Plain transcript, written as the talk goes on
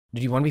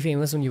Did you want to be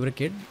famous when you were a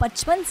kid?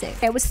 Bachpan se.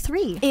 I was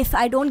 3. If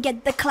I don't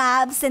get the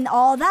claps and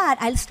all that,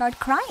 I'll start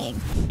crying.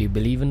 Do you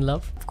believe in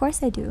love? Of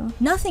course I do.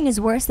 Nothing is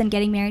worse than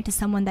getting married to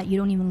someone that you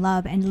don't even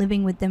love and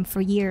living with them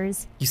for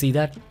years. You see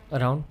that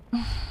around?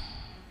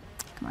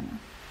 Come on now.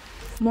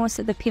 Most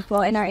of the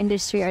people in our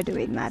industry are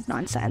doing that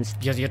nonsense.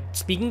 You're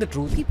speaking the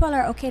truth. People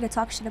are okay to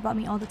talk shit about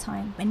me all the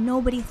time. And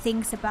nobody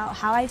thinks about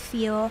how I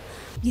feel.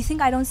 Do you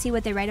think I don't see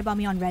what they write about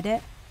me on Reddit?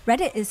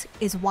 Reddit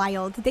is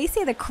wild. They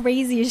say the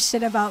craziest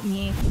shit about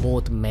me.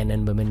 Both men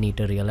and women need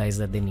to realize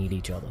that they need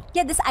each other.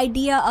 Yeah, this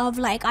idea of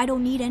like, I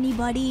don't need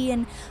anybody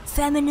and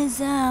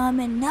feminism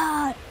and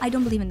that. I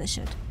don't believe in this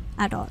shit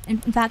at all. In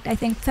fact, I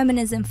think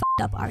feminism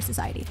f***ed up our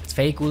society. It's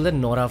very cool that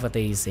Nora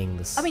Fatehi is saying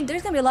this. I mean,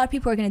 there's gonna be a lot of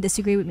people who are gonna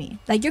disagree with me.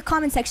 Like, your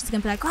comment section is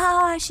gonna be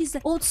like, she's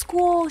old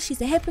school,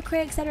 she's a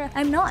hypocrite, etc.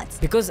 I'm not.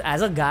 Because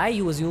as a guy,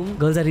 you assume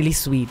girls are really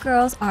sweet.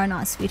 Girls are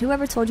not sweet.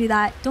 Whoever told you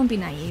that, don't be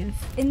naive.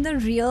 In the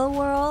real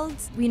world,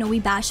 we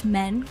bash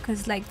men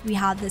because like we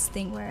have this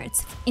thing where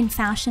it's in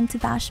fashion to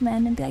bash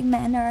men and be like,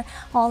 men are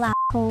all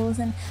assholes,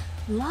 and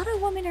a lot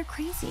of women are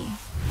crazy.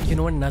 You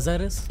know what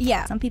nazar is?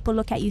 Yeah. Some people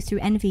look at you through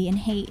envy and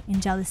hate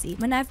and jealousy.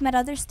 When I've met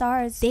other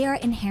stars, they are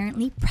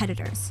inherently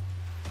predators.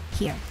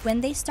 Here.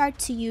 When they start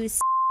to use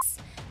sex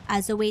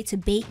as a way to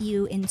bait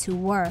you into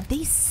work,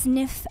 they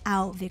sniff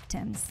out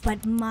victims.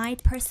 But my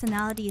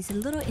personality is a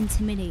little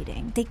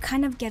intimidating. They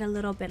kind of get a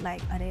little bit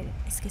like, Arey,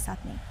 iske saath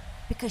nahi.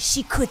 Because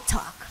she could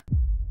talk.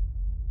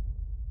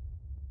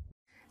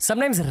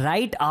 Sometimes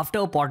right after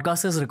a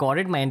podcast is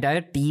recorded, my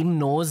entire team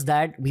knows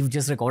that we've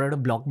just recorded a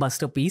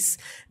blockbuster piece.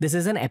 This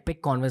is an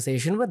epic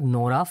conversation with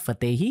Nora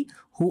Fatehi,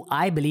 who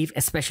I believe,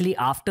 especially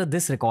after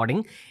this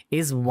recording,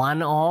 is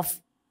one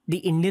of the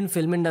Indian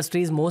film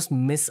industry's most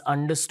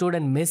misunderstood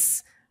and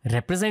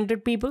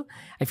misrepresented people.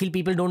 I feel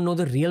people don't know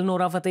the real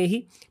Nora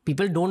Fatehi.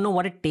 People don't know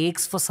what it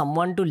takes for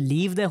someone to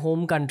leave their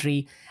home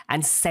country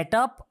and set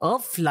up a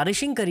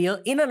flourishing career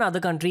in another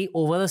country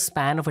over the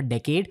span of a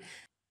decade.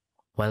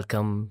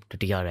 Welcome to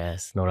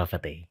TRS, Nora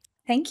Fatehi.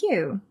 Thank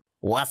you.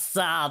 What's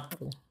up?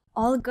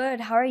 All good.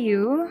 How are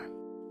you?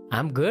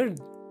 I'm good.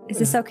 Is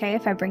this okay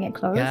if I bring it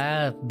close?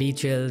 Yeah, be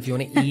chill. If you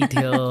want to eat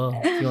here,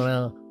 if you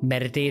want to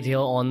meditate here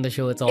on the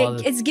show, it's all...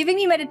 It's giving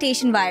me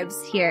meditation vibes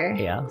here.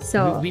 Yeah.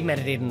 So we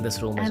meditate in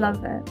this room I as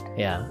love well. it.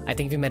 Yeah. I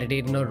think if you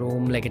meditate in a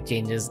room, like it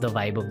changes the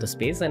vibe of the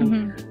space.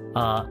 And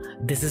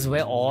this is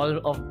where all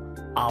of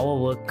our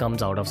work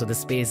comes out of. So the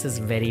space is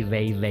very,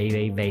 very, very,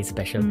 very, very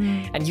special.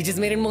 And you just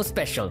made it more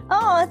special.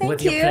 Oh, thank you.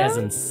 With your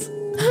presence.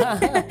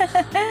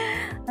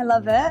 I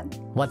love it.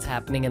 What's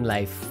happening in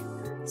life?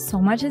 So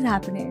much is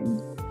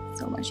happening.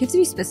 So much. You have to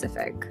be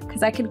specific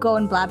because I could go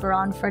and blabber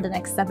on for the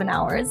next 7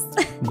 hours.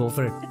 Go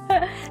for it.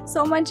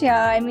 So much,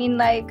 yeah. I mean,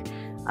 like,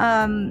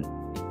 I'm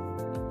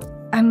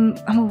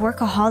a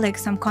workaholic,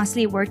 so I'm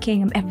constantly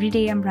working. Every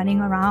day I'm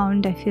running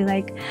around. I feel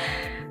like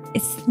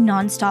it's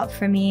nonstop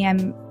for me.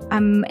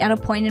 I'm at a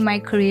point in my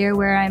career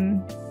where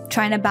I'm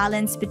trying to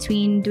balance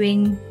between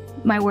doing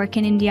my work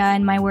in India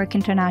and my work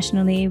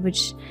internationally,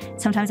 which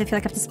sometimes I feel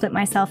like I have to split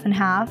myself in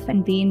half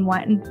and be in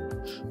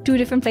two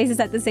different places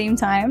at the same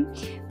time.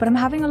 But I'm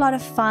having a lot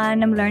of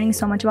fun. I'm learning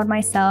so much about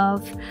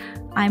myself.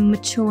 I'm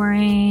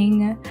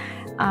maturing.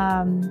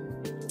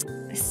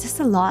 It's just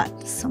a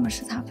lot. So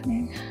much is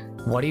happening.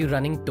 What are you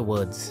running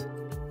towards?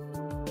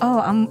 Oh,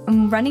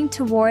 I'm running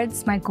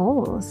towards my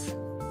goals.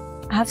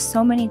 I have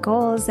so many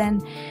goals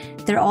and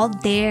they're all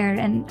there,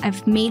 and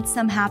I've made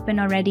some happen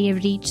already.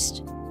 I've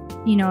reached,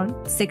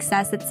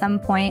 success at some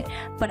point,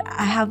 but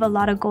I have a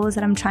lot of goals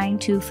that I'm trying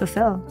to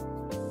fulfill.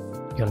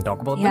 You want to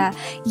talk about them?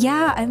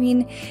 Yeah. I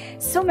mean,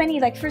 so many,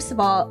 like, first of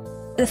all,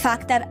 the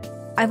fact that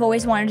I've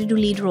always wanted to do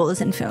lead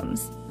roles in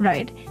films,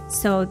 right?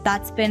 So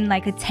that's been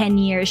like a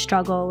 10-year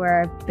struggle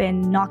where I've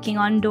been knocking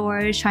on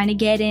doors, trying to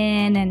get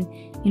in, and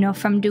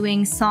from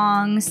doing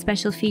songs,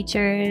 special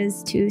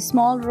features, to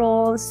small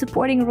roles,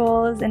 supporting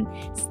roles, and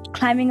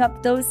climbing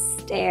up those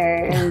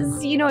stairs.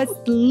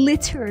 It's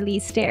literally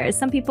stairs.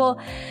 Some people,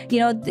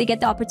 they get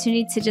the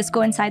opportunity to just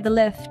go inside the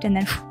lift, and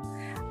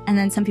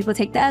then some people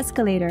take the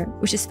escalator,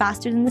 which is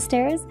faster than the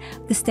stairs.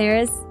 The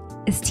stairs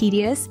is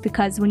tedious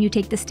because when you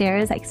take the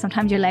stairs, like,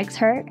 sometimes your legs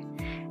hurt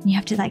and you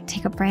have to like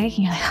take a break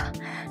and you're like,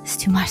 it's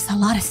too much, it's a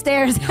lot of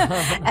stairs.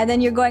 And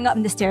then you're going up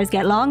and the stairs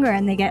get longer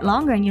and they get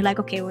longer and you're like,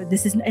 okay, well,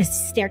 this is a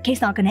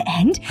staircase not going to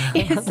end.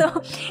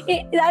 So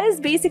that is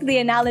basically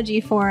an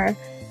analogy for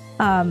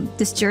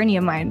this journey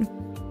of mine.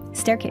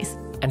 Staircase.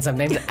 And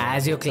sometimes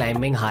as you're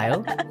climbing higher,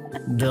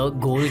 the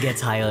goal gets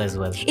higher as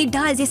well. It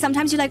does. Yeah,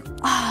 sometimes you're like,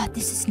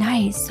 this is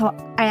nice. So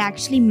I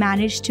actually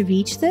managed to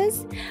reach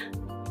this.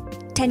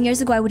 10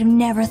 years ago, I would have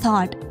never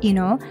thought,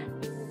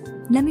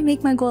 let me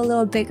make my goal a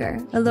little bigger,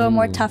 a little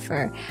more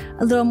tougher,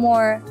 a little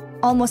more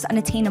almost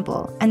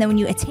unattainable. And then when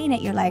you attain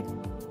it, you're like,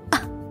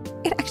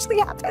 it actually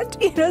happened.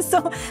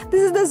 So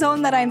this is the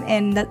zone that I'm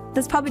in.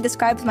 That's probably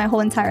describes my whole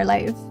entire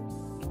life.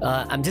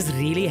 I'm just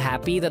really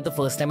happy that the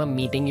first time I'm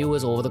meeting you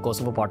is over the course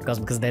of a podcast,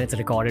 because then it's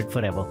recorded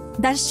forever.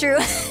 That's true.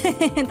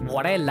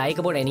 What I like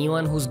about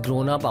anyone who's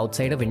grown up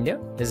outside of India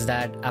is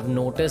that I've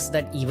noticed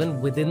that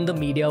even within the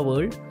media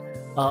world,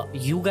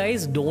 you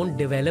guys don't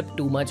develop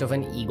too much of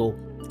an ego.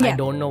 I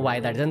don't know why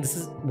that is. And this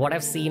is what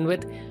I've seen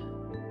with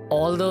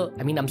all the,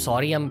 I mean, I'm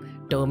sorry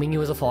I'm terming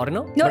you as a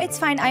foreigner. No, it's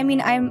fine. I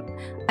mean,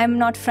 I'm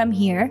not from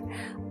here.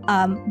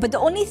 But the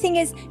only thing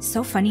is,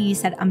 so funny you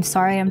said, I'm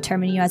sorry I'm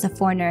terming you as a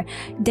foreigner.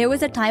 There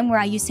was a time where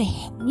I used to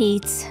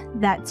hate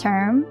that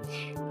term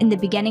in the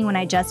beginning when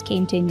I just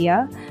came to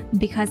India,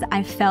 because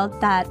I felt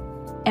that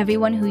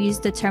everyone who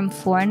used the term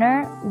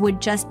foreigner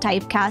would just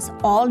typecast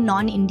all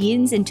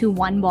non-Indians into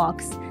one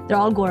box. They're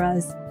all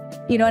Goras,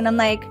 you know, and I'm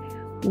like,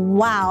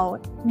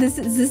 wow, this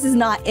is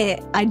not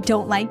it. I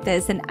don't like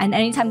this. And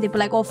anytime they'd be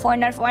like, oh,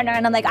 foreigner,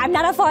 and I'm like, I'm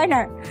not a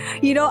foreigner.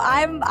 You know,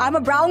 I'm a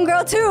brown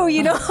girl too,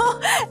 you know.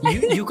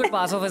 you could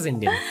pass off as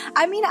Indian.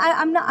 I mean,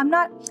 I'm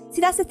not.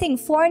 See, that's the thing.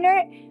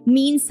 Foreigner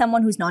means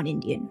someone who's not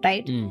Indian,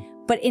 right?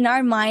 But in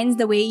our minds,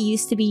 the way it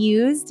used to be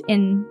used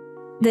in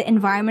the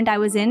environment I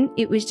was in,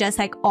 it was just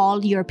like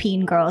all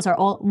European girls or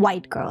all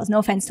white girls. No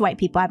offense to white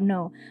people. I'm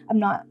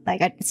not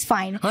like, it's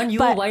fine. Aren't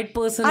you a white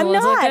person? I'm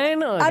not. Okay,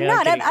 no, I'm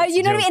not.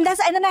 You know what I mean?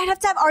 And then I have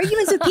to have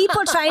arguments with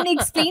people trying to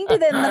explain to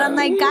them that I'm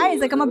like, guys,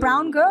 like I'm a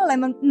brown girl.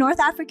 I'm a North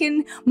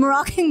African,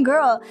 Moroccan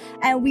girl.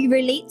 And we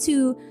relate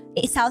to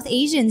South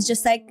Asians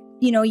just like,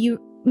 you know,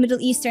 you Middle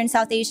Eastern,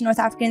 South Asian, North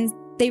Africans,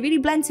 they really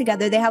blend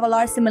together. They have a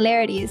lot of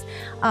similarities.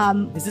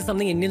 This is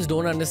something Indians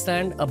don't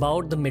understand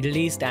about the Middle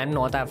East and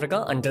North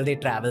Africa until they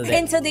travel there.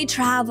 Until they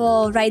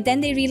travel, right?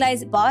 Then they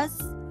realize, boss,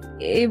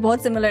 it's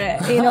both similar,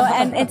 you know,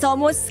 and it's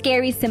almost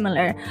scary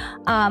similar.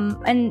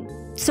 And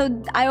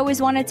so I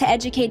always wanted to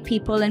educate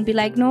people and be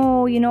like,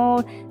 no, you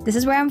know, this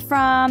is where I'm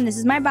from. This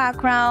is my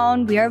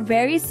background. We are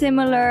very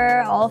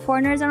similar. All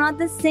foreigners are not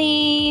the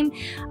same.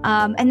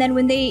 And then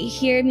when they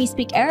hear me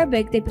speak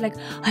Arabic, they'd be like,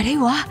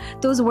 Arey wah,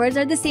 those words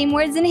are the same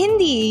words in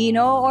Hindi, you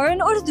know, or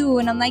in Urdu.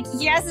 And I'm like,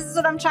 yes, this is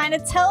what I'm trying to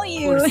tell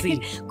you.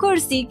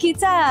 Kursi,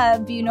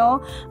 kitab, you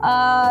know,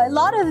 a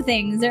lot of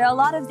things. There are a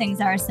lot of things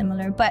that are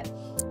similar, but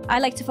I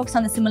like to focus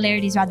on the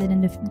similarities rather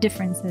than the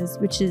differences,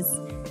 which is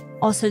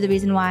also the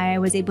reason why I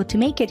was able to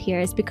make it here,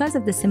 is because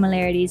of the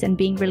similarities and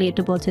being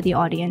relatable to the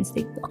audience.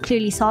 They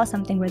clearly saw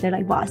something where they're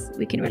like, boss,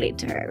 we can relate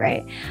to her,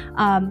 right?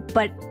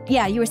 But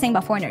yeah, you were saying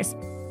about foreigners.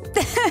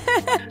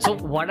 So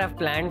what I've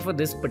planned for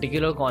this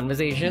particular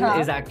conversation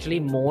is actually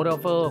more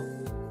of a,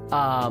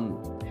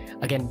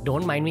 again,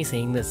 don't mind me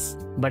saying this,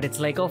 but it's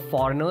like a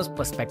foreigner's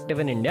perspective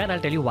in India, and I'll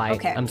tell you why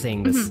I'm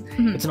saying this.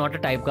 It's not to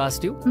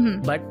typecast you,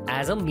 but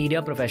as a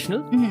media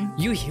professional,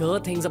 you hear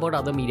things about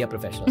other media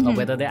professionals, now,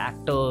 whether they're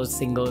actors,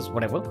 singers,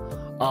 whatever.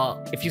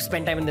 If you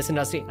spend time in this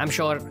industry, I'm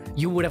sure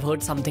you would have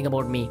heard something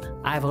about me.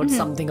 I've heard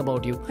something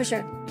about you. For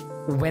sure.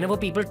 Whenever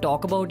people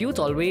talk about you, it's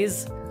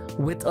always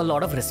with a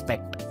lot of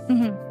respect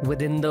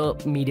within the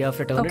media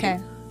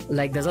fraternity.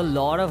 Like there's a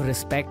lot of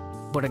respect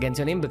put against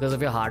your name because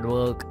of your hard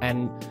work,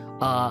 and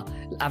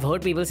I've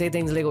heard people say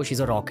things like, oh, she's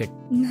a rocket.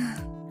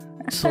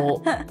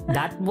 So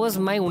that was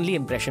my only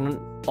impression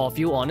of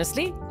you,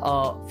 honestly,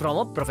 from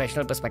a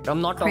professional perspective.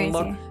 I'm not talking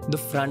about the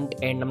front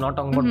end. I'm not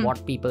talking about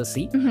what people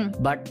see.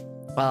 But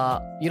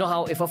you know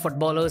how if a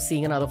footballer is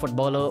seeing another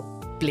footballer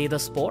play the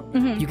sport,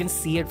 you can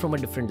see it from a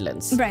different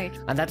lens. Right.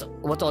 And that's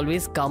what's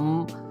always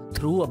come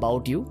through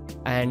about you.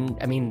 And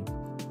I mean,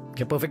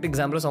 you're a perfect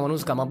example of someone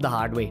who's come up the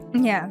hard way.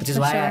 Yeah. Which is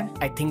why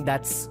I think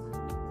that's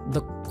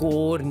the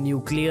core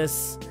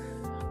nucleus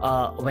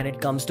when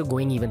it comes to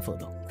going even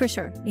further. For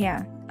sure.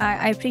 Yeah.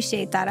 I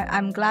appreciate that.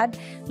 I'm glad.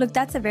 Look,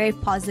 that's a very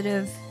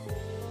positive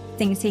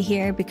thing to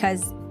hear,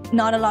 because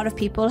not a lot of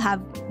people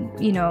have,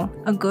 you know,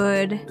 a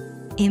good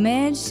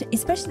image,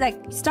 especially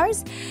like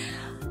stars.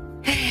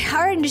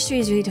 Our industry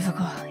is really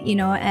difficult, you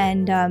know,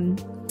 and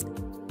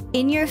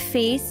in your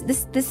face,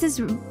 this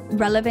is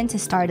relevant to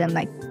stardom.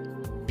 Like,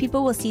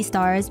 people will see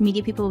stars,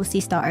 media people will see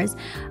stars,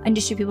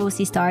 industry people will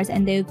see stars,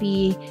 and they'll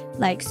be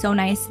like so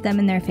nice to them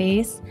in their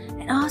face,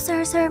 and oh,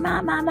 sir,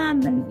 ma'am,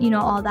 and you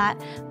know, all that.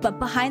 But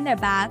behind their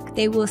back,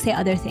 they will say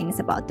other things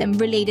about them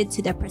related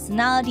to their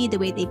personality, the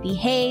way they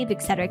behave,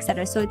 etc.,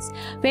 etc. So it's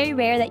very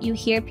rare that you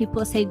hear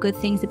people say good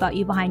things about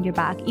you behind your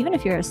back, even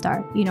if you're a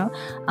star, you know.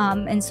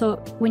 And so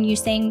when you're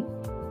saying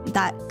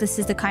that this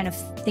is the kind of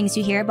things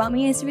you hear about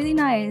me, it's really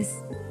nice.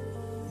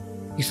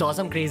 You saw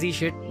some crazy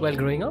shit while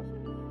growing up?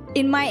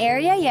 In my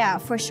area, yeah,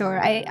 for sure.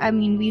 I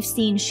mean, we've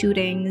seen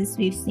shootings,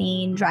 we've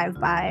seen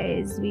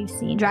drive-bys.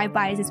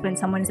 Drive-bys is when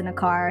someone's in a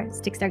car,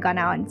 sticks their gun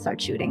out and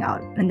starts shooting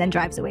out, and then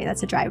drives away.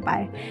 That's a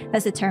drive-by.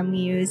 That's the term we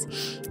use.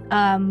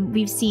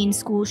 We've seen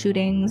school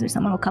shootings where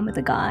someone will come with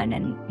a gun,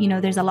 and, you know,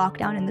 there's a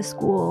lockdown in the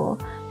school.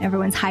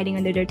 Everyone's hiding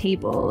under their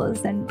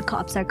tables, and the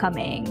cops are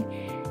coming.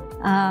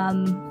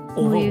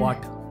 Over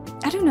what?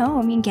 I don't know.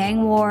 I mean,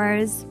 gang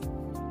wars.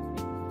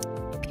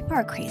 People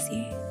are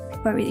crazy.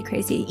 Are really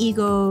crazy.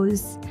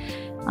 Egos.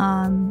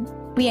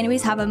 We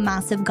anyways have a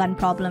massive gun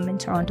problem in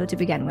Toronto to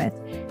begin with.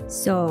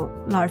 So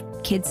a lot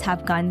of kids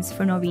have guns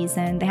for no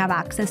reason. They have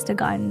access to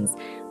guns.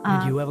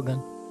 Did you have a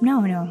gun?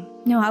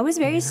 No, I was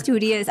very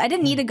studious. I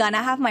didn't need a gun.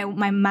 I have my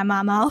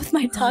mouth,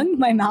 my tongue.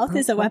 My mouth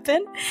is a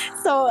weapon.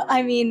 So,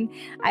 I mean,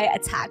 I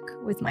attack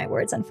with my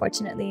words,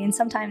 unfortunately. And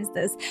sometimes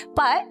this.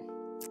 But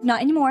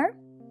not anymore.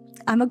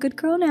 I'm a good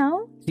girl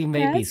now. Seem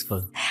very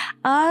peaceful.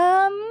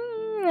 No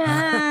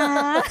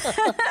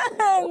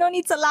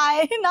need to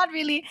lie. Not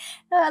really.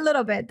 A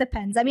little bit.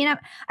 Depends. I mean,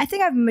 I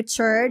think I've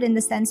matured in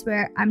the sense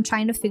where I'm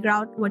trying to figure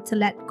out what to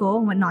let go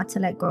and what not to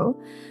let go.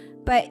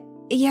 But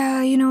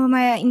yeah, you know,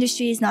 my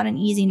industry is not an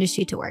easy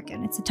industry to work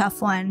in. It's a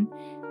tough one.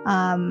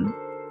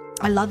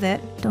 I love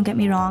it. Don't get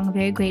me wrong. I'm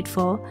very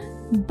grateful.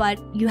 But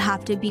you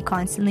have to be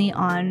constantly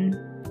on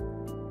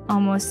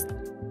almost...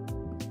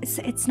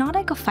 It's not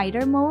like a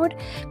fighter mode,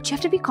 but you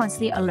have to be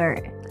constantly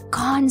alert,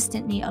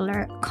 constantly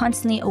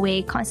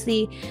awake,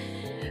 constantly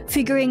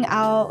figuring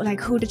out like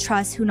who to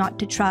trust, who not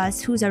to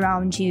trust, who's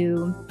around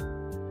you.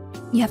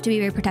 You have to be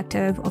very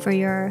protective over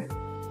your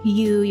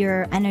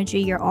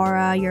energy, your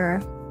aura,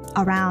 your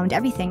around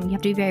everything. You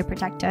have to be very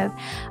protective.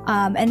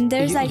 And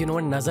there's you know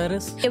what nazar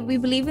is? If we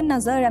believe in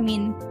nazar, I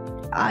mean,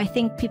 I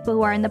think people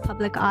who are in the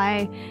public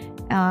eye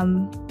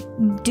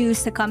do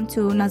succumb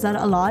to nazar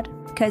a lot,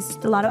 because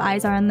a lot of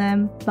eyes are on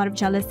them, a lot of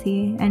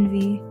jealousy,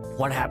 envy.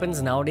 What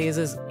happens nowadays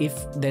is if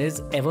there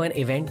is ever an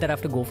event that I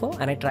have to go for,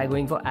 and I try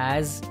going for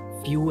as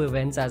few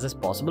events as is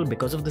possible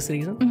because of this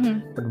reason,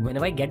 but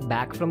whenever I get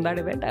back from that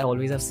event, I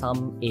always have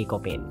some ache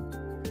or pain.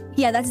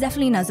 Yeah, that's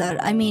definitely nazar.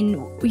 I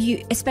mean,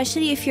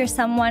 especially if you're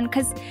someone,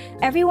 because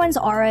everyone's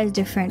aura is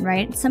different,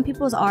 right? Some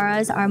people's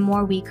auras are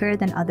more weaker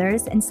than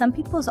others, and some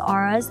people's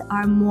auras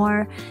are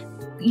more...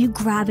 you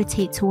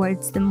gravitate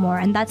towards them more,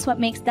 and that's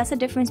the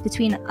difference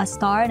between a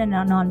star and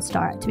a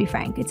non-star, to be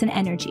frank. It's an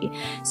energy.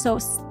 So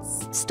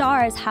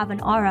stars have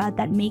an aura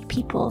that make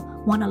people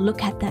want to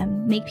look at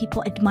them, make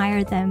people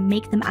admire them,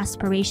 make them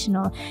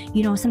aspirational.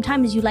 You know,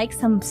 sometimes you like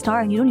some star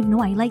and you don't even know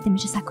why you like them.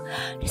 It's just like,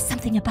 there's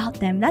something about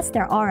them. That's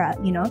their aura,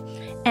 you know?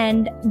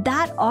 And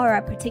that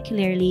aura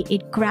particularly,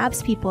 it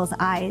grabs people's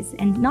eyes,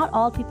 and not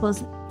all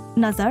people's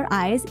nazar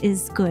eyes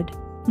is good.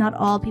 Not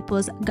all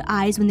people's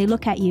eyes, when they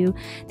look at you,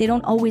 they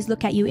don't always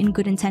look at you in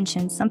good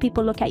intentions. Some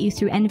people look at you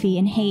through envy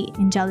and hate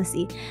and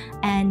jealousy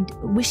and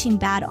wishing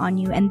bad on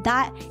you. And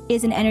that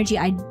is an energy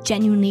I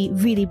genuinely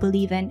really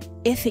believe in.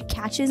 If it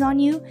catches on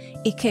you,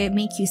 it can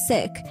make you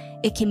sick.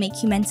 It can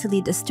make you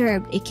mentally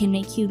disturbed. It can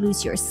make you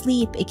lose your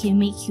sleep. It can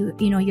make you,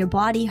 you know, your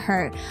body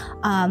hurt.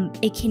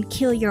 It can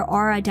kill your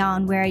aura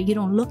down where you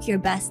don't look your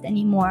best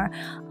anymore.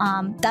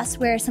 That's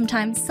where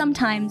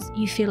sometimes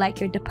you feel like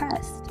you're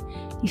depressed.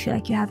 You feel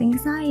like you have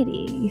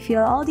anxiety. You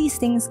feel all these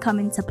things come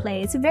into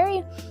play. It's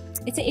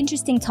an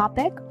interesting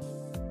topic,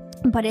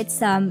 but it's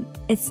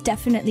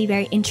definitely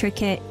very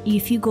intricate.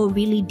 If you go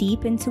really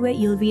deep into it,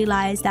 you'll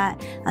realize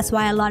that's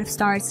why a lot of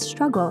stars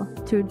struggle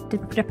through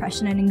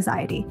depression and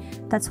anxiety.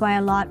 That's why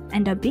a lot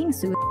end up being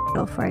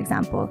suicidal, for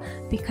example,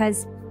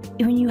 because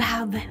when you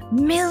have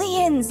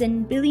millions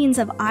and billions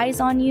of eyes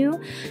on you,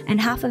 and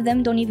half of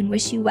them don't even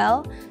wish you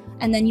well,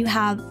 and then you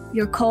have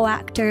your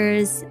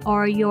co-actors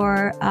or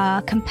your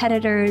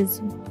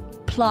competitors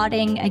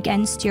plotting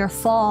against your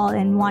fall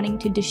and wanting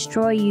to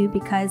destroy you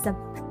because of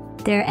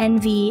their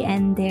envy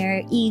and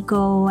their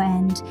ego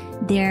and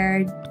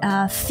their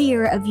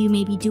fear of you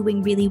maybe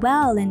doing really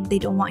well, and they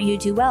don't want you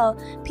to do well.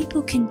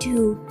 People can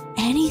do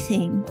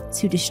anything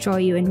to destroy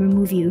you and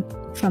remove you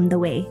from the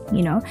way,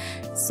 you know?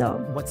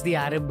 So what's the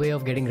Arab way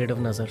of getting rid of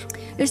nazar?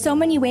 There's so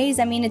many ways.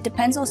 I mean, it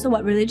depends also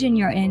what religion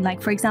you're in.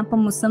 Like, for example,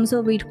 Muslims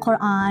will read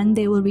Quran,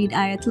 they will read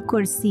Ayatul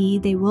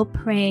Kursi, they will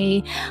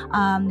pray,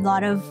 a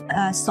lot of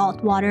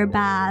salt water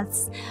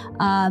baths.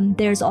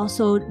 There's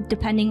also,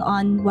 depending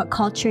on what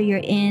culture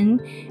you're in,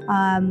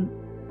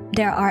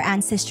 there are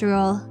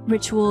ancestral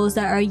rituals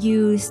that are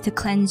used to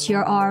cleanse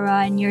your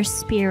aura and your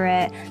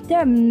spirit. There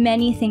are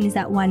many things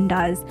that one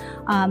does.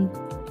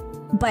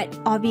 But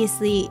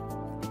obviously,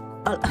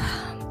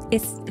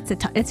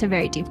 it's a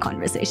very deep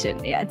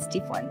conversation. Yeah, it's a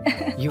deep one.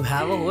 You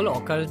have a whole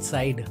occult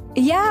side.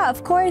 Yeah,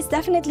 of course,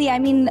 definitely. I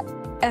mean,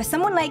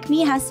 someone like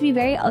me has to be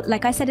very,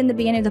 like I said in the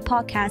beginning of the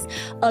podcast,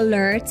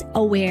 alert,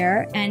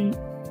 aware, and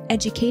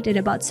educated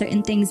about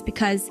certain things,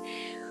 because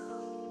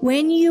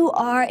when you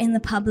are in the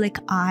public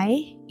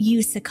eye,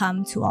 you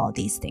succumb to all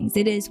these things.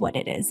 It is what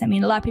it is. I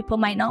mean, a lot of people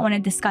might not want to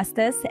discuss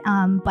this,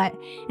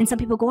 and some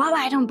people go, oh,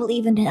 I don't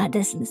believe in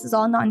this, and this is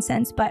all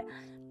nonsense. But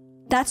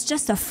that's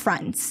just a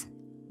front.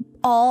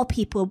 All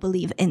people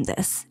believe in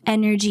this.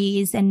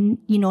 Energies and,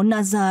 you know,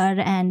 nazar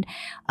and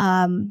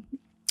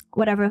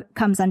whatever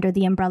comes under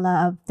the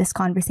umbrella of this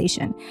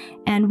conversation.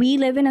 And we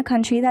live in a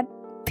country that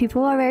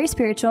people are very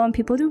spiritual and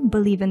people do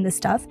believe in this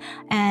stuff,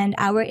 and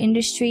our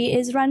industry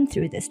is run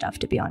through this stuff,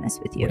 to be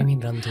honest with you. What do you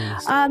mean run through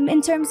this?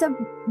 In terms of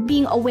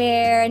being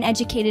aware and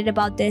educated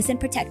about this and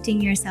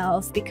protecting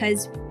yourself,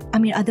 because I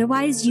mean,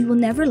 otherwise you will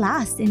never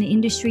last in an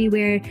industry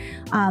where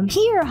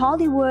here,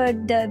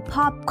 Hollywood, the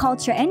pop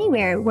culture,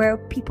 anywhere where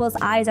people's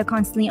eyes are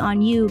constantly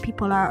on you,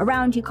 people are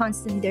around you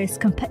constantly, there's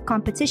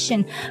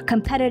competition,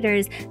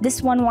 competitors.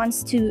 This one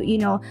wants to, you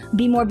know,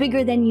 be more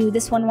bigger than you.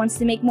 This one wants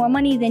to make more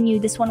money than you.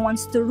 This one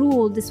wants to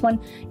rule. this one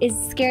is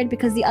scared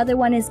because the other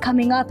one is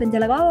coming up, and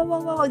they're like, oh, whoa,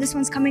 whoa, this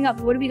one's coming up.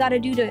 What do we got to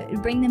do to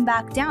bring them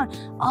back down?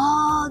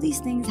 All these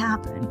things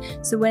happen.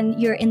 So when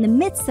you're in the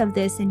midst of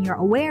this and you're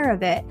aware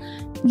of it,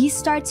 you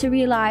start to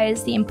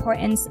realize the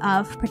importance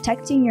of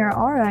protecting your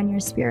aura and your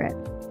spirit.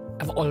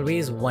 I've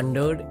always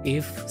wondered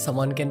if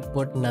someone can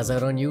put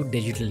nazar on you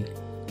digitally,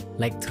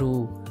 like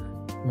through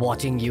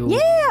watching you.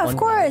 Yeah, of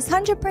course,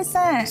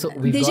 100%. So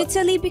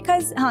digitally,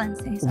 because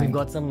we've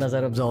got some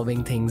nazar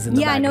absorbing things in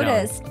the background.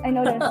 I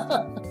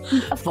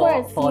noticed. Of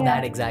course, for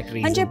that exact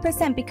reason.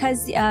 100%,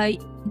 because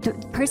the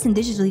person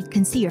digitally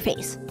can see your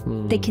face.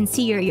 They can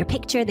see your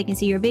picture, they can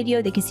see your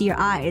video, they can see your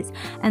eyes,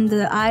 and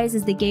the eyes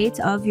is the gate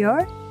of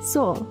your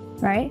soul,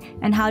 right?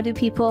 And how do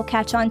people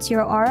catch on to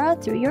your aura?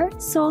 Through your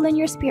soul and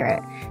your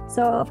spirit.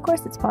 So of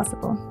course it's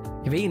possible.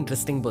 You're a very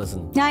interesting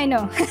person. I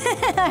know.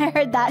 I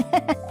heard that.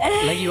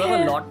 Like, you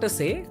have a lot to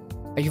say.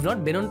 You've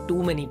not been on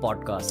too many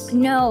podcasts.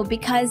 No,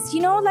 because,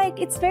 like,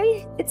 it's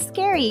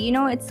scary.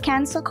 It's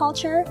cancel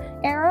culture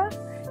era.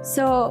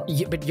 So...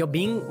 But you're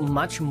being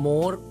much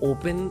more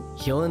open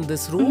here in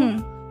this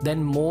room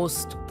than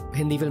most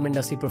Hindi film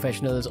industry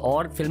professionals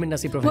or film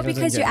industry professionals.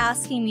 Well, because you're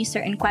asking me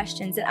certain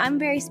questions, and I'm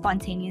very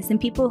spontaneous,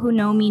 and people who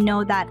know me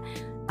know that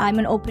I'm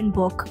an open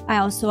book. I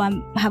also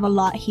have a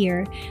lot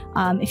here.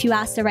 If you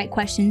ask the right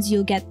questions,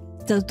 you'll get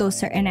those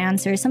certain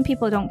answers. Some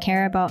people don't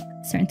care about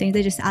certain things.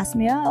 They just ask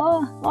me,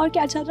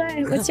 kya chal raha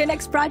hai? What's your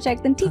next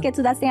project? Then theek hai,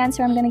 so that's the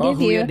answer I'm going to give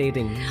who you. You're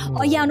dating.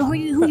 Oh yeah, no, who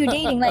you're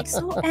dating. Like,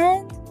 so,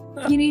 and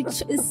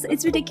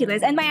it's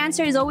ridiculous. And my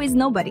answer is always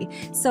nobody.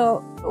 So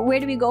where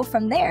do we go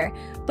from there?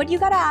 But you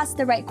got to ask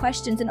the right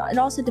questions, and it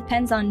also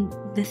depends on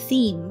the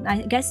theme.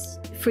 I guess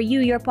for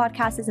you, your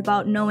podcast is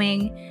about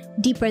knowing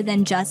deeper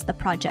than just the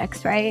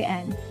projects, right?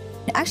 And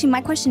actually,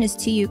 my question is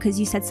to you, because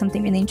you said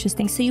something really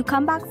interesting. So you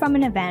come back from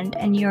an event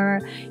and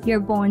your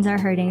bones are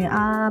hurting.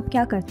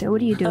 Kya karte? What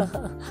do you do?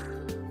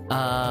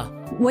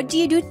 What do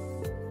you do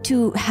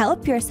to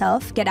help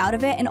yourself get out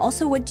of it? And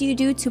also, what do you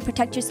do to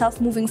protect yourself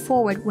moving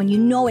forward when you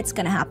know it's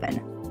going to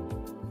happen?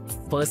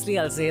 Firstly,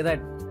 I'll say that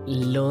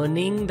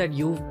learning that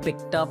you've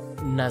picked up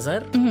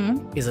nazar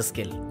is a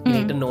skill. You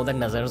need to know that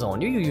nazar is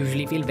on you. You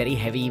usually feel very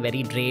heavy,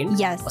 very drained.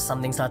 Yes. Or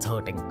something starts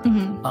hurting.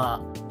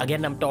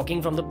 Again, I'm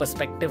talking from the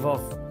perspective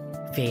of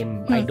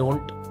fame. I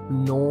don't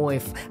know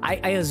if... I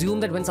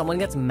assume that when someone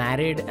gets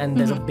married and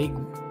there's a big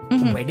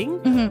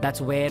wedding,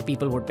 that's where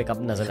people would pick up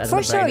nazar. As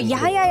For sure.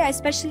 Yeah.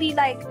 Especially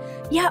like,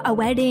 a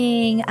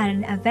wedding,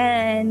 an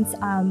event.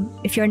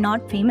 If you're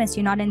not famous,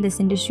 you're not in this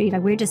industry.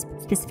 Like, we're just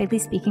specifically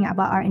speaking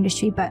about our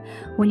industry. But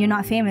when you're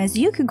not famous,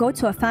 you could go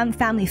to a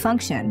family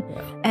function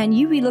and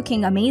you be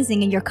looking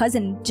amazing, and your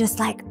cousin just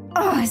like,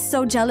 is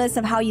so jealous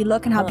of how you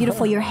look and how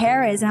beautiful your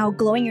hair is and how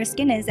glowing your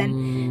skin is,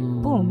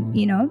 and boom,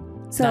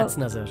 So that's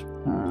nazar.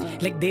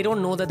 Like, they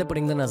don't know that they're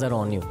putting the nazar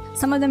on you.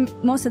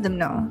 Most of them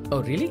know.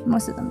 Oh, really?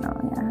 Most of them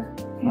know, yeah.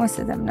 Most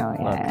of them know,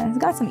 yeah. Okay. There's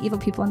got some evil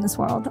people in this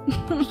world.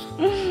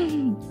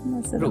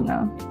 Most of them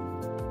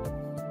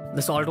know.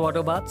 The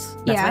saltwater baths,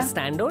 that's my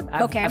standard.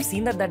 I've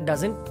seen that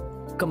doesn't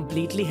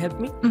completely help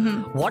me.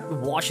 What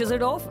washes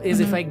it off is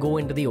if I go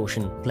into the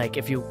ocean. Like,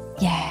 if you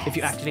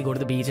actually go to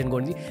the beach and go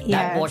into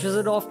that washes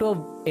it off to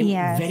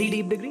a very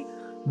deep degree.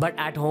 But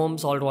at home,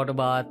 saltwater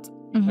bath,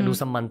 I do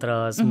some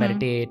mantras,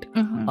 meditate.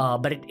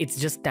 But it's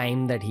just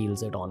time that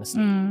heals it,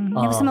 honestly.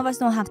 But some of us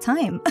don't have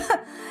time.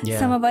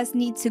 Some of us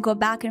need to go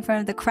back in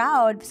front of the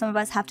crowd. Some of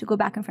us have to go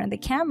back in front of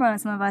the camera.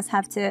 Some of us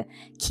have to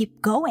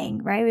keep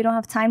going, right? We don't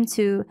have time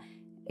to,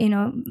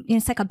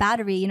 it's like a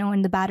battery,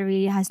 when the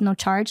battery has no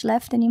charge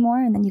left anymore,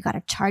 and then you got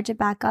to charge it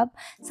back up.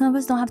 Some of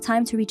us don't have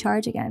time to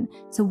recharge again.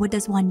 So what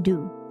does one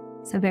do?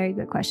 It's a very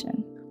good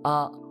question.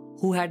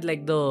 Who had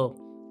like the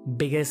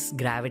biggest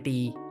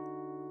gravity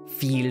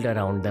field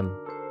around them,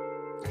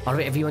 or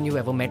everyone you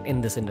ever met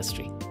in this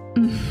industry?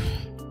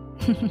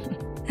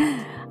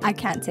 I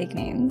can't take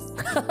names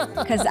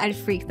because I'd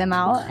freak them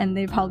out and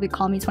they'd probably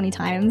call me 20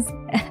 times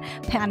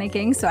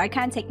panicking. So I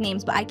can't take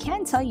names, but I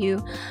can tell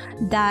you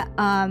that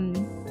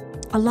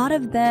a lot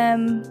of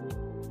them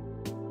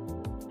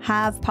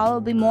have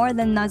probably more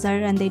than nazar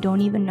and they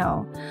don't even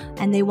know,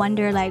 and they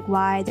wonder like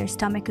why their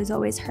stomach is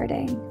always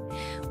hurting,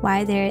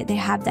 why they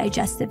have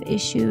digestive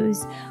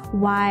issues,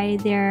 why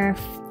their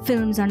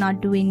films are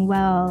not doing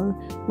well,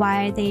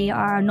 why they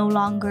are no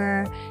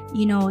longer,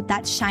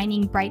 that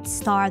shining bright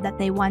star that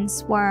they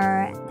once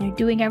were. They're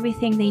doing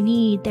everything they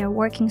need. They're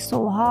working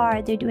so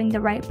hard. They're doing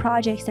the right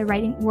projects. They're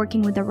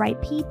working with the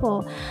right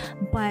people,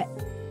 but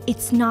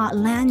it's not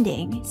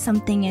landing.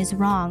 Something is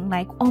wrong.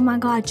 Like, oh my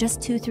God, just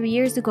 2-3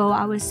 years ago,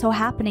 I was so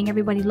happening.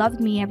 Everybody loved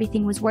me.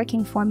 Everything was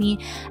working for me.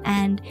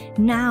 And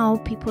now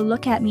people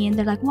look at me and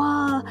they're like,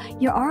 wow,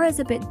 your aura is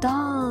a bit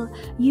dull.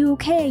 You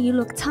okay? You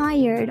look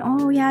tired.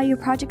 Oh yeah, your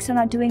projects are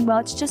not doing well.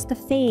 It's just a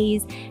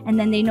phase. And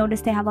then they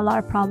notice they have a lot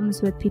of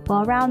problems with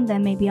people around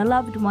them. Maybe a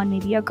loved one,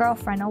 maybe a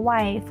girlfriend, a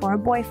wife, or a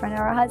boyfriend,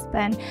 or a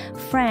husband,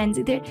 friends.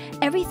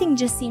 Everything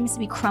just seems to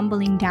be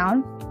crumbling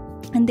down.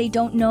 and they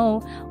don't know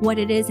what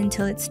it is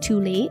until it's too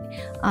late.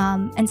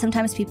 And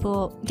sometimes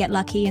people get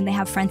lucky and they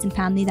have friends and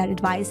family that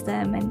advise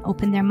them and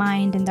open their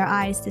mind and their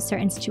eyes to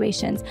certain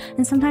situations.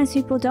 And sometimes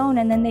people don't,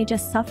 and then they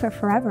just suffer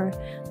forever.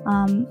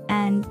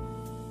 And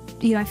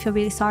I feel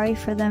really sorry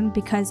for them,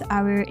 because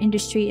our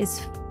industry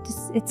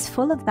it's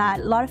full of that.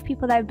 A lot of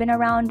people that I've been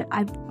around,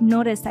 I've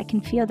noticed, I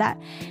can feel that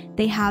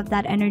they have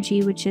that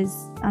energy, which is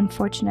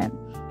unfortunate.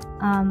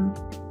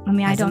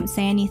 I don't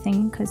say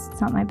anything because it's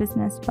not my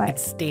business, but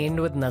it's stained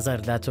with nazar.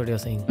 That's what you're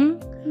saying.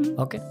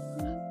 Okay.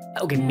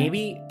 Yeah.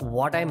 Maybe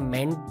what I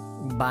meant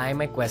by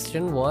my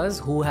question was,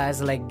 who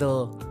has like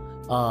the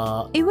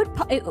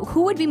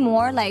who would be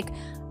more like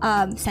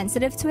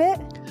sensitive to it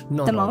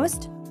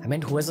most? I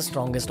meant who has the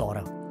strongest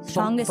aura.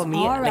 Strongest for me,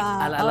 aura. like,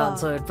 I'll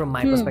answer it from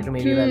my perspective.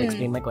 Maybe I'll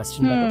explain my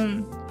question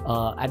better.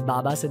 At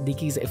Baba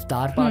Siddiqui's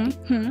iftar party,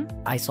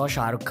 I saw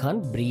Shah Rukh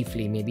Khan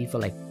briefly, maybe for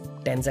like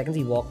 10 seconds.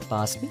 He walked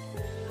past me.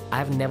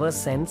 I've never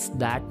sensed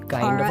that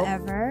kind aura of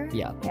ever.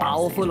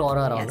 Powerful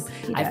aura around.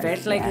 Yes, I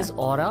felt like his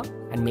aura,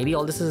 and maybe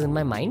all this is in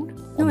my mind,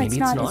 or No, maybe it's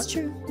not. not. It's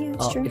true. Yeah,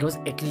 it's true. It was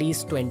at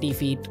least 20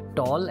 feet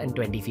tall and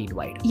 20 feet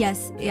wide.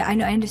 Yes, yeah, I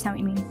know. I understand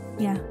what you mean.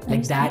 Yeah,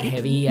 Like that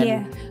heavy,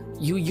 and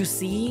you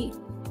see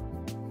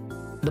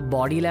the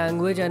body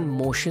language and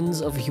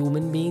motions of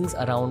human beings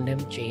around him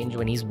change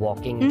when he's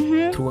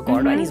walking through a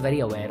corridor, and he's very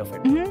aware of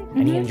it,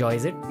 and he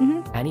enjoys it,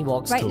 and he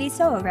walks Rightly through.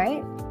 so,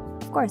 right?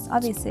 Of course,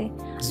 obviously.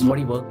 This is what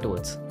he worked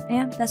towards.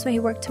 Yeah, that's what he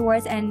worked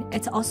towards, and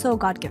it's also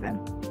God-given.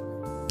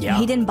 Yeah.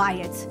 He didn't buy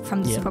it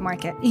from the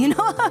supermarket,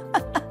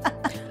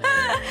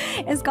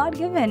 It's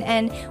God-given.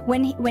 And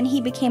when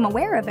he became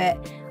aware of it,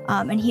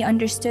 and he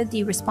understood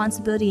the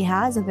responsibility he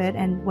has of it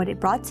and what it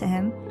brought to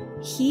him,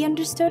 he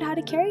understood how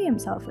to carry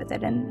himself with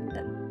it. And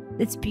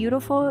it's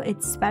beautiful,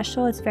 it's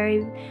special, it's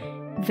very,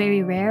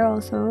 very rare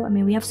also. I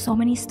mean, we have so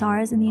many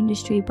stars in the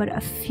industry, but a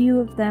few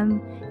of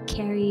them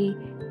carry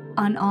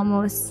an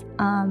almost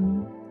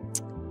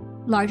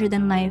larger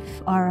than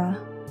life aura.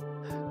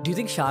 Do you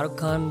think Shah Rukh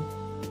Khan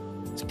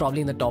is probably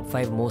in the top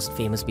 5 most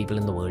famous people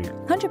in the world?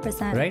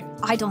 100%. Right?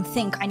 I don't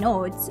think. I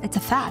know. It's a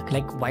fact.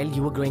 Like, while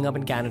you were growing up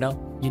in Canada,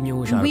 you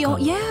knew Shah Rukh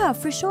Khan. Yeah,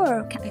 for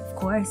sure. Of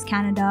course,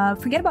 Canada.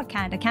 Forget about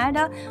Canada.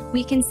 Canada,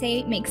 we can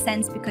say makes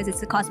sense because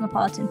it's a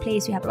cosmopolitan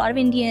place. We have a lot of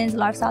Indians, a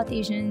lot of South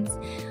Asians.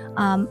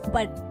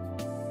 But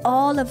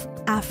all of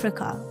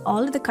Africa,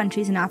 all of the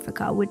countries in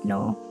Africa would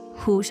know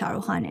who Shah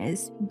Rukh Khan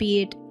is,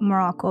 be it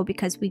Morocco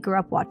because we grew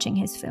up watching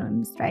his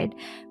films, right?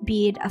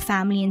 Be it a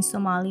family in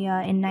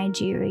Somalia, in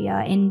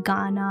Nigeria, in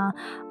Ghana,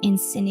 in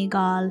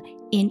Senegal,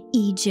 in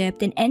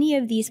Egypt, in any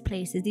of these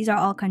places. These are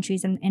all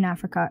countries in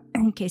Africa,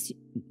 in case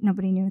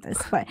nobody knew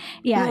this, but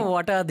yeah. Oh,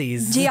 what are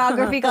these?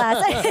 Geography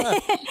class.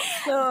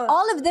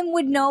 All of them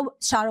would know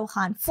Shah Rukh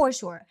Khan, for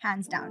sure,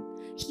 hands down.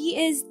 He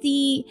is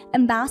the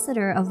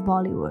ambassador of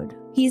Bollywood.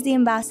 He's the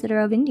ambassador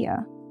of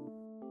India.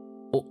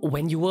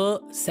 When you were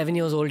 7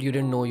 years old, you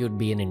didn't know you'd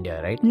be in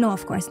India, right? No,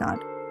 of course not.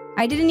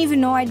 I didn't even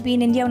know I'd be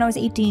in India when I was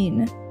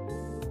 18.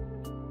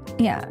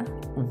 Yeah.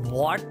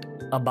 What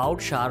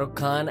about Shah Rukh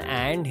Khan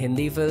and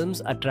Hindi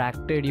films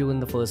attracted you in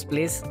the first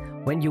place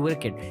when you were a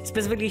kid?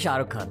 Specifically Shah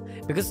Rukh Khan.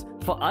 Because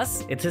for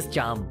us, it's his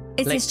charm.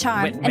 It's his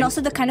charm. And also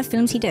the kind of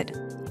films he did.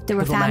 They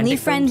were family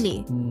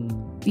friendly.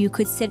 You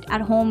could sit at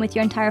home with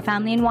your entire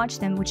family and watch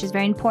them, which is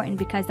very important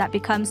because that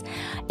becomes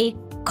a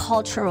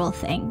cultural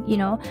thing,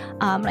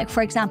 like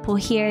for example,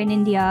 here in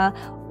India,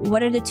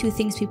 what are the 2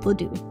 things people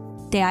do?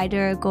 They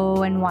either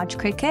go and watch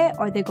cricket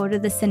or they go to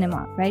the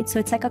cinema, right? So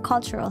it's like a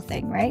cultural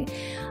thing, right?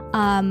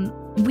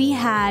 We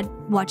had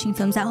watching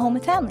films at home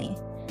with family,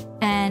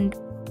 and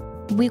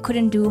we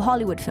couldn't do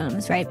Hollywood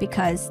films, right?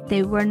 Because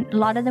a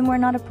lot of them were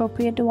not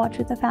appropriate to watch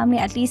with the family.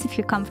 At least if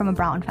you come from a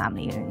brown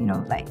family, you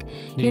know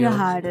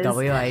how it is.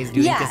 Cover your eyes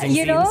during kissing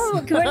scenes.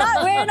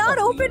 we're not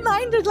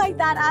open-minded like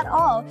that at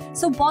all.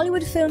 So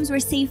Bollywood films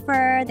were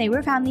safer. They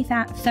were family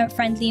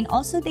friendly, and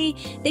also they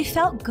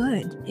felt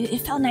good.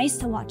 It felt nice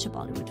to watch a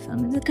Bollywood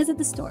film because of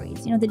the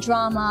stories, the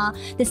drama,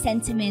 the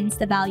sentiments,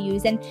 the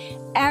values. And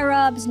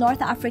Arabs,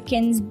 North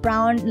Africans,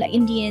 brown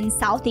Indians,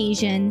 South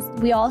Asians,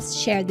 we all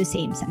share the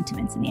same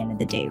sentiments in the end of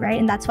the day, right?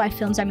 And that's why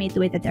films are made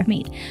the way that they're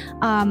made.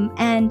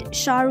 And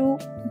Shah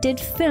Rukh did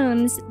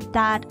films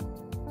that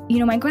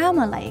my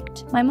grandma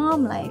liked, my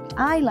mom liked,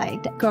 I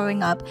liked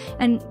growing up.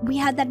 And we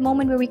had that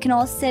moment where we can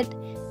all sit,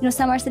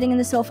 some are sitting in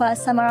the sofa,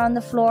 some are on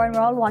the floor, and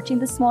we're all watching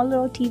this small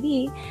little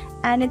TV,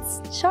 and it's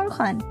Shah Rukh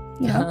Khan.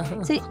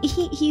 So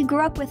he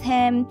grew up with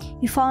him.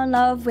 You fall in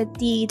love with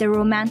the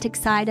romantic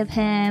side of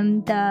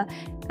him, the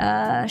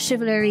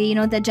chivalry,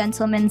 the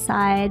gentleman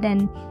side,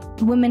 and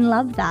women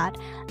love that.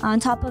 On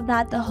top of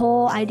that, the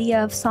whole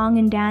idea of song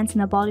and dance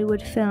in a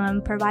Bollywood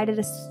film provided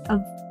a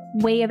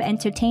way of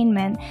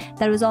entertainment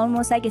that was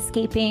almost like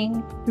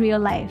escaping real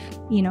life,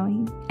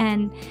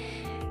 and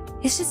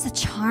it's just a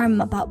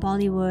charm about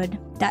Bollywood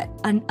that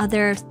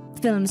other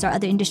films or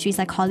other industries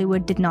like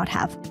Hollywood did not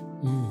have.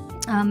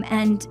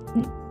 And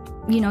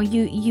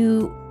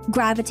you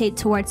gravitate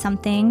towards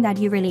something that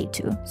you relate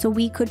to. So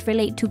we could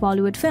relate to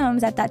Bollywood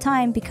films at that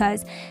time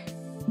because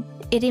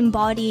it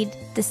embodied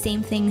the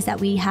same things that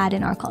we had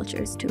in our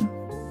cultures too.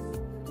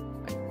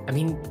 I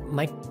mean,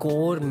 my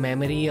core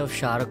memory of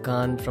Shah Rukh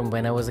Khan from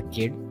when I was a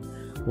kid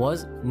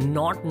was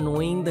not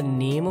knowing the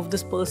name of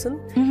this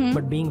person,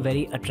 but being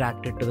very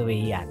attracted to the way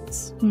he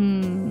acts.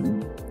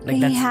 Like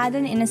He had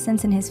an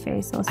innocence in his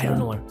face also. I don't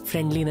know what.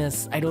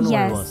 Friendliness. I don't know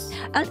what it was.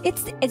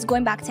 It's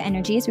going back to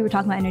energies. We were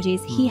talking about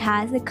energies. He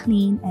has a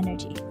clean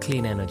energy.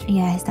 Clean energy.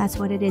 Yes, that's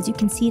what it is. You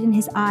can see it in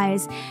his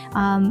eyes.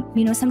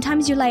 You know,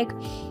 sometimes you're like,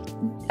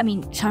 I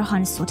mean, Shah Rukh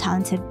Khan is so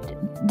talented.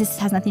 This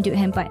has nothing to do with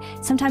him, but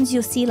sometimes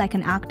you'll see like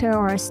an actor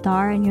or a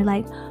star and you're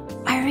like,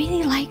 I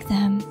really like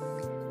them.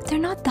 But they're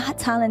not that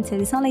talented.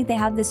 It's not like they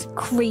have this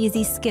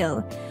crazy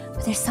skill.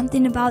 But there's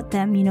something about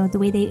them, you know, the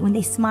way when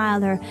they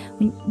smile or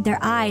when their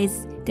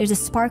eyes, there's a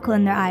sparkle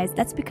in their eyes.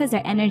 That's because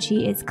their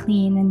energy is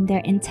clean and their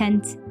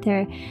intent,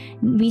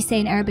 we say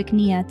in Arabic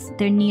niyat,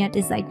 their niyat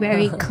is like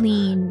very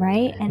clean,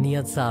 right? And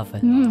Niyat saaf hai.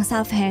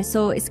 Saaf hai.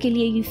 So iske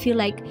liye you feel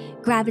like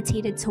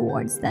gravitated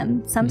towards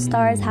them. Some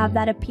stars have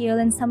that appeal,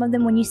 and some of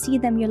them, when you see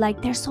them, you're like,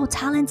 they're so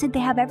talented, they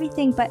have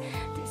everything, but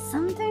there's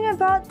something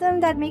about them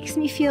that makes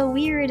me feel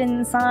weird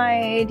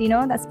inside, you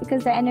know? That's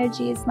because their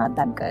energy is not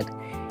that good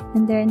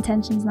and their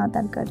intention's not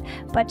that good.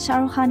 But Shah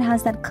Rukh Khan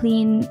has that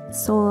clean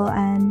soul,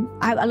 and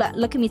I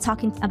look at me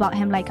talking about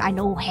him like I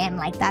know him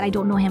like that. I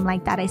don't know him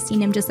like that. I've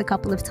seen him just a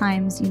couple of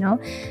times, you know.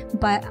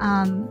 But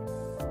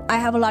I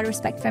have a lot of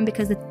respect for him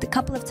because the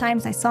couple of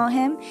times I saw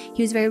him,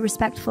 he was very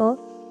respectful.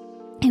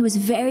 He was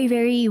very,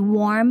 very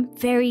warm,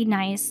 very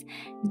nice,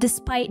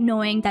 despite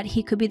knowing that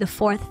he could be the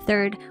 4th,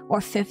 3rd, or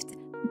 5th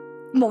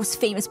most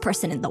famous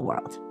person in the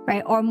world,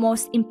 right? Or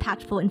most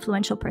impactful,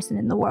 influential person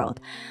in the world.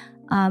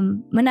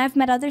 When I've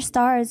met other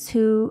stars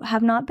who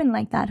have not been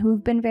like that,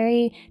 who've been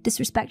very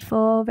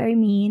disrespectful, very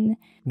mean.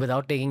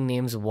 Without taking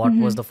names, what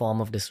was the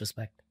form of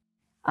disrespect?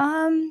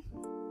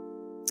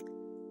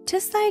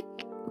 Just like,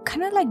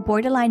 kind of like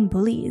borderline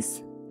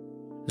bullies.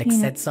 Like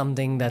said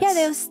something that's...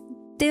 Yeah,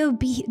 they'll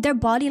be, their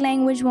body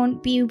language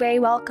won't be very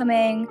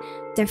welcoming,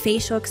 their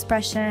facial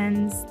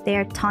expressions,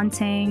 their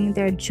taunting,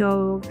 their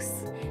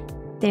jokes,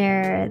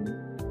 their,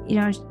 you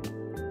know,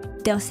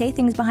 they'll say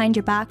things behind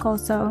your back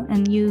also,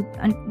 and you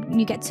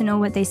get to know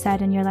what they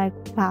said, and you're like,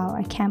 wow,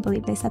 I can't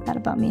believe they said that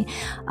about me.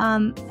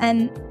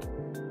 And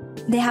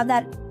they have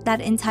that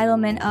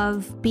entitlement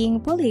of being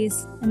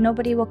bullies, and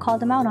nobody will call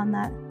them out on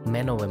that.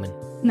 Men or women?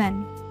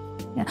 Men.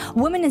 Yeah.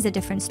 Women is a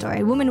different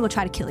story. Women will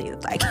try to kill you.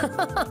 Like,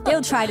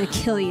 they'll try to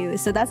kill you.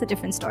 So that's a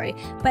different story.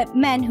 But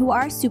men who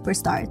are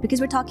superstars, because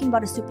we're talking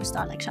about a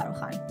superstar like Shah Rukh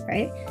Khan,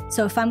 right?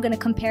 So if I'm going to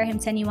compare him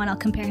to anyone, I'll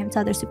compare him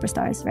to other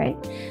superstars, right?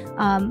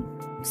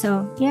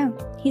 So yeah,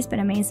 he's been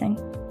amazing.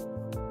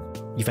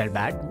 You felt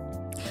bad?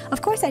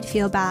 Of course I'd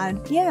feel bad.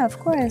 Yeah, of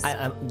course.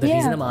 The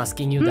reason I'm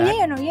asking you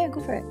that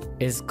go for it.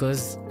 Is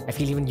because I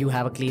feel even you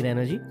have a clean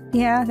energy.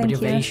 Yeah, thank you. But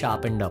you're very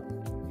sharpened up.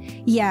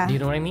 Yeah. Do you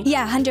know what I mean?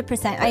 Yeah,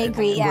 100%. I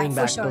agree. Yeah, Going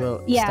back for sure.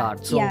 to the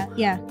start. So,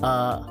 yeah.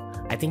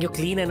 I think your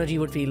clean energy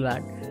would feel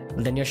bad.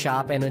 But then your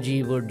sharp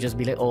energy would just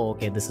be like, oh,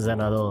 okay, this is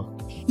another...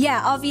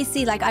 Yeah,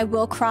 obviously, like, I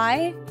will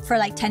cry for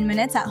like 10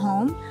 minutes at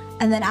home.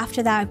 And then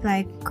after that, I'd be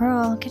like,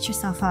 girl, get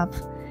yourself up.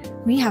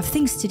 We have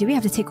things to do. We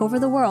have to take over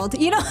the world.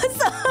 You know?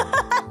 So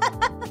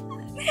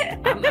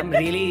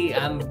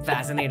I'm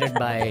fascinated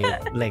by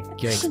like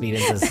your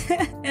experiences.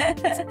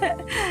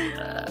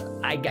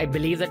 I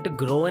believe that to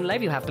grow in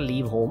life, you have to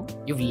leave home.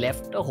 You've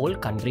left a whole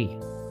country.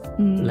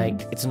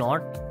 Like, it's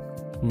not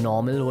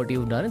normal what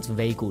you've done. It's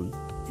very cool.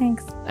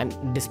 Thanks.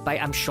 And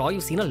despite, I'm sure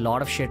you've seen a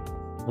lot of shit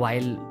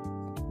while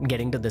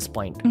getting to this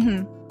point.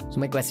 So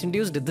my question to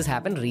you is, did this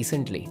happen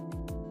recently?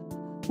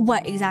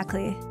 What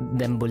exactly?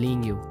 Them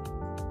bullying you?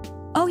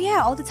 Oh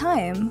yeah, all the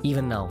time.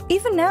 Even now?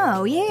 Even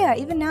now, yeah,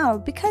 even now.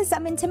 Because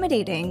I'm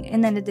intimidating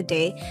in the end of the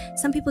day.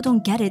 Some people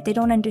don't get it. They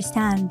don't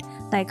understand.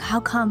 Like, how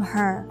come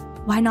her?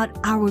 Why not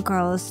our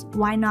girls?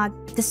 Why not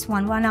this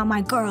one? Why not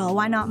my girl?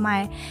 Why not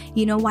my,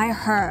 you know, why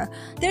her?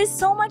 There's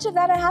so much of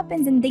that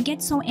happens, and they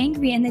get so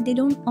angry, and they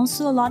don't,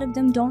 also a lot of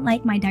them don't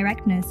like my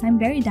directness. I'm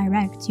very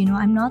direct, you know,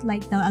 I'm not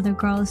like the other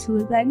girls who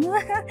would be like,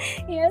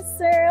 yes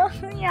sir,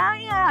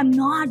 yeah, I'm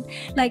not.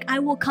 Like, I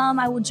will come,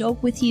 I will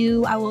joke with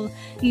you, I will,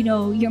 you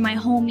know, you're my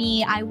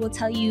homie, I will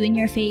tell you in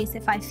your face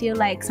if I feel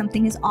like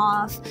something is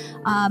off.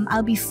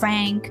 I'll be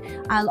frank.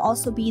 I'll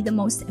also be the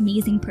most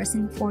amazing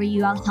person for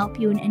you. I'll help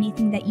you in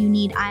anything that you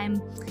need. I'm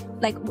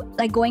like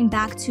going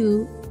back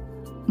to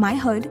my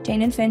hood,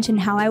 Jane and Finch, and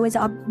how I was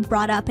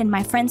brought up in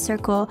my friend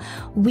circle.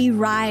 We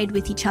ride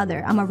with each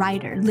other. I'm a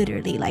rider,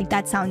 literally. Like,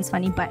 that sounds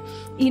funny, but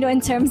you know,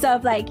 in terms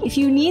of like, if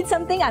you need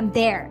something, I'm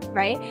there,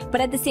 right? But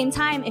at the same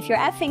time, if you're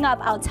effing up,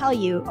 I'll tell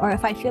you. Or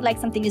if I feel like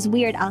something is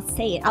weird, I'll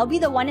say it. I'll be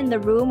the one in the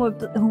room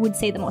who would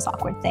say the most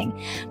awkward thing.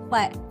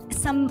 But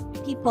some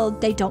people,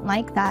 they don't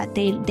like that.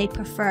 They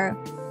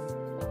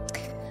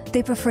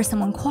prefer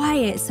someone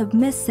quiet,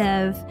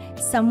 submissive,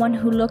 someone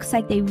who looks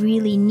like they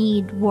really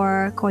need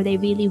work or they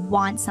really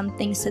want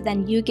something. So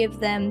then you give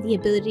them the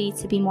ability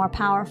to be more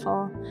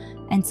powerful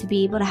and to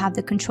be able to have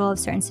the control of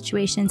certain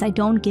situations. I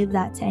don't give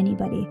that to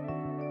anybody.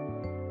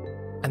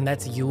 And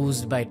that's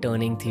used by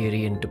turning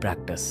theory into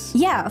practice.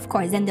 Yeah, of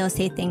course. Then they'll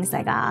say things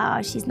like,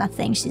 she's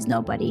nothing, she's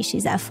nobody,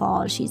 she's at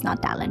fault, she's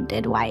not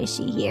talented, why is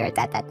she here?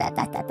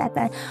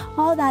 That.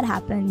 All that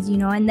happens,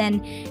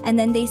 and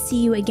then they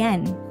see you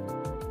again,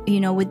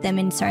 with them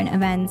in certain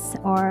events,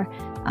 or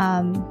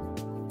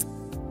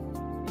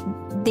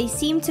they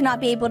seem to not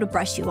be able to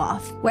brush you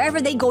off.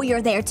 Wherever they go,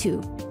 you're there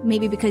too.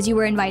 Maybe because you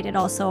were invited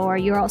also, or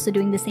you're also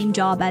doing the same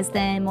job as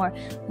them, or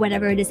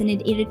whatever it is, and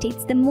it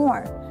irritates them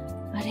more.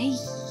 What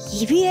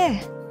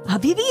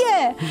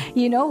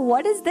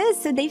is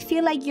this? So they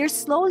feel like you're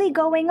slowly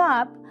going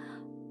up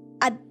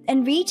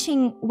and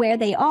reaching where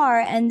they are,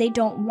 and they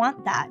don't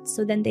want that.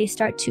 So then they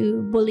start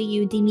to bully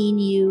you, demean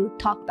you,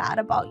 talk bad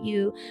about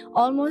you,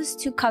 almost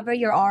to cover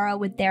your aura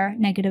with their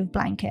negative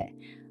blanket.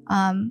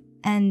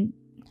 And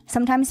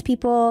sometimes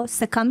people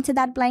succumb to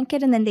that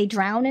blanket and then they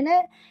drown in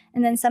it.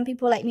 And then some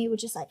people like me would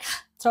just like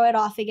throw it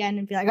off again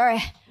and be like, all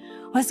right,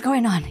 what's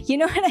going on? You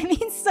know what I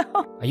mean? So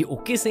are you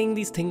okay saying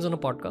these things on a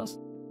podcast?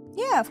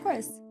 Yeah, of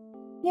course.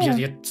 Yeah.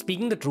 You're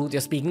speaking the truth.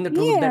 You're speaking the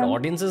truth that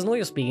audiences know.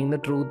 You're speaking the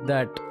truth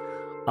that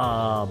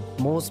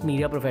most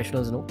media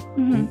professionals know.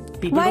 Mm-hmm.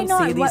 People why don't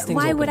not? say these things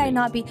why would I openly.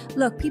 not be?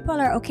 Look, people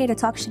are okay to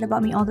talk shit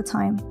about me all the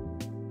time.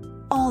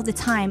 All the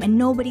time. And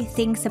nobody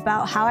thinks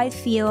about how I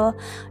feel.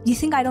 Do you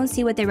think I don't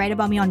see what they write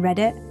about me on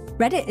Reddit?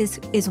 Reddit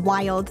is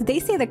wild. They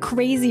say the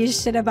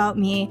craziest shit about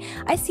me.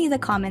 I see the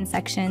comment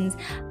sections.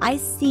 I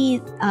see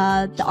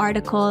the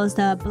articles,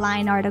 the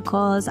blind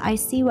articles. I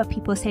see what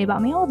people say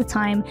about me all the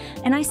time.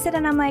 And I sit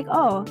and I'm like,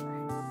 oh,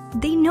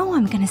 they know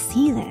I'm gonna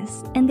see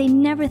this. And they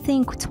never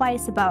think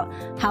twice about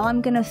how I'm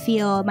gonna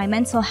feel, my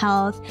mental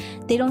health.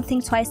 They don't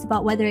think twice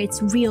about whether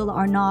it's real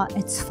or not,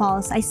 it's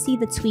false. I see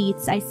the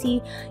tweets. I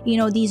see,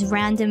 these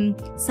random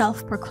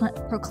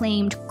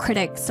self-proclaimed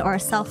critics or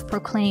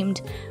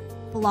self-proclaimed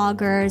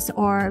bloggers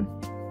or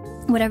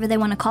whatever they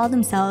want to call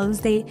themselves.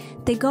 They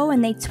go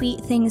and they tweet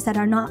things that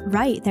are not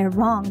right. They're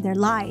wrong. They're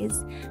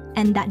lies.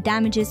 And that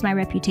damages my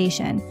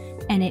reputation.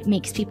 And it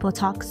makes people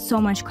talk so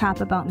much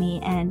crap about me.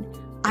 And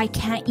I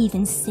can't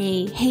even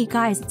say, hey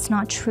guys, it's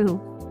not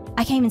true.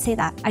 I can't even say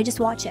that. I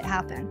just watch it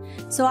happen.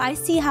 So I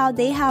see how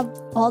they have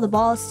all the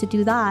balls to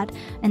do that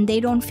and they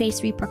don't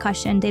face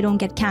repercussion. They don't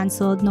get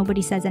canceled.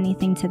 Nobody says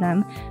anything to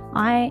them.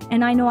 I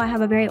know I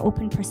have a very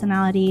open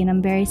personality and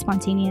I'm very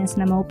spontaneous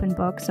and I'm an open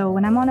book. So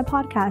when I'm on a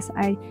podcast,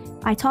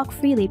 I talk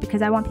freely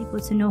because I want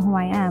people to know who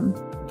I am.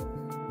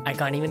 I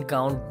can't even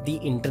count the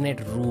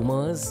internet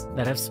rumors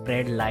that have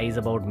spread lies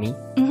about me.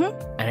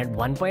 Mm-hmm. And at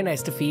one point I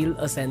used to feel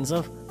a sense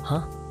of,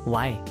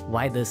 why?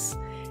 Why this?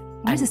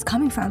 Where's this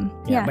coming from?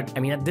 Yeah, but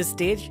I mean, at this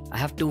stage, I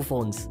have two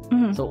phones.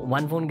 Mm-hmm. So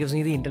one phone gives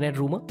me the internet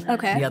rumor.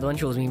 Okay. The other one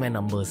shows me my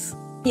numbers.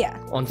 Yeah,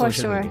 on for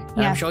social sure. media. And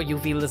Yeah. I'm sure you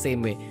feel the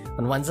same way.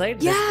 On one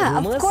side, Yeah, there's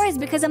rumors. of course,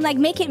 because I'm like,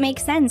 make it make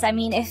sense. I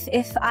mean,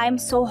 if I'm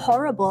so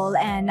horrible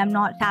and I'm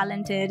not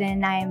talented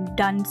and I've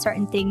done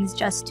certain things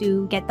just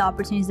to get the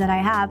opportunities that I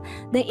have,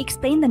 they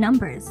explain the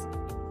numbers.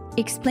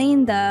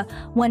 Explain the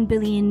 1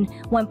 billion,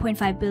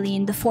 1.5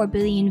 billion, the 4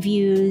 billion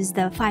views,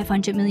 the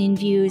 500 million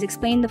views,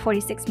 explain the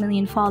 46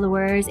 million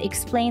followers,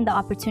 explain the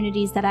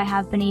opportunities that I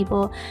have been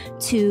able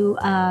to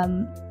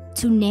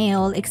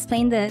nail,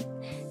 explain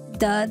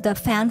the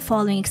fan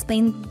following,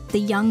 explain the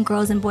young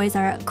girls and boys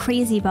that are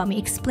crazy about me,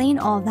 explain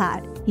all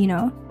that,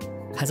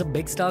 Has a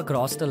big star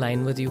crossed a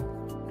line with you?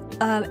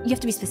 You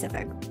have to be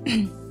specific.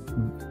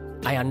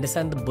 I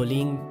understand the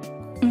bullying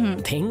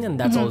thing, and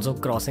that's also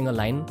crossing a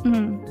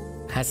line.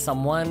 Has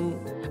someone,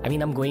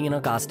 I'm going in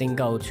a casting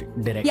couch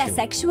direction. Yeah,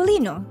 sexually,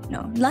 no.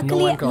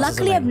 Luckily, crosses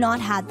the I've line.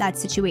 not had that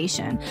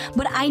situation.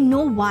 But I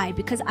know why,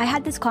 because I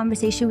had this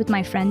conversation with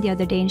my friend the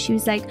other day and she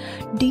was like,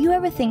 do you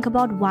ever think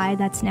about why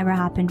that's never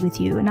happened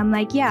with you? And I'm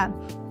like, yeah,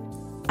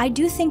 I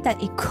do think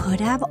that it could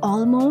have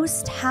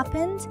almost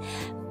happened,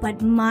 but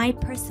my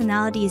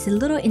personality is a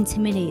little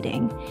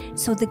intimidating.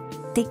 So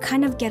they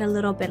kind of get a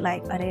little bit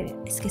like, "Arey,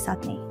 iske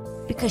saath nahi."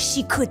 Because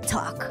she could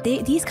talk.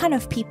 These kind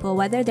of people,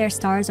 whether they're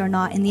stars or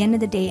not, in the end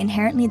of the day,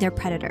 inherently they're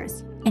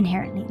predators.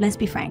 Inherently, let's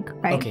be frank,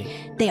 right? Okay.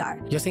 They are.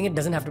 You're saying it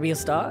doesn't have to be a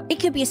star? It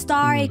could be a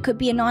star, it could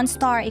be a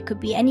non-star, it could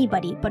be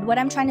anybody. But what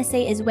I'm trying to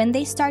say is when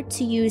they start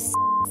to use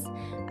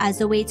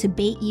as a way to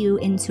bait you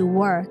into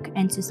work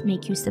and to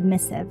make you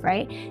submissive,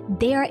 right?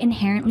 They are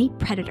inherently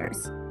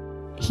predators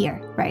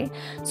here, right?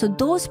 So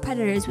those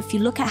predators, if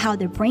you look at how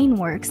their brain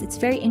works, it's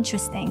very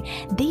interesting.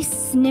 They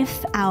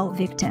sniff out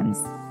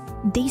victims.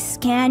 They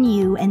scan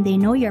you and they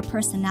know your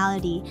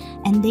personality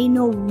and they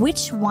know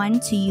which one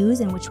to use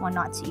and which one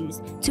not to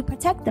use to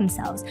protect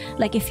themselves.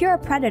 Like if you're a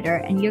predator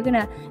and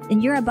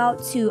you're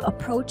about to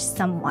approach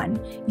someone,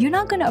 you're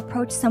not gonna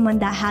approach someone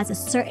that has a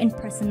certain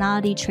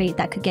personality trait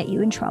that could get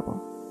you in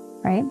trouble,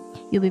 right?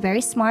 You'll be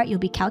very smart, you'll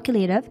be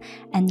calculative,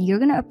 and you're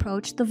gonna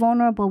approach the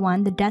vulnerable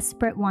one, the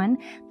desperate one,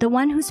 the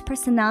one whose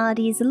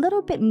personality is a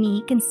little bit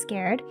meek and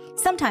scared.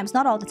 Sometimes,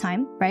 not all the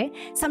time, right?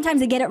 Sometimes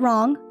they get it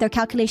wrong, their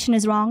calculation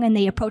is wrong, and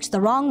they approach the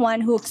wrong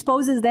one who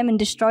exposes them and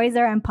destroys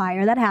their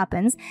empire. That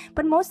happens.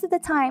 But most of the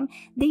time,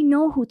 they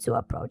know who to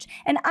approach.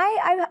 And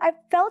I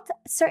felt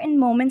certain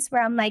moments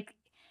where I'm like,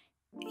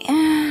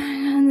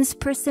 this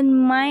person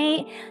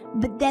might,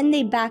 but then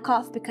they back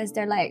off because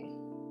they're like,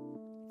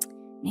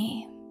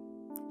 nah,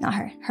 not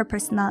her. Her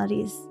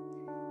personality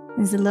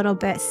is a little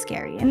bit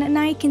scary. And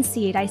I can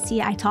see it. I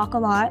talk a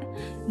lot,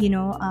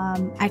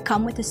 I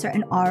come with a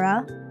certain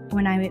aura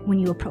when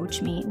you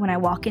approach me. When I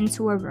walk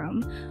into a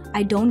room,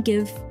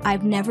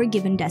 I've never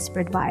given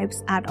desperate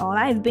vibes at all.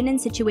 I've been in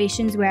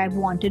situations where I've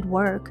wanted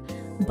work,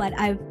 but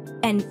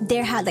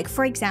there had, like,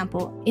 for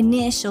example,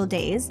 initial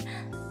days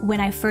when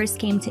I first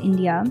came to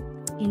India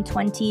in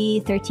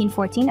 2013,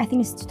 14, I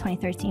think it's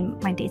 2013,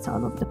 my dates are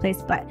all over the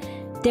place, but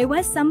there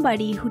was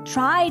somebody who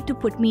tried to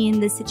put me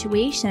in this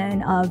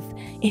situation of,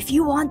 if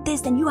you want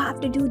this, then you have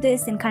to do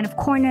this, and kind of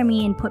corner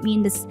me and put me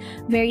in this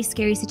very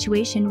scary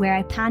situation where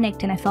I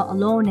panicked and I felt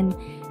alone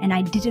and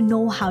I didn't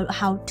know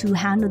how to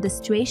handle the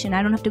situation.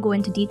 I don't have to go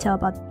into detail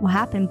about what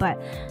happened, but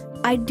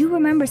I do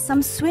remember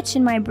some switch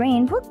in my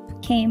brain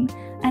came,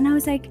 and I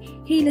was like,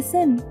 hey,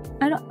 listen,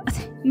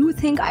 you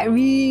think I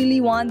really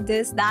want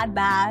this that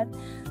bad?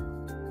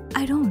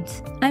 I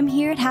don't. I'm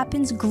here. It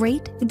happens.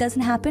 Great. It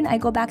doesn't happen. I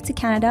go back to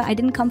Canada. I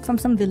didn't come from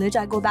some village.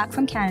 I go back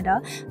from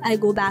Canada. I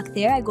go back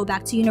there. I go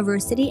back to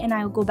university, and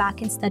I go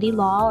back and study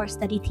law or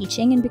study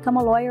teaching and become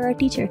a lawyer or a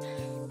teacher.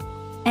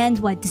 And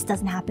what? This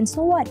doesn't happen.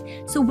 So what?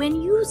 So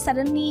when you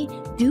suddenly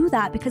do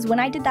that, because when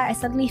I did that, I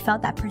suddenly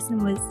felt that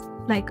person was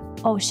like,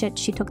 oh shit,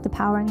 she took the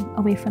power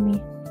away from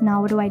me.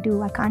 Now what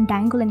do? I can't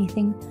dangle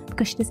anything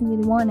because she doesn't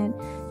really want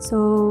it.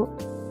 So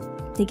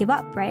they give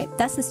up, right?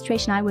 That's the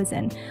situation I was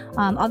in.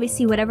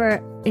 Obviously, whatever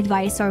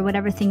advice or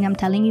whatever thing I'm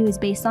telling you is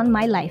based on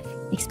my life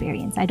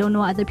experience. I don't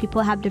know, other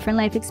people have different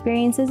life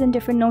experiences and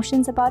different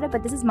notions about it,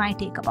 but this is my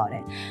take about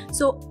it.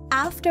 So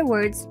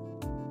afterwards,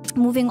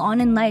 moving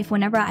on in life,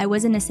 whenever I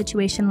was in a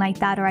situation like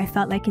that or I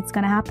felt like it's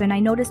gonna happen, I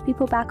noticed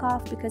people back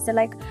off because they're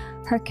like,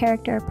 her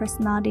character,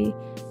 personality,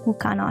 who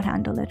cannot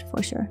handle it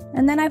for sure.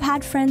 And then I've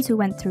had friends who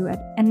went through it,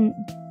 and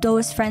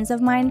those friends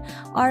of mine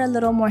are a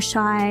little more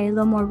shy, a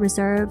little more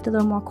reserved, a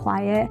little more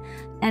quiet,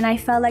 and I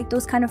felt like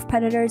those kind of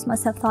predators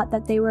must have thought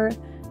that they were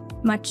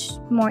much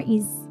more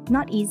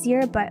not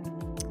easier, but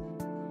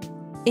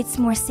it's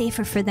more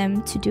safer for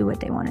them to do what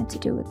they wanted to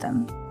do with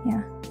them.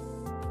 Yeah,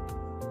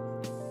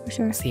 for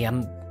sure. See,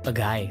 I'm a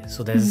guy,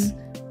 so there's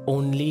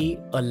only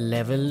a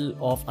level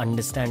of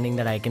understanding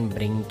that I can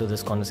bring to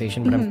this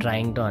conversation, but I'm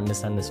trying to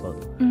understand this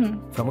further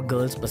from a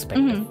girl's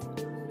perspective.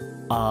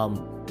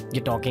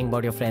 You're talking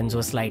about your friends who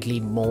are slightly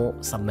more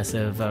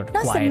submissive or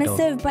not quiet,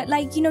 submissive, but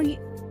like,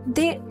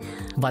 they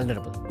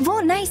vulnerable.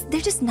 Well, nice.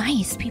 They're just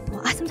nice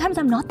people. Sometimes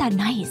I'm not that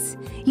nice.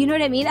 You know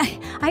what I mean?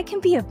 I can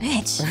be a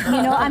bitch.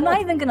 I'm not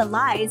even gonna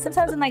lie.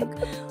 Sometimes I'm like,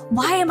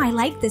 why am I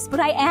like this?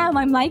 But I am.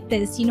 I'm like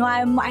this.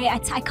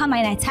 I come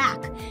and I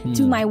attack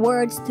to my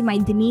words, to my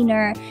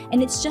demeanor,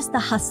 and it's just the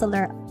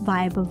hustler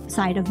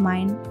side of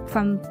mine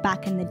from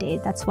back in the day.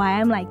 That's why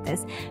I'm like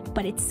this.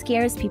 But it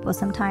scares people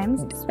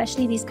sometimes,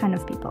 especially these kind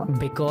of people.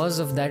 Because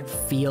of that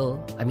fear,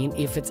 I mean,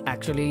 if it's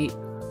actually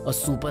a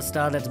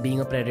superstar that's being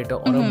a predator,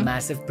 or a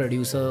massive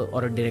producer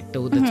or a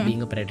director that's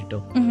being a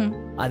predator,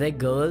 are there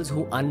girls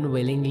who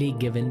unwillingly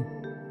give in?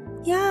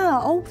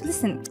 Yeah. Oh,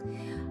 listen.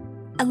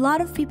 A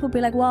lot of people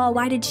be like, well,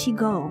 why did she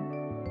go?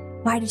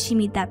 Why did she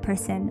meet that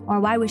person?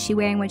 Or why was she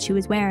wearing what she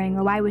was wearing?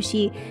 Or why was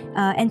she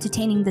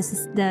entertaining the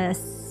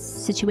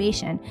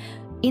situation?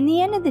 In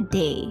the end of the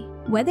day,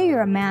 whether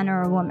you're a man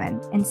or a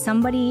woman and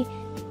somebody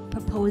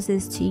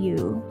proposes to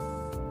you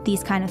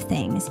these kind of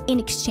things in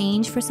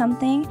exchange for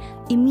something,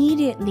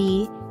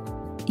 immediately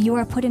you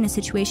are put in a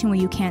situation where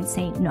you can't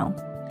say no,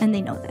 and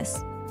they know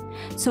this.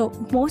 So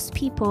most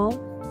people,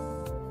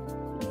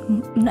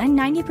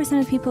 90%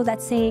 of people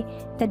that say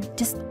that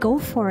just go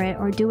for it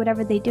or do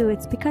whatever they do,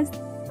 it's because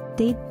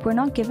they were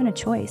not given a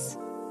choice.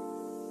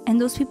 And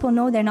those people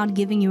know they're not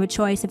giving you a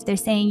choice if they're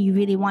saying you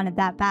really want it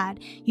that bad,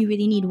 you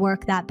really need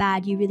work that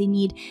bad, you really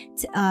need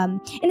to,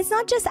 and it's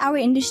not just our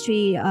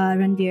industry,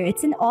 Ranveer,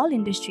 it's in all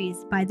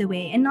industries, by the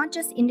way, and not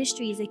just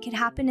industries. It could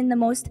happen in the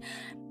most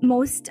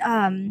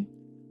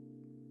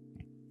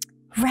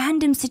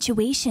random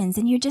situations,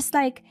 and you're just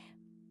like,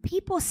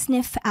 people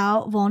sniff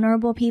out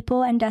vulnerable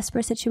people in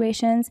desperate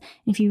situations.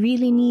 If you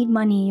really need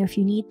money, or if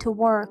you need to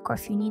work, or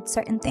if you need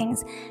certain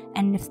things,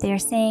 and if they're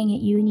saying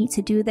you need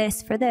to do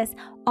this for this,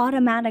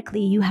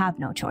 automatically you have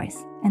no choice,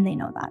 and they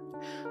know that.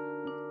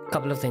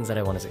 Couple of things that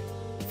I want to say.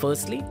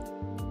 Firstly,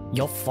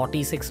 your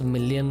 46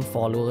 million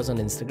followers on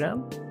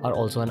Instagram are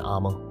also an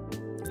armor.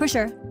 For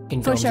sure.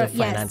 In terms of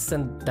finance, yes.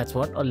 And that's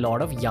what a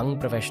lot of young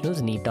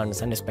professionals need to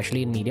understand,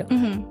 especially in media.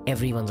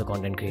 Everyone's a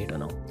content creator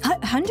now.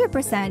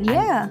 100%,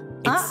 yeah.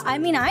 I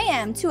mean, I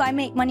am too. I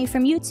make money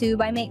from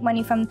YouTube. I make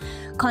money from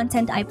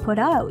content I put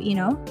out,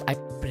 I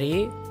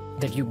pray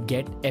that you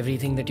get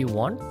everything that you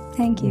want.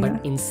 Thank you.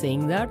 But in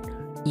saying that,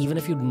 even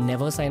if you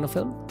never sign a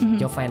film,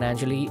 you're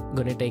financially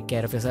going to take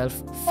care of yourself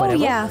forever.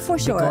 Oh yeah, for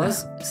sure.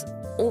 Because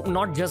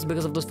not just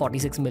because of those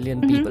 46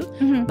 million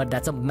people, but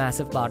that's a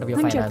massive part of your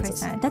 100%.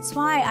 Finances. That's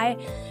why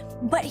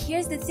But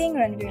here's the thing,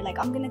 Ranveer, like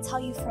I'm gonna tell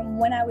you from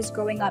when I was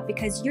growing up,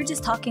 because you're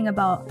just talking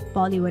about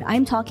Bollywood.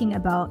 I'm talking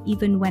about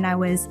even when I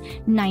was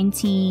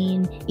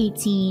 19,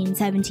 18,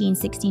 17,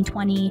 16,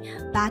 20,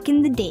 back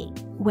in the day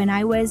when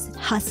I was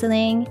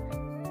hustling,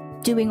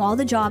 doing all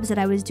the jobs that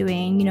I was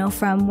doing, you know,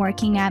 from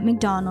working at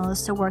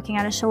McDonald's to working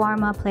at a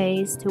shawarma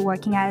place to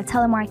working at a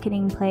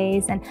telemarketing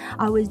place, and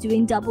I was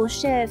doing double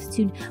shifts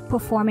to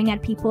performing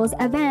at people's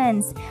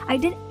events. I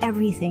did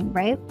everything,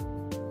 right?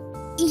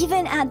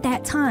 Even at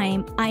that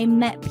time, I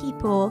met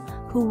people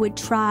who would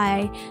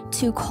try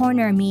to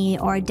corner me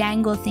or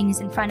dangle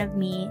things in front of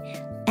me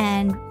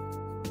and,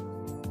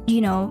 you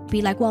know,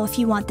 be like, well, if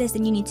you want this,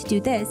 then you need to do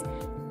this.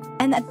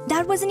 And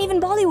that wasn't even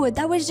Bollywood.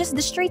 That was just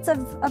the streets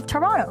of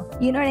Toronto.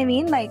 You know what I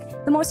mean?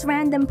 Like the most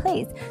random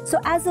place. So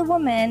as a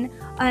woman,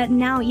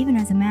 now even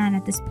as a man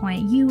at this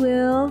point, you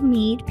will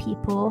meet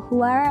people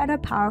who are at a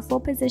powerful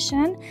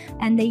position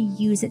and they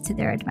use it to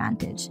their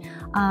advantage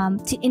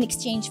in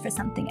exchange for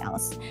something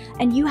else.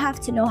 And you have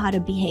to know how to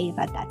behave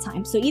at that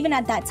time. So even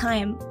at that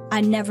time,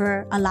 I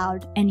never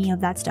allowed any of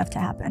that stuff to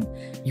happen.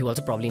 You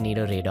also probably need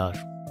a radar.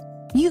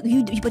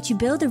 But you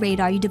build a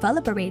radar, you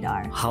develop a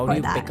radar. How do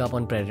you pick up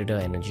on predator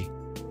energy?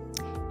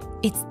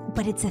 It's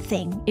a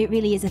thing. It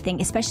really is a thing.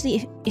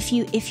 Especially if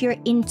you're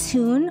in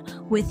tune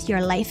with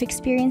your life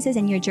experiences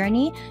and your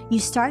journey, you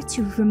start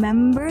to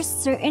remember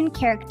certain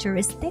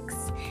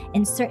characteristics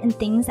and certain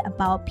things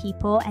about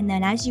people. And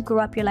then as you grow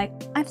up, you're like,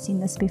 I've seen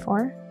this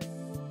before.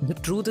 The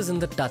truth is in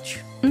the touch,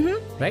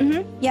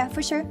 right? Yeah,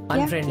 for sure.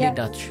 Unfriendly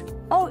touch.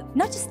 Oh,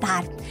 not just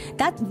that.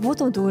 That wo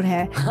to dur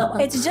hai.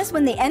 It's just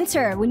when they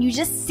enter, when you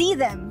just see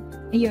them,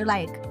 and you're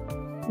like,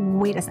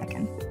 wait a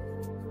second.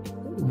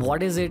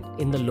 What is it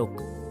in the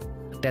look?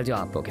 Tells you,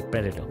 okay,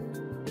 predator.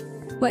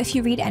 Well, if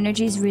you read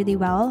energies really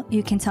well,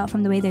 you can tell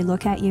from the way they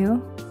look at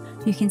you.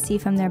 You can see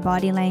from their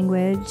body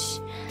language,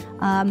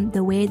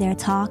 the way they're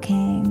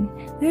talking.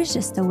 There's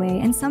just a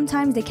way. And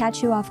sometimes they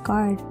catch you off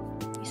guard.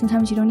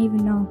 Sometimes you don't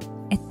even know.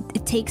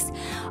 It takes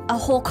a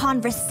whole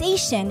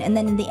conversation, and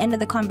then in the end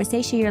of the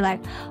conversation, you're like,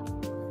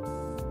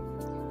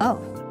 oh.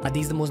 Are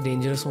these the most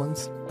dangerous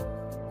ones?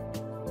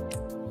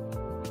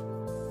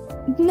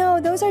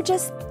 No, those are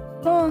just,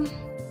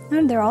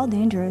 they're all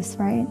dangerous,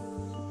 right?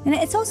 And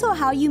it's also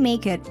how you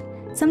make it.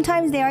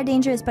 Sometimes they are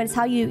dangerous, but it's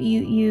how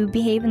you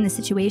behave in the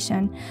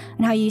situation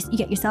and how you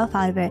get yourself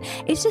out of it.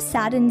 It just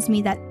saddens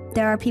me that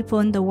there are people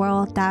in the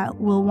world that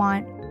will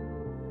want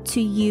to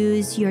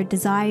use your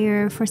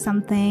desire for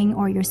something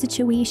or your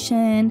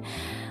situation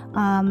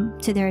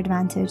to their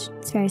advantage.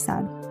 It's very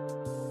sad.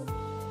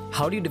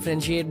 How do you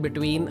differentiate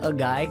between a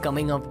guy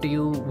coming up to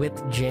you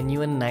with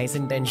genuine nice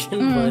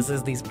intention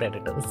versus these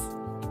predators?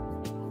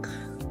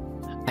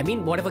 I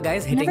mean, what if a guy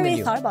is hitting Never with really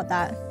you? thought about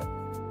that.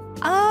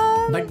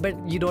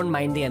 But you don't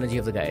mind the energy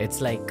of the guy.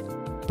 It's like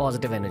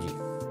positive energy.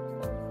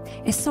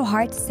 It's so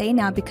hard to say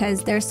now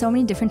because there are so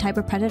many different type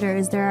of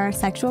predators. There are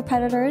sexual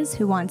predators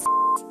who want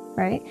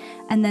right?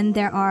 And then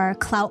there are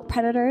clout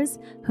predators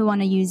who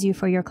want to use you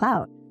for your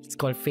clout. It's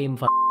called fame.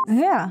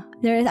 Yeah.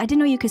 There is. I didn't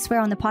know you could swear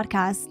on the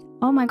podcast.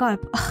 Oh my God.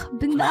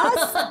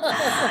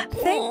 Bindas.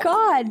 Thank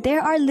God.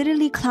 There are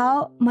literally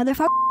clout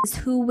motherfuckers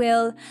who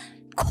will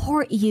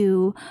court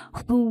you,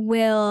 who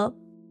will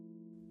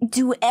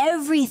do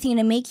everything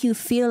to make you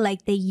feel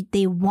like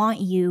they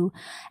want you.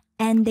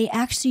 And they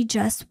actually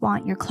just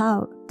want your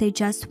clout. They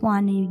just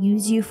want to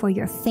use you for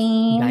your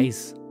fame.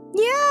 Guys.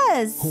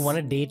 Yes. Who want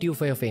to date you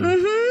for your fame.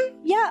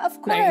 Yeah,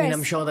 of course. I mean,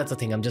 I'm sure that's a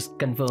thing. I'm just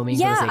confirming.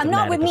 Yeah, for the sake of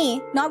not with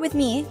narrative. me. Not with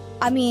me.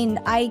 I mean,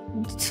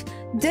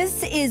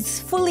 this is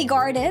fully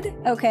guarded,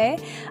 okay?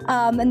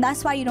 And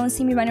that's why you don't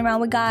see me running around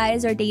with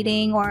guys or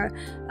dating or,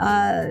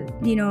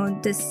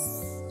 this,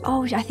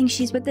 oh, I think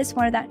she's with this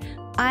one or that.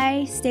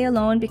 I stay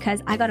alone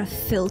because I gotta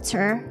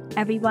filter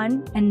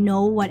everyone and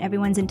know what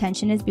everyone's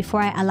intention is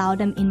before I allow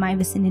them in my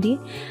vicinity.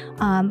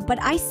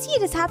 But I see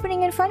it is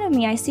happening in front of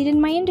me. I see it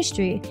in my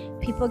industry.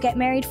 People get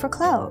married for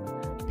clout.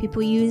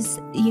 People use,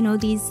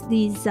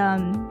 these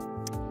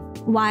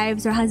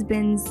wives or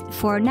husbands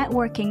for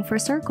networking, for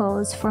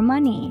circles, for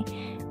money,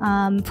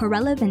 for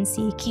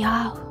relevancy.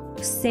 Kya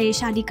say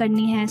shaadi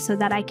karni hai so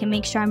that I can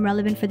make sure I'm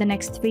relevant for the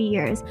next 3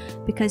 years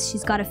because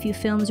she's got a few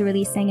films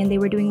releasing and they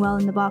were doing well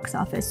in the box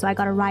office. So I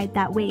got to ride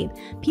that wave.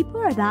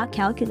 People are that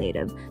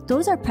calculative.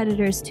 Those are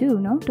predators too,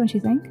 no? Don't you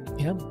think?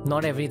 Yeah.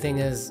 Not everything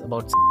is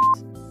about.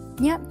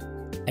 Yeah.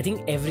 I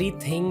think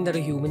everything that a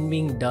human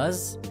being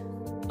does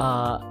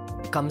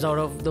comes out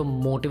of the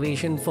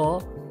motivation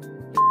for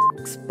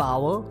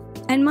power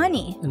and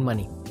money.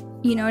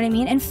 You know what I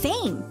mean? And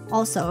fame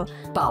also.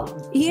 Power.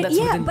 But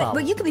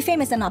you could be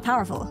famous and not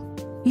powerful.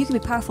 You could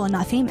be powerful and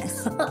not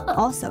famous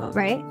also,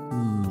 right?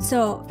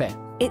 So fair.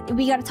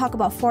 We got to talk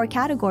about 4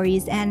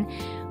 categories, and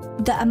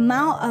the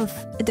amount of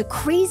the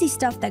crazy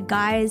stuff that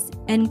guys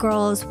and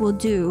girls will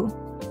do,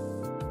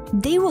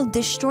 they will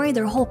destroy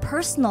their whole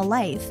personal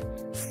life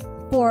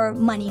for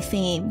money,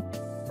 fame,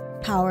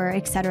 power,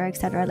 etc.,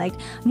 etc. Like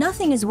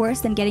nothing is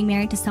worse than getting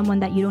married to someone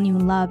that you don't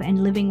even love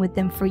and living with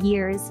them for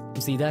years.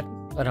 You see that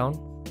around?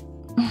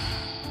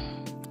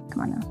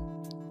 Come on now.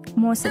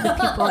 most of the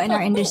people in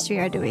our industry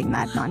are doing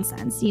that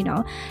nonsense, you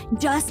know,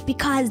 just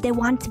because they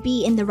want to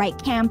be in the right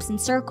camps and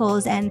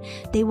circles and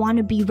they want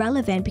to be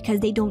relevant because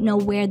they don't know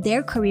where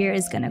their career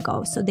is going to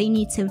go. So they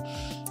need to,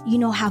 you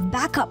know, have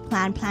backup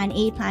plan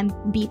A, plan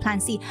B, plan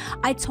C.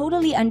 I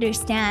totally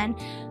understand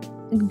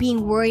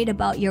being worried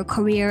about your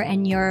career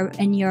and your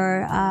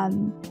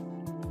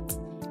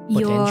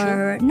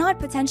not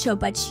potential,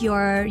 but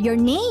your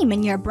name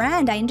and your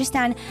brand. I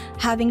understand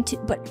having to,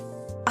 but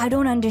I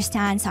don't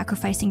understand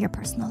sacrificing your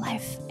personal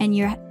life and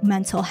your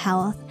mental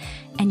health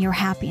and your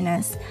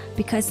happiness,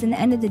 because in the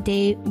end of the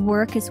day,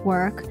 work is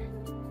work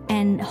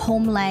and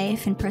home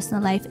life and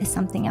personal life is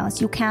something else.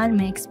 You can't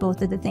mix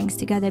both of the things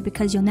together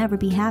because you'll never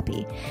be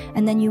happy.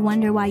 And then you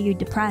wonder why you're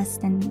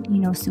depressed and, you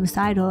know,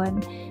 suicidal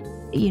and,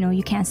 you know,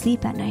 you can't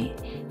sleep at night.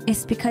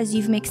 It's because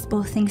you've mixed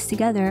both things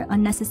together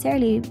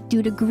unnecessarily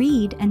due to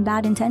greed and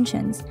bad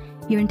intentions.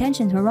 Your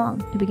intentions were wrong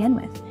to begin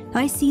with.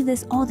 I see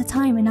this all the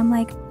time and I'm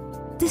like,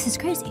 this is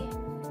crazy.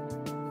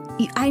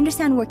 I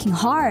understand working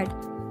hard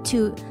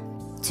to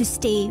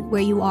stay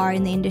where you are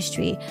in the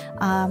industry,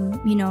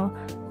 you know,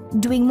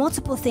 doing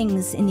multiple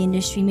things in the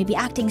industry, maybe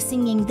acting,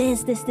 singing,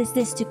 this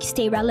to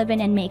stay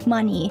relevant and make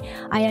money.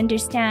 I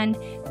understand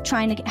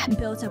trying to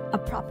build a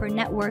proper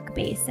network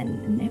base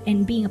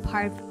and being a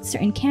part of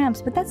certain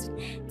camps, but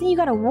then you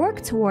got to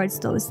work towards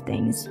those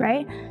things,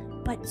 right?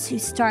 But to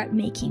start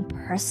making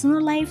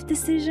personal life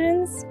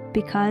decisions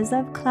because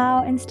of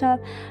clout and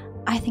stuff,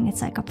 I think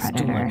it's like a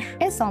predator.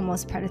 It's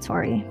almost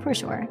predatory, for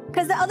sure.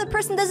 Because the other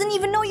person doesn't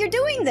even know you're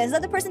doing this. The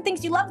other person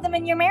thinks you love them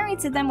and you're married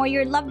to them, or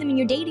you love them and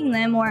you're dating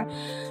them, or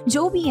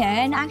Jobia,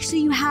 and actually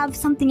you have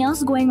something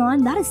else going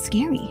on. That is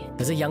scary.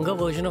 There's a younger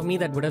version of me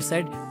that would have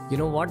said, you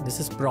know what,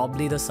 this is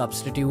probably the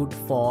substitute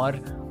for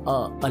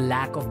a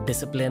lack of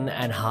discipline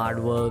and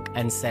hard work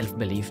and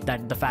self-belief.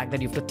 That the fact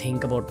that you have to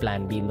think about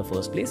plan B in the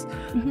first place.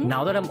 Mm-hmm.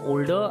 Now that I'm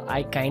older,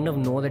 I kind of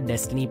know that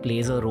destiny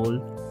plays a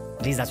role.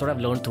 At least that's what I've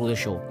learned through the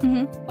show.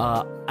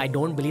 Mm-hmm. I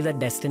don't believe that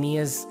destiny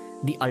is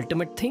the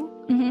ultimate thing.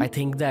 Mm-hmm. I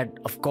think that,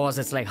 of course,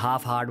 it's like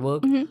half hard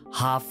work,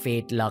 half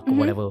fate, luck,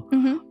 whatever.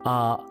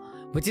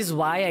 Which is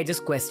why I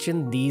just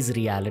question these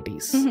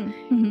realities.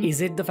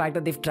 Is it the fact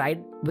that they've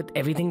tried with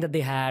everything that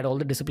they had, all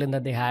the discipline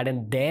that they had,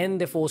 and then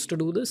they're forced to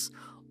do this?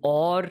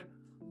 Or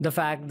the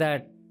fact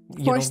that...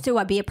 Forced to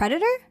what, be a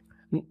predator?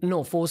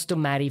 No, forced to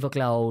marry for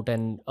clout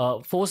and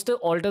forced to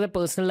alter their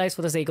personal lives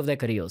for the sake of their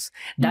careers.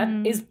 That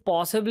is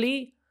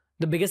possibly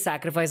the biggest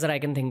sacrifice that I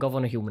can think of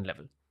on a human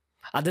level,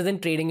 other than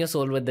trading your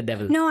soul with the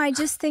devil. No, I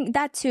just think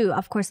that too.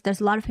 Of course,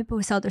 there's a lot of people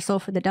who sell their soul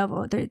for the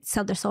devil. They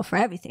sell their soul for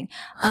everything.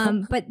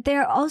 But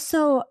there are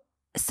also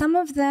some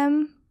of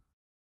them.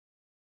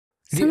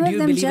 Some of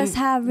them just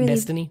have really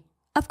destiny.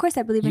 Of course,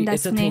 I believe in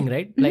destiny. It's a thing,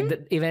 right? Like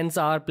the events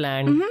are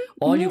planned.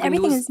 All you can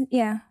everything do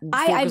is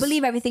I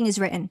believe everything is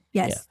written.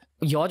 Yes. Yeah.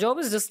 Your job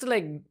is just to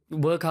like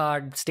work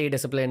hard, stay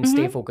disciplined,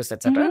 stay focused,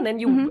 etc. And then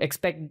you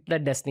expect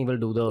that destiny will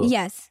do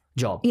the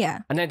job. Yeah.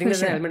 And I think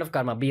there's an element of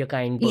karma. Be a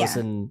kind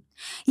person.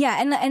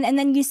 Yeah. And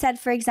then you said,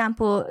 for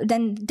example,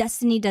 then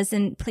destiny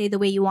doesn't play the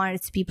way you want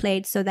it to be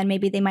played. So then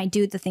maybe they might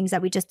do the things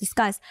that we just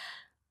discussed.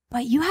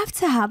 But you have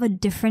to have a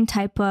different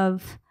type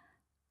of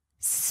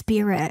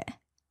spirit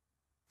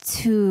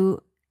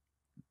to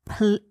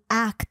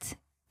act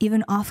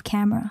even off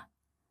camera.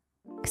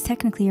 Because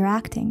technically you're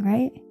acting,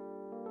 right?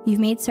 You've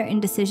made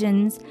certain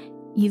decisions,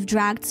 you've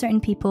dragged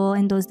certain people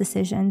in those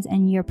decisions,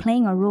 and you're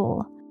playing a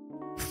role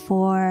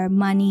for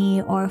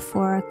money or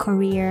for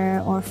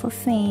career or for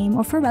fame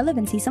or for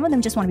relevancy. Some of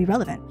them just want to be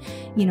relevant,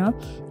 you know?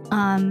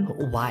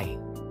 Why?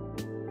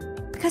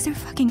 Because they're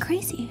fucking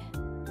crazy.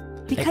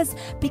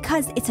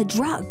 Because it's a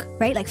drug,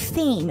 right? Like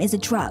fame is a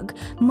drug.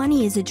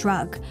 Money is a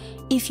drug.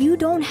 If you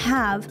don't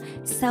have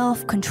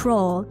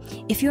self-control,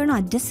 if you're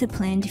not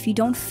disciplined, if you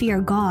don't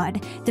fear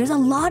God, there's a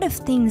lot of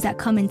things that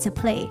come into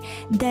play.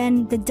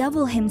 Then the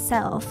devil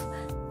himself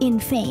in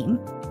fame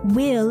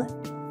will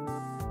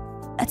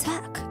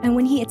attack. And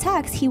when he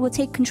attacks, he will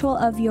take control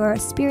of your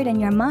spirit and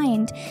your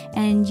mind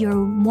and your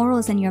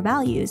morals and your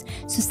values.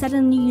 So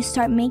suddenly you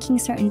start making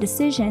certain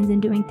decisions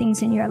and doing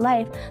things in your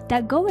life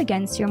that go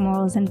against your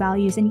morals and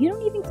values. And you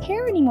don't even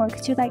care anymore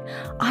because you're like,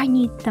 I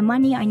need the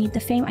money, I need the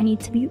fame, I need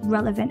to be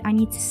relevant, I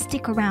need to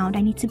stick around,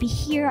 I need to be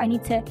here, I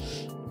need to...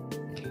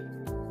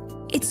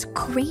 It's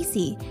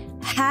crazy.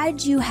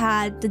 Had you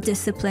had the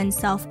discipline,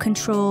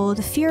 self-control,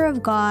 the fear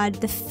of God,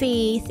 the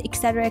faith,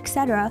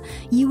 etc.,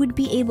 you would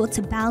be able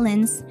to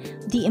balance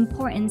the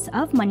importance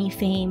of money,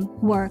 fame,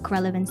 work,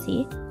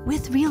 relevancy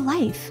with real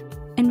life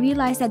and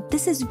realize that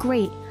this is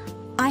great.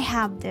 I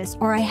have this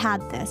or I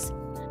had this.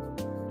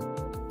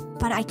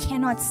 But I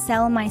cannot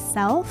sell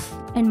myself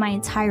and my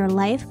entire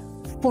life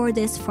for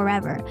this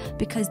forever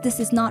because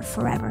this is not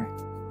forever.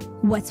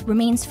 What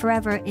remains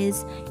forever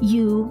is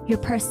you, your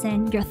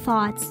person, your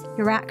thoughts,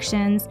 your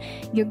actions,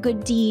 your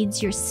good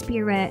deeds, your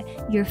spirit,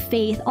 your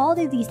faith. All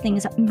of these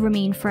things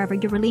remain forever.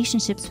 Your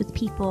relationships with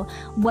people,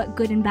 what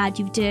good and bad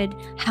you did,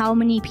 how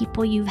many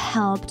people you've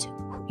helped,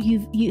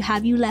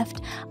 have you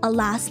left a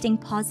lasting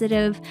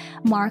positive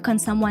mark on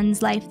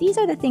someone's life? These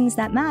are the things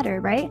that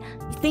matter, right?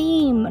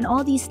 Fame and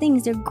all these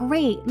things, they're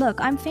great. Look,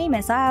 I'm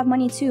famous. I have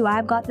money too.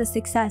 I've got the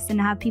success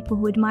and I have people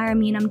who admire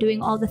me and I'm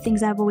doing all the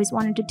things I've always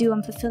wanted to do.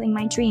 I'm fulfilling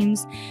my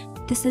dreams.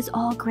 This is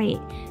all great.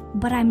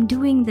 But I'm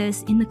doing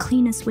this in the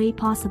cleanest way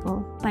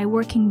possible by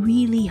working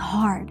really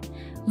hard,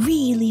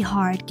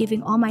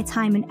 giving all my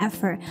time and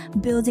effort,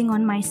 building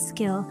on my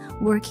skill,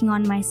 working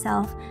on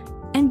myself,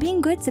 and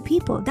being good to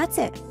people. That's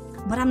it.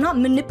 But I'm not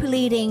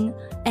manipulating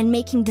and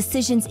making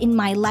decisions in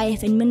my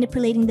life and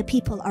manipulating the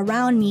people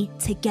around me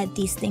to get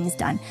these things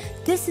done.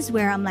 This is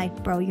where I'm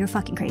like, bro, you're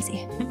fucking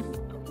crazy.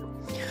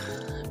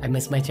 I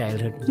miss my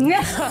childhood.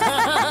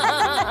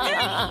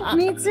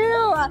 Me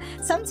too.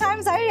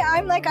 Sometimes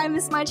I'm like, I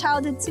miss my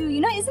childhood too.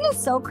 You know, isn't it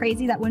so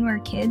crazy that when we're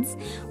kids,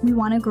 we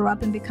want to grow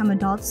up and become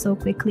adults so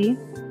quickly?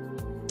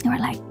 And we're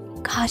like,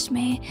 gosh,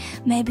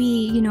 maybe,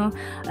 you know,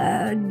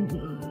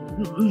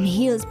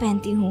 heels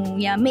pehenti hu,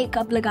 yeah,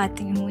 makeup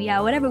lagati hu,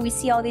 yeah, whatever. We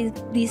see all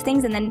these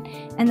things, and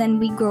then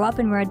we grow up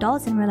and we're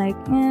adults, and we're like,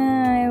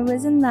 it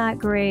wasn't that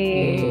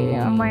great.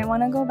 I might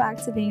want to go back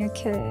to being a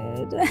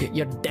kid.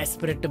 You're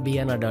desperate to be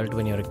an adult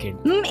when you're a kid.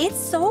 It's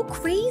so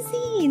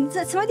crazy.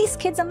 Some of these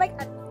kids, I'm like,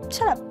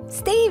 shut up.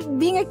 Stay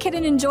being a kid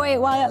and enjoy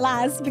it while it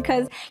lasts,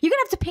 because you're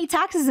gonna have to pay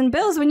taxes and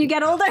bills when you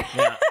get older.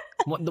 Yeah.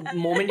 The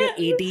moment you're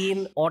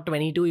 18 or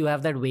 22, you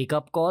have that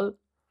wake-up call.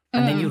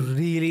 And then you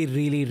really,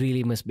 really,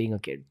 really miss being a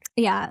kid.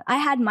 Yeah, I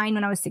had mine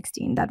when I was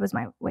 16. That was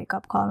my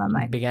wake-up call. I'm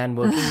like, began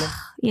working then?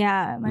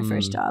 Yeah, my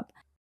first job.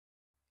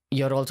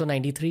 You're also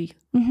 93?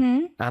 Mm-hmm.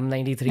 I'm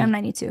 93. I'm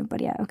 92, but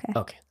yeah, okay.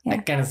 Okay,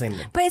 Yeah. kind of same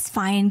thing. But it's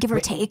fine, give or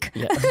take.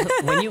 Yeah.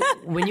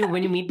 when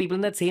you meet people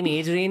in that same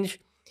age range,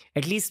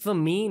 at least for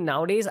me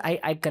nowadays,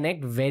 I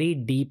connect very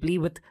deeply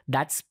with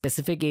that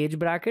specific age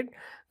bracket,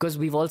 because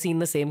we've all seen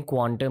the same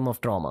quantum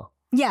of trauma.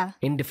 Yeah.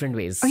 In different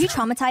ways. Are you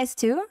traumatized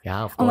too?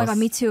 Yeah, of course. Oh my God,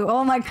 me too.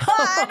 Oh my God,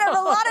 I have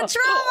a lot of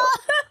trauma.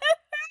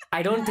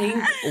 I don't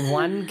think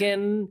one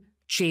can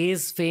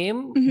chase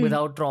fame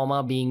without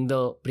trauma being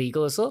the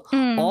precursor,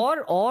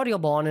 or you're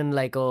born in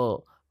like a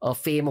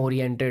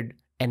fame-oriented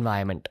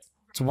environment.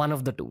 It's one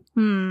of the two.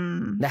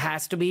 There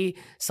has to be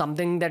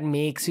something that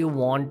makes you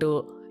want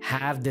to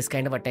have this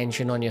kind of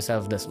attention on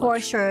yourself this much. For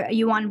sure.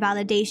 You want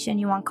validation.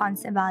 You want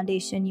constant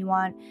validation. You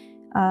want,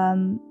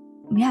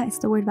 yeah, it's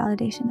the word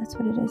validation. That's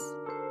what it is.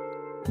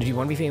 Did you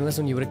want to be famous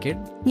when you were a kid?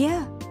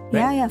 Yeah.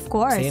 Right? Yeah, of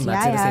course. Same,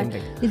 yeah, the same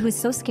thing. It was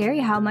so scary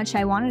how much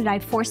I wanted it. I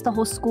forced the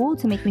whole school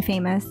to make me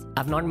famous.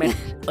 I've not met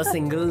a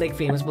single like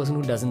famous person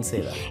who doesn't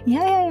say that.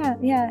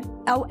 Yeah.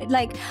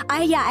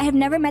 I have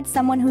never met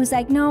someone who's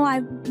like, no,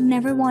 I've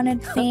never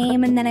wanted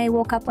fame, and then I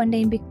woke up one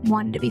day and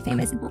wanted to be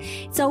famous.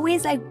 It's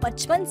always like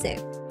bachpan se.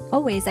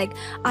 Always. Like,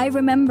 I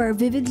remember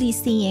vividly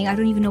seeing, I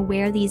don't even know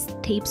where these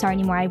tapes are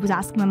anymore. I was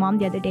asking my mom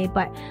the other day,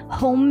 but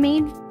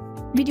homemade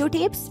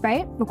videotapes,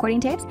 right? Recording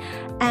tapes.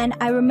 And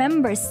I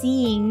remember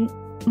seeing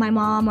my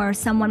mom or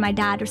someone, my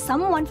dad or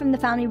someone from the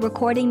family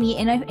recording me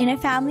in a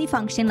family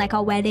function, like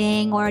a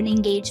wedding or an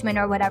engagement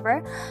or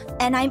whatever.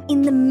 And I'm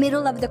in the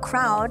middle of the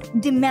crowd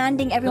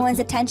demanding everyone's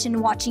attention,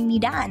 watching me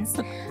dance.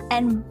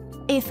 And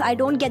if I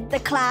don't get the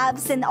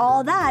claps and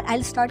all that,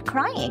 I'll start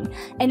crying.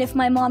 And if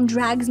my mom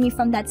drags me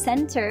from that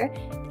center,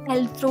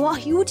 I'll throw a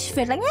huge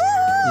fit, like,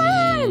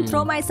 and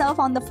throw myself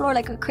on the floor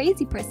like a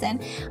crazy person.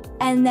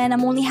 And then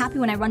I'm only happy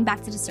when I run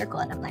back to the circle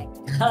and I'm like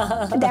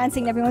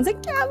dancing. Everyone's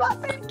like, kya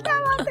baat hai,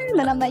 kya baat hai? And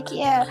then I'm like,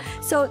 yeah.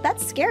 So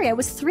that's scary. I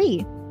was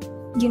 3,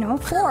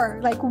 4.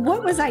 Like,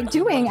 what was I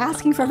doing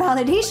asking for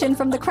validation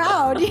from the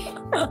crowd?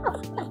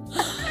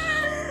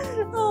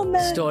 Oh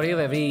man. Story of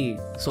every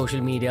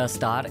social media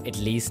star, at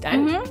least,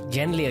 and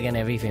generally again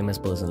every famous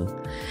person.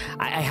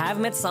 I have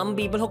met some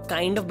people who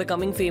kind of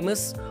becoming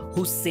famous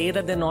who say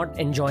that they're not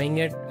enjoying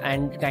it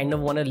and kind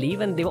of want to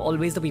leave, and they were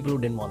always the people who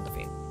didn't want the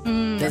fame.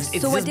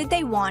 So what did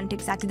they want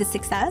exactly? The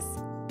success?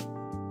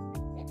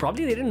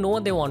 Probably they didn't know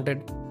what they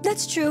wanted.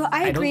 That's true.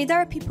 I agree. There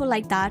are people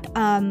like that.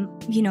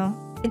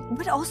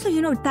 But also,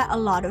 that a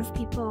lot of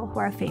people who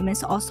are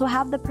famous also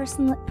have the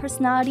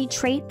personality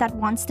trait that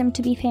wants them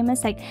to be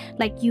famous. Like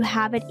you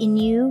have it in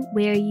you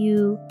where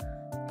you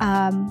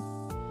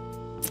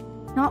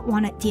not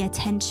want the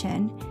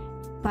attention,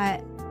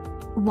 but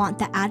want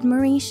the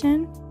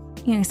admiration.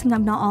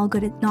 Sometimes not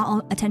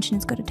all attention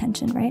is good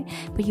attention, right?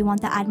 But you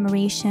want the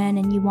admiration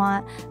and you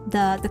want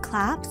the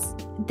claps.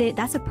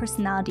 That's a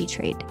personality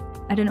trait.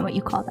 I don't know what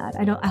you call that.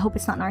 I hope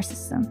it's not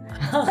narcissism,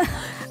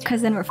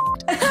 because then we're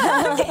f***ed.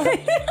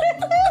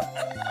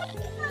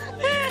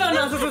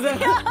 Narcissism.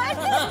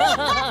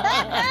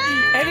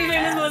 Every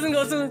famous person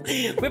goes to.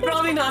 We're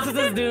probably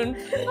narcissists, dude.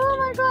 Oh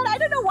my God, I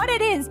don't know what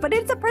it is, but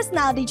it's a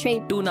personality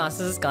trait. 2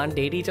 narcissists can't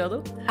date each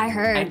other. I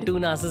heard. And 2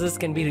 narcissists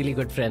can be really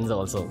good friends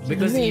also,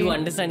 because you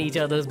understand each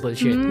other's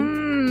bullshit.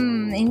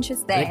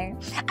 Interesting.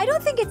 I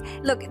don't think it's.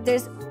 Look,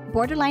 there's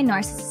borderline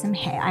narcissism.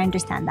 Hey, I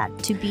understand that,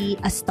 to be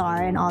a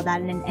star and all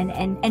that,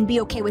 and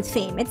be okay with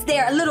fame. It's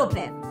there a little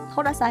bit.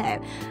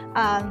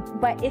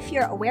 But if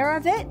you're aware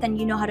of it, then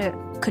you know how to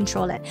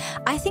control it.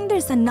 I think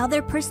there's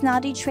another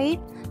personality trait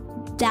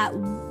that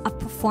a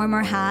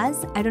performer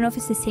has. I don't know if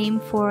it's the same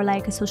for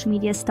like a social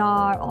media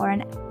star or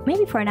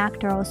maybe for an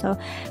actor also,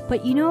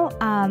 but you know,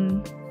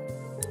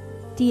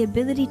 the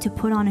ability to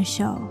put on a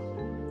show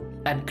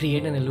and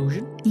create an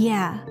illusion.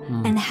 Yeah,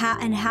 and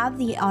have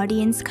the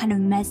audience kind of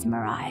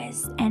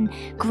mesmerized and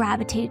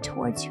gravitate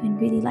towards you and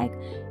really like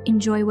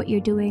enjoy what you're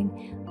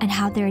doing and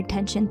have their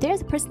attention.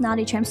 There's a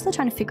personality trait. I'm still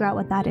trying to figure out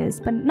what that is,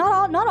 but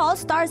not all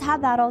stars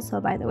have that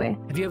also, by the way.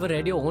 Have you ever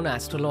read your own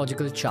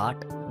astrological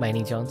chart by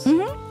any chance?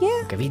 Mm-hmm,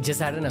 yeah. Okay, we just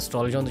had an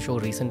astrologer on the show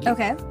recently.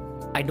 Okay.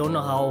 I don't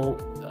know how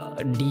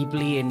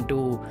deeply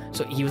into.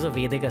 So he was a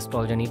Vedic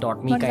astrologer and he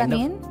taught me What does kind that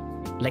of mean?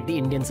 like the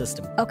Indian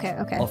system. Okay.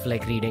 Of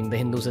like reading the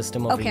Hindu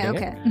system of reading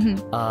it.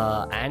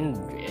 Mm-hmm.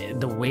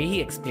 And the way he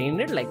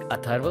explained it, like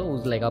Atharva,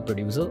 who's like our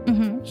producer,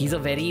 he's a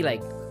very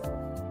like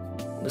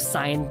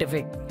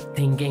scientific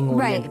thinking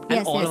oriented.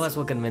 And all of us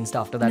were convinced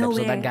after that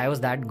episode. That guy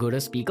was that good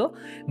a speaker.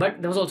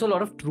 But there was also a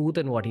lot of truth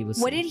in what he was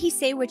saying. What did he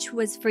say which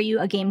was for you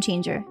a game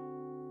changer?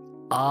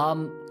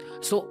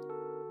 So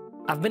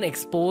I've been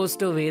exposed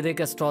to Vedic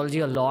astrology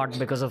a lot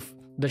because of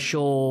the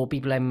show,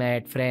 people I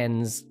met,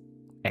 friends,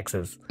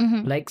 exes.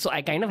 Like, so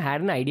I kind of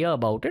had an idea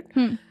about it.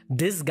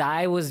 This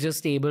guy was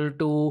just able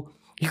to,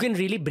 you can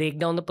really break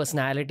down the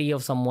personality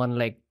of someone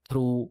like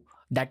through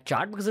that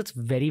chart because it's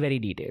very, very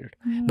detailed.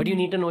 But you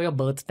need to know your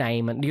birth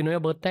time. And do you know your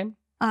birth time?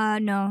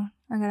 No.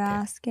 I'm gonna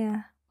ask,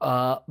 yeah.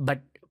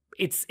 But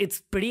it's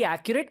pretty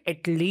accurate,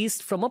 at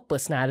least from a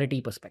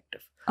personality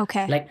perspective.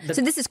 Okay. Like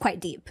so this is quite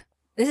deep.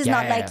 This is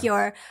not like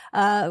your,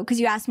 because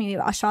you asked me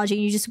astrology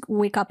and you just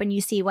wake up and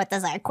you see what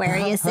does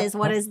Aquarius is,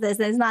 what is this?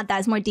 It's not that,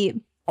 it's more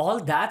deep. All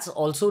that's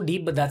also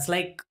deep, but that's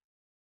like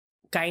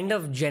kind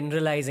of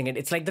generalizing it.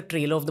 It's like the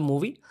trailer of the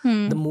movie.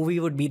 The movie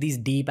would be these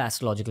deep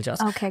astrological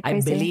charts. Okay, I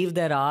crazy. believe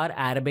there are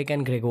Arabic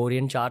and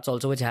Gregorian charts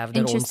also which have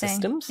their own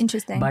systems.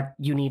 Interesting. But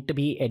you need to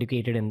be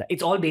educated in that.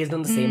 It's all based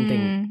on the same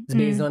thing. It's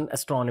based on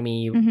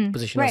astronomy,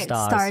 position of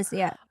stars. Stars,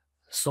 yeah.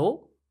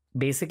 So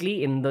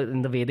basically in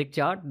the Vedic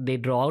chart, they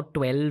draw out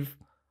 12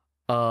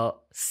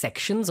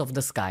 sections of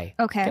the sky.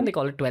 Okay. And they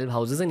call it 12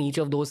 houses, and each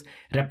of those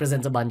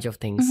represents a bunch of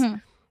things.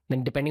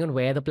 Then depending on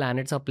where the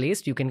planets are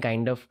placed, you can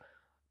kind of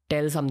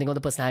tell something of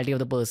the personality of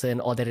the person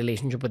or their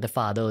relationship with their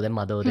father, their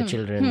mother, their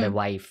children, their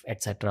wife,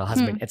 etc.,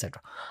 husband, etc.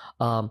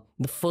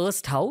 The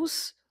first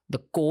house, the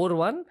core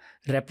one,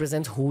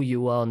 represents who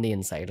you are on the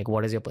inside. Like,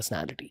 what is your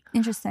personality?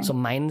 Interesting. So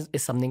mine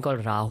is something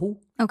called Rahu.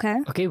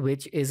 Okay,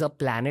 which is a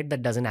planet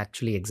that doesn't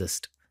actually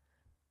exist.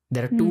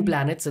 There are 2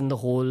 planets in the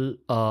whole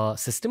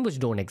system which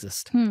don't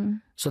exist.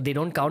 So they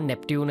don't count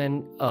Neptune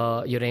and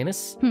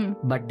Uranus,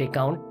 but they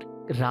count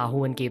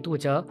Rahu and Ketu,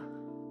 which are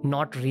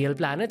not real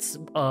planets.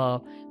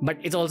 But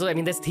it's also, I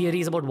mean, there's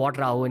theories about what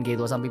Rahu and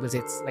Ketu are. Some people say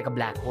it's like a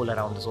black hole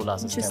around the solar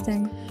system.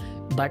 Interesting.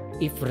 But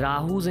if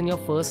Rahu's in your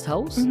first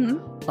house,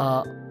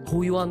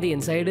 who you are on the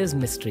inside is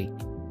mystery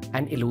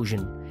and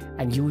illusion.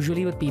 And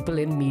usually with people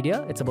in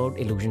media, it's about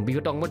illusion. We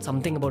were talking about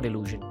something about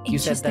illusion. You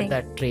said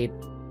that trait.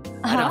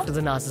 And after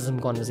the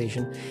narcissism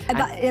conversation.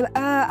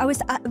 I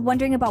was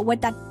wondering about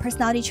what that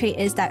personality trait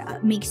is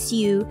that makes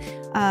you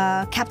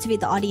captivate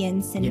the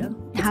audience and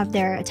have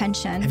their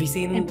attention. Have you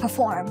seen and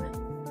perform?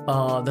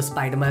 The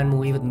Spider-Man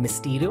movie with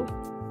Mysterio?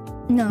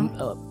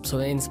 No. So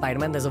in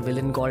Spider-Man, there's a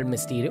villain called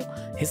Mysterio.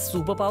 His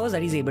superpower is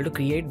that he's able to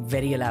create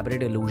very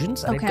elaborate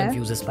illusions and it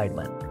confuses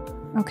Spider-Man.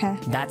 Okay.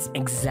 That's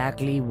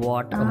exactly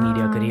what a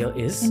media career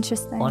is.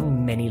 Interesting.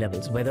 On many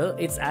levels. Whether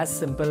it's as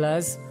simple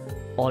as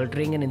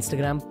altering an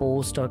Instagram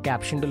post or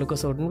caption to look a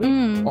certain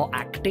way, or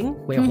acting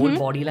where your whole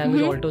body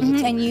language alters.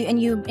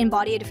 And you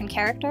embody a different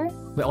character.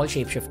 We're all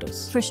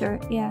shapeshifters. For sure,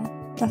 yeah,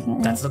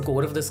 definitely. That's the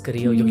core of this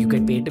career. You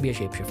get paid to be a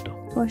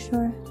shapeshifter. For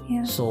sure,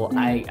 yeah. So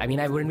I mean,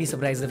 I wouldn't be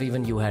surprised if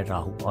even you had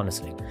Rahu,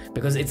 honestly,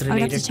 because it's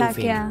related to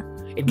fame. Yeah.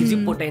 It gives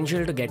you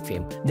potential to get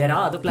fame. There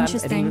are other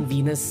planets, and even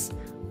Venus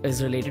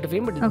is related to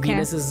fame, but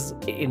Venus is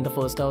in the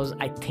first house,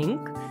 I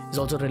think, is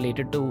also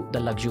related to the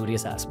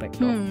luxurious aspect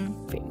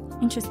of fame.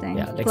 Interesting.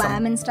 Yeah, like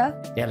glam and stuff.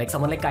 Yeah, like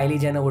someone like Kylie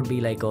Jenner would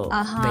be like a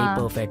very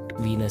perfect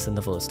Venus in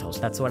the first house.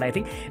 That's what I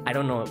think. I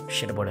don't know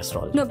shit about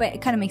astrology. No, but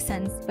it kind of makes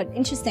sense. But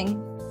interesting.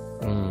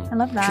 I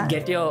love that. You should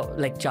get your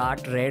like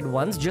chart read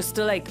once just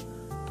to like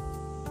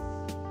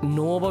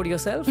know about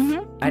yourself.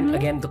 And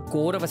again, the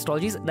core of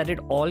astrology is that it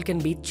all can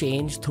be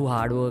changed through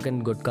hard work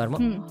and good karma.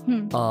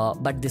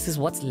 But this is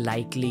what's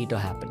likely to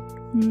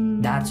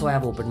happen. That's why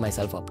I've opened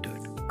myself up to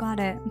it. Got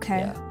it. Okay.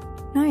 Yeah.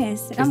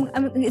 Nice.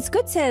 It's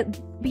good to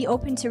be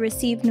open to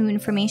receive new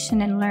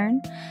information and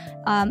learn.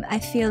 I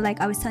feel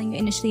like I was telling you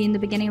initially in the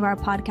beginning of our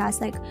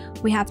podcast, like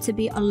we have to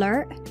be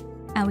alert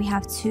and we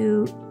have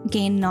to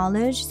gain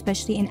knowledge,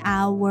 especially in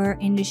our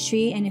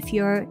industry and if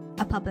you're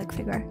a public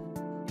figure.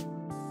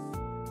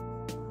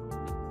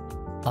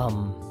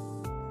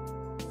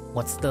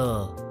 What's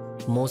the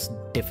most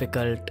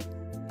difficult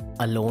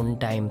alone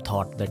time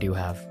thought that you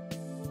have?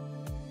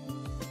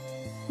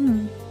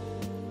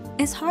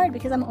 It's hard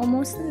because I'm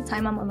most of the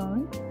time I'm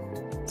alone.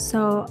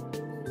 So,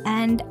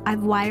 and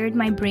I've wired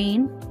my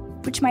brain,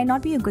 which might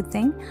not be a good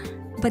thing,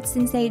 But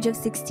since the age of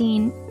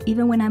 16,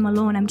 even when I'm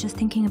alone, I'm just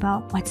thinking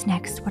about what's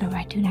next. What do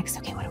I do next?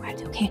 Okay, what do I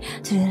do? Okay,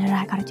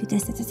 I gotta do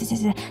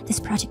this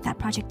project, that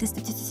project, this.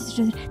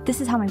 This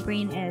is how my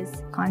brain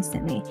is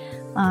constantly.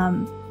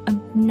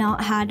 I've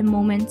not had a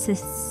moment to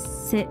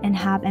sit and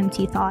have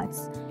empty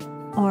thoughts,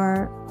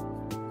 or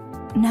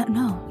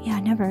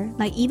never.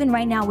 Like even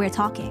right now we're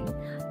talking,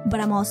 but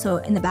I'm also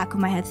in the back of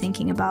my head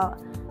thinking about,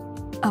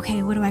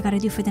 okay, what do I got to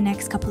do for the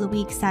next couple of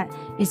weeks that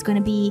is going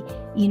to be,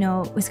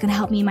 it's going to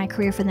help me in my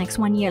career for the next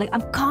 1 year. Like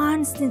I'm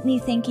constantly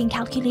thinking,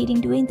 calculating,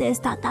 doing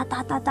this,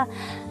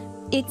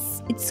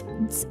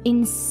 It's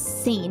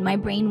insane. My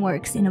brain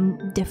works in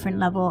a different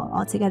level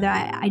altogether.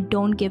 I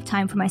don't give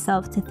time for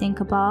myself to think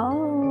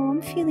about,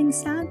 I'm feeling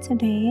sad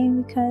today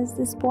because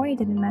this boy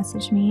didn't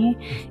message me,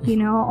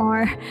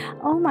 or,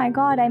 oh my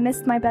God, I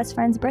missed my best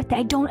friend's birthday.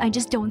 I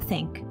just don't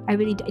think.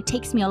 It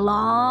takes me a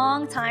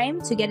long time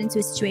to get into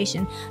a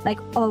situation. Like,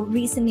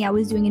 recently I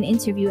was doing an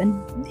interview,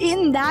 and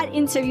in that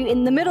interview,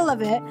 in the middle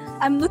of it,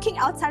 I'm looking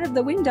outside of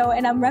the window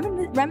and I'm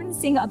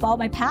reminiscing about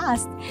my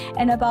past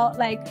and about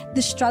like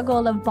the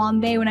struggle of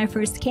Bombay when I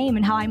first came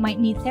and how I might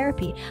need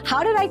therapy.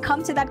 How did I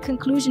come to that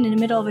conclusion in the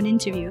middle of an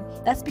interview?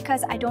 That's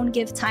because I don't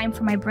give time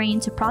for my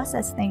brain to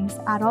process things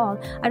at all.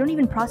 I don't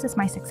even process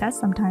my success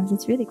sometimes.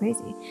 It's really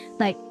crazy.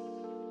 Like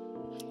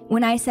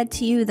when I said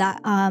to you that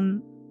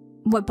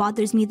what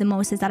bothers me the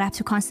most is that I have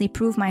to constantly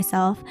prove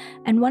myself.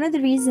 And one of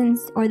the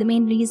reasons, or the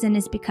main reason,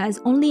 is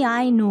because only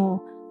I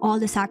know all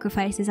the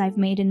sacrifices I've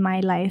made in my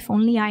life.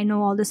 Only I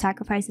know all the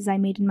sacrifices I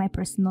made in my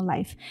personal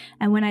life.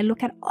 And when I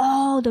look at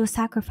all those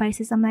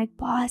sacrifices, I'm like,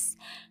 boss,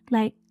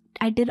 like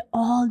I did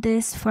all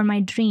this for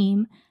my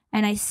dream,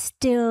 and I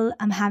still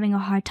am having a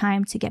hard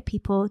time to get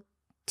people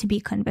to be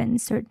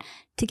convinced, or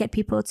to get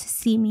people to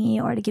see me,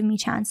 or to give me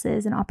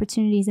chances and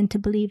opportunities and to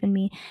believe in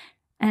me.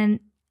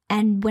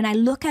 And when I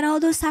look at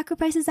all those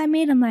sacrifices I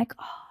made, I'm like,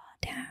 oh,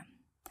 damn,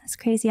 that's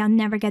crazy. I'll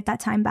never get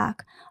that time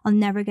back. I'll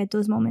never get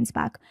those moments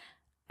back.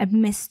 I've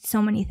missed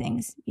so many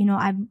things.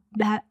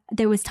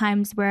 There was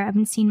times where I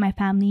haven't seen my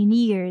family in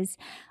years.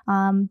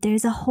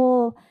 There's a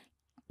whole,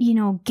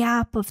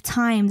 gap of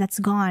time that's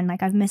gone.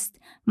 Like I've missed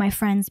my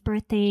friends'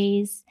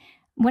 birthdays.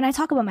 When I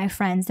talk about my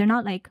friends, they're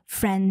not like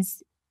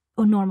friends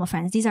or normal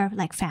friends. These are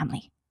like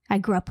family. I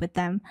grew up with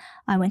them.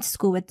 I went to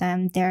school with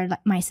them. They're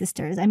like my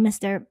sisters. I miss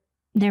their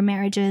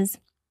marriages,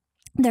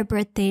 their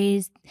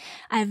birthdays.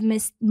 I've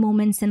missed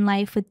moments in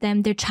life with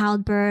them, their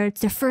childbirths,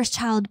 their first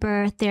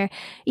childbirth, their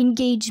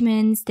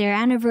engagements, their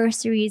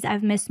anniversaries.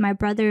 I've missed my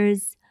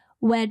brother's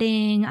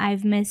wedding.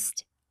 I've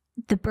missed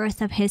the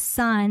birth of his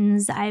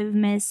sons. I've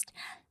missed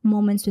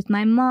moments with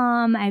my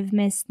mom. I've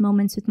missed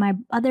moments with my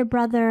other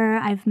brother.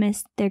 I've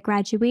missed their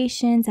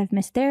graduations. I've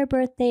missed their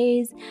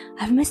birthdays.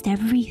 I've missed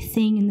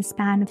everything in the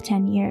span of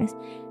 10 years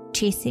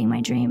chasing my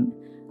dream.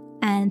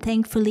 And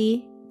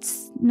thankfully,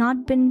 it's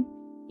not been,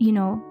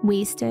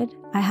 wasted.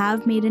 I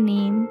have made a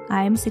name.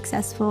 I am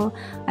successful.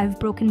 I've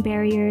broken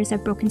barriers.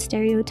 I've broken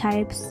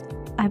stereotypes.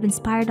 I've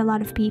inspired a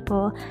lot of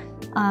people.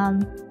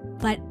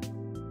 But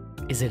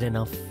is it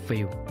enough for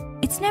you?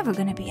 It's never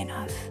going to be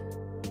enough.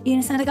 You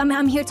understand? Like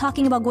I'm here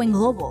talking about going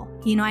global.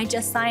 I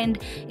just signed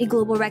a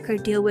global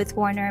record deal with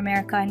Warner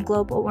America and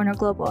Warner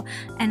Global,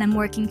 and I'm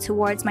working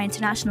towards my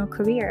international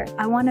career.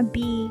 I want to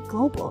be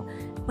global.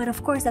 But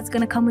of course, that's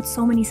going to come with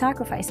so many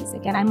sacrifices.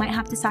 Again, I might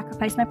have to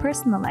sacrifice my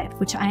personal life,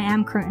 which I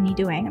am currently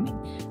doing. I mean,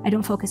 I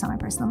don't focus on my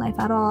personal life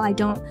at all. I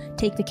don't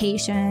take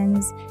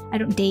vacations. I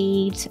don't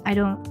date. I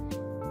don't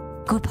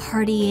go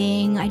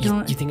partying. I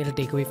don't... You think it'll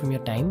take away from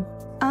your time?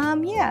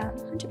 Yeah,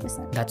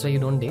 100%. That's why you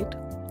don't date?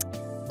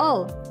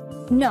 Oh,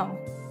 no.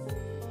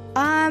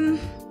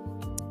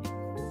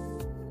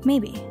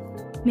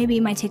 Maybe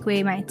it might take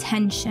away my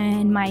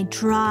attention, my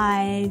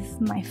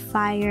drive, my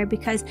fire,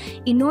 because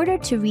in order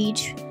to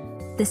reach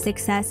the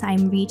success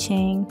I'm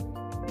reaching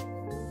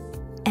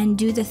and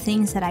do the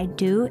things that I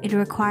do, it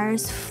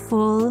requires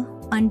full,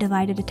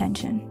 undivided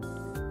attention.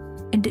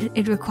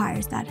 It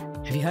requires that.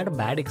 Have you had a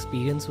bad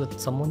experience with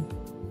someone?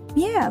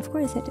 Yeah, of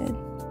course I did.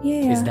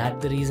 Yeah. Is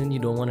that the reason you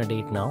don't want to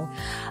date now?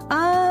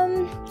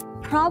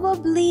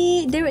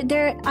 Probably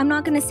I'm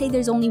not going to say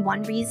there's only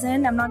one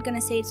reason. I'm not going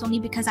to say it's only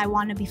because I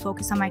want to be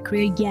focused on my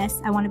career.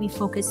 Yes, I want to be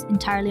focused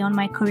entirely on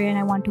my career, and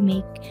I want to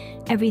make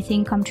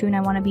everything come true, and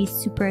I want to be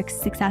super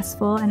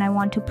successful, and I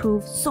want to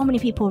prove so many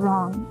people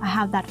wrong. I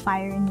have that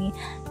fire in me.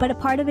 But a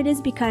part of it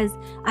is because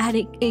I had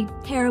a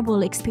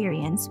terrible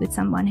experience with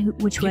someone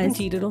which was... You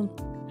cheated on?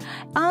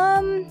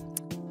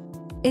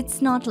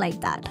 It's not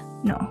like that.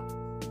 No,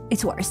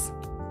 it's worse.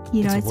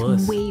 It's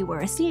worse. Way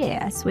worse.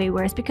 Yeah, it's way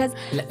worse because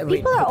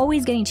people are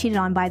always getting cheated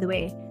on, by the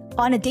way,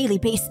 on a daily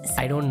basis.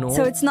 I don't know.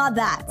 So it's not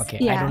that. Okay,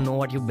 yeah. I don't know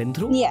what you've been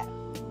through. Yeah.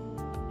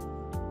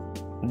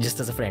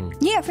 Just as a friend.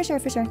 Yeah, for sure.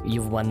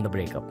 You've won the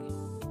breakup.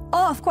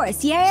 Oh, of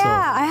course.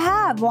 Yeah, I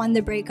have won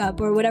the breakup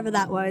or whatever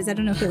that was. I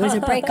don't know if it was a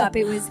breakup.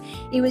 It was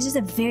just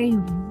a very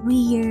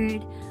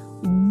weird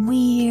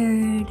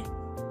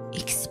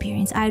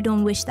experience. I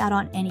don't wish that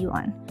on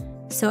anyone.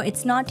 So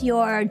it's not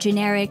your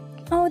generic,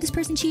 oh, this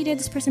person cheated,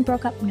 this person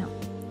broke up. No,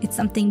 it's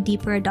something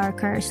deeper,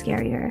 darker,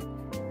 scarier.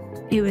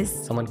 It was,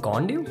 Someone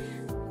conned you?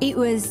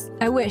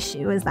 I wish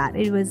it was that.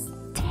 It was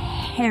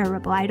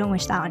terrible. I don't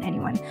wish that on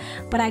anyone.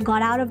 But I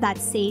got out of that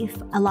safe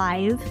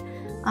alive.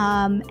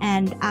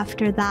 And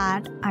after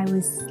that, I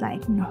was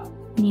like, no,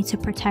 I need to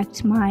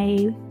protect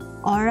my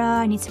aura.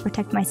 I need to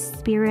protect my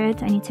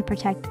spirit. I need to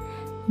protect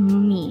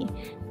me.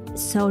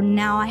 So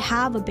now I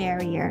have a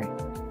barrier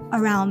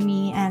around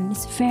me, and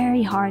it's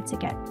very hard to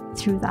get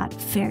through that.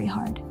 Very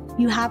hard.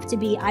 You have to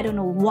be, I don't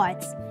know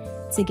what,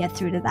 to get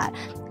through to that.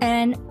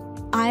 And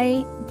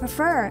I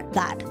prefer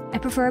that. I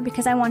prefer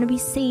because I want to be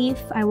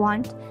safe. I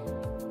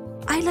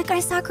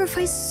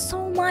sacrifice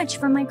so much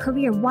for my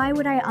career. Why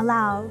would I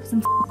allow some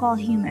f***all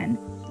human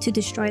to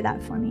destroy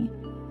that for me?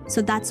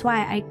 So that's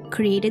why I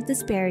created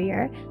this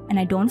barrier, and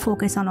I don't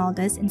focus on all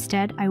this.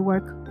 Instead, I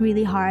work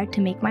really hard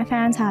to make my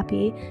fans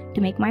happy,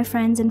 to make my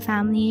friends and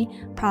family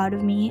proud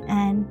of me,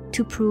 and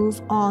to prove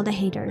all the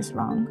haters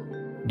wrong.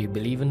 Do you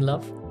believe in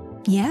love?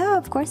 Yeah,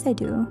 of course I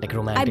do. Like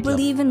romantic I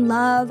believe in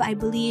love. I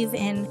believe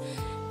in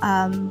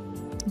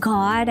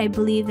God. I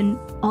believe in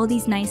all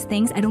these nice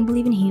things. I don't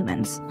believe in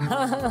humans.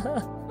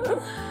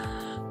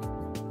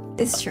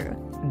 It's true.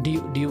 Do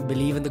you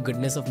believe in the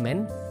goodness of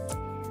men?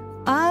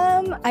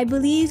 I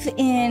believe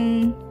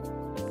in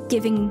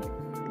giving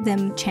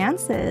them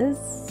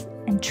chances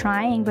and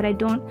trying, but I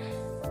don't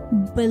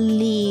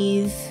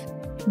believe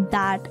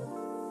that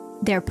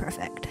they're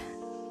perfect.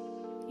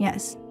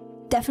 Yes,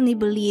 definitely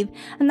believe.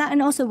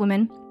 And also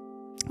women.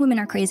 Women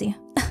are crazy.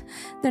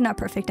 They're not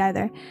perfect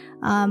either.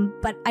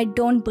 But I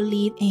don't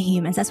believe in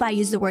humans. That's why I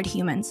use the word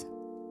humans.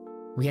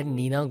 We had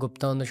Neena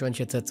Gupta on the show, and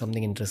she had said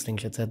something interesting.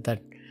 She had said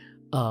that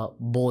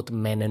both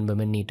men and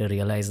women need to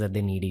realize that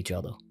they need each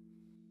other.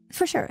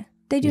 For sure.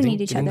 They do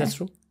need each other. That's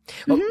true?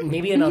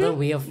 Maybe another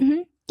way of...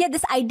 Yeah,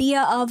 this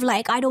idea of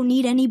like, I don't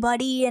need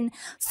anybody and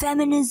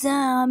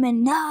feminism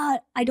and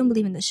not. I don't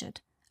believe in this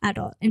shit at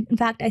all. In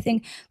fact, I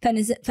think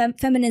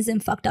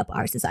feminism fucked up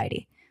our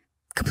society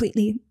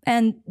completely.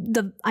 And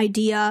the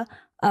idea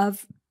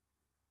of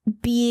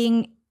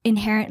being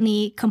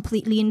inherently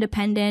completely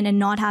independent and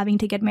not having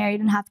to get married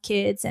and have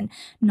kids and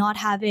not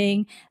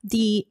having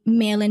the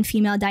male and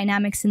female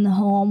dynamics in the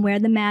home where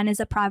the man is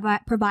a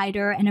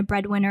provider and a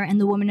breadwinner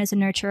and the woman is a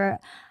nurturer.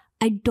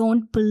 I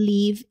don't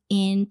believe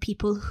in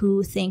people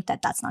who think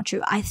that that's not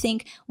true. I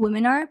think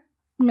women are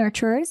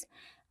nurturers.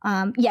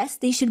 Yes,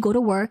 they should go to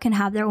work and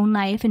have their own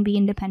life and be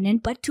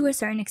independent, but to a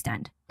certain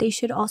extent. They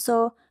should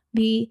also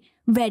be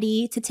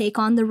ready to take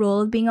on the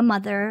role of being a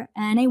mother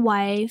and a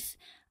wife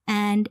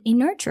and a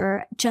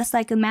nurturer, just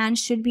like a man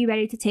should be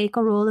ready to take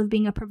a role of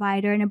being a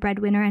provider and a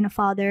breadwinner and a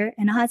father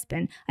and a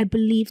husband. I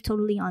believe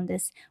totally on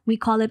this. We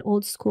call it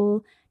old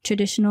school,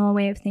 traditional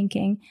way of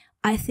thinking.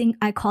 I think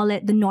I call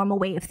it the normal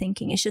way of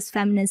thinking. It's just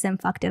feminism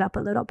fucked it up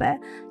a little bit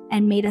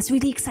and made us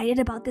really excited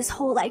about this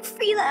whole like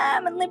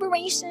freedom and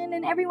liberation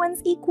and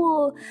everyone's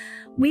equal.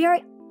 We are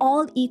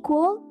all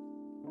equal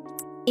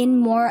in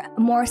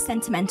more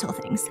sentimental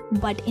things,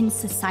 but in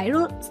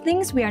societal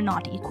things, we are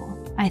not equal.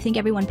 I think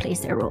everyone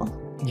plays their role.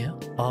 Yeah.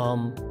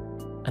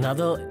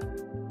 Another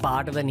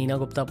part of the Neena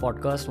Gupta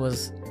podcast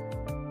was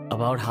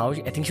about how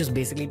I think she was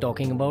basically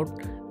talking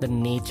about the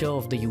nature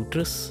of the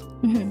uterus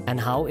and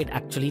how it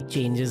actually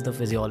changes the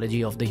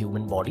physiology of the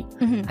human body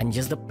and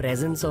just the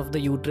presence of the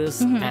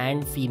uterus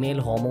and female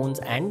hormones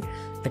and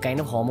the kind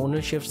of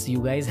hormonal shifts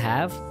you guys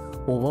have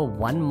over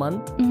 1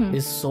 month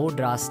is so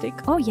drastic.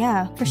 Oh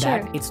yeah, for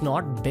sure. That it's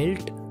not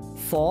built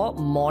for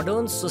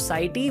modern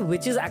society,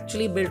 which is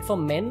actually built for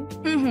men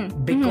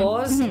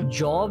because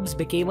jobs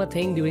became a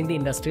thing during the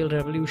Industrial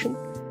Revolution.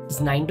 It's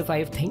 9 to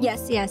 5 thing.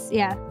 Yes.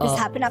 This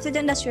happened after the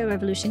Industrial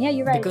Revolution. Yeah,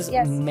 you're right. Because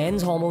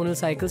men's hormonal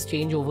cycles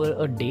change over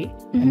a day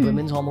and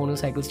women's hormonal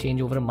cycles change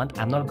over a month.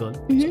 I'm not a girl,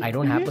 so I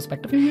don't have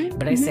perspective.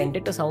 But I sent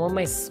it to some of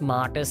my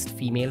smartest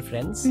female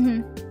friends,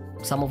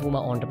 some of whom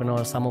are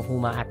entrepreneurs, some of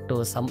whom are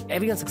actors,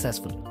 everyone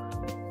successful.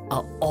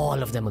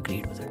 All of them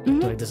agreed with it.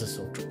 They're like, this is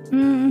so true.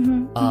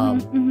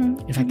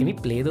 In fact, can we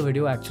play the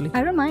video actually?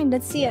 I don't mind.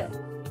 Let's see it.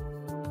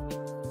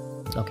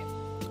 Okay.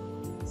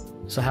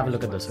 So have a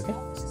look at this, okay?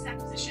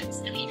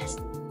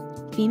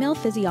 Female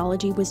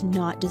physiology was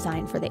not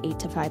designed for the 8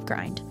 to 5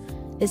 grind.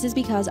 This is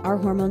because our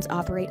hormones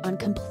operate on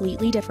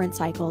completely different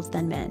cycles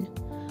than men.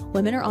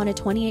 Women are on a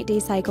 28-day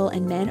cycle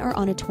and men are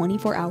on a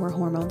 24-hour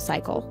hormone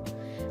cycle.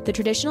 The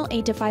traditional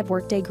 8 to 5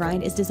 workday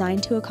grind is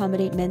designed to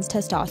accommodate men's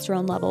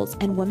testosterone levels,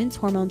 and women's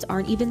hormones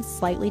aren't even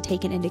slightly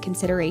taken into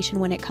consideration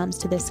when it comes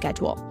to this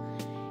schedule.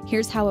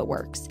 Here's how it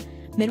works.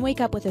 Men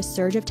wake up with a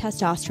surge of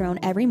testosterone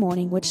every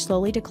morning, which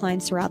slowly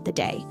declines throughout the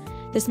day.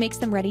 This makes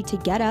them ready to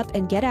get up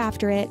and get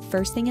after it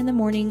first thing in the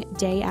morning,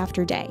 day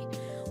after day.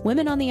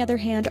 Women, on the other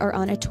hand, are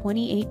on a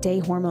 28-day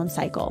hormone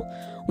cycle.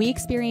 We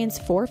experience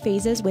 4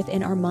 phases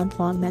within our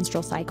month-long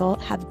menstrual cycle,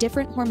 have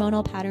different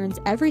hormonal patterns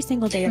every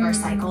single day of our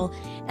cycle,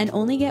 and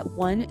only get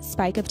 1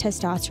 spike of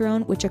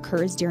testosterone, which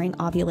occurs during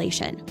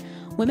ovulation.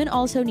 Women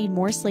also need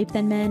more sleep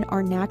than men,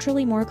 are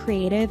naturally more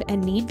creative,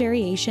 and need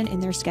variation in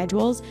their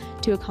schedules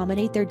to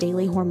accommodate their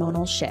daily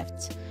hormonal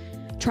shifts.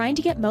 Trying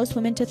to get most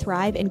women to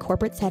thrive in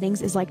corporate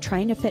settings is like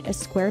trying to fit a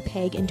square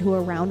peg into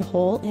a round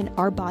hole, and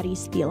our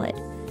bodies feel it.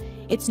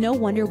 It's no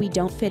wonder we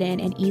don't fit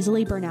in and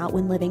easily burn out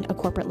when living a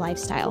corporate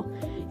lifestyle.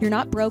 You're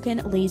not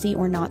broken, lazy,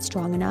 or not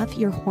strong enough.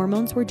 Your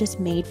hormones were just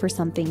made for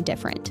something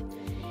different.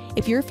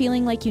 If you're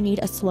feeling like you need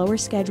a slower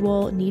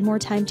schedule, need more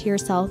time to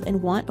yourself,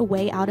 and want a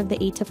way out of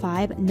the 8 to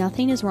 5,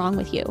 nothing is wrong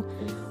with you.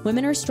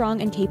 Women are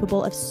strong and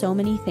capable of so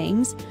many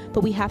things,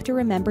 but we have to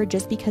remember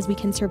just because we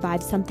can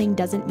survive something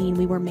doesn't mean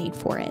we were made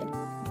for it.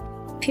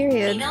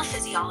 Period. Female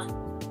physiology.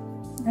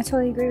 I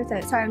totally agree with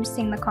it. Sorry, I'm just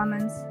seeing the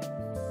comments.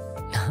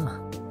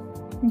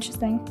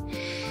 Interesting.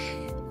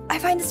 I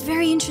find this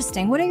very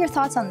interesting. What are your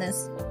thoughts on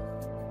this?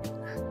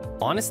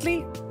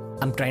 Honestly,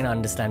 I'm trying to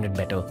understand it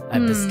better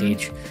at this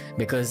stage,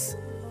 because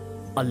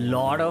a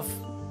lot of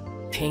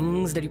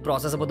things that you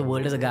process about the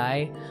world as a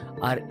guy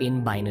are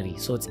in binary.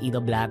 So it's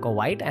either black or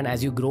white, and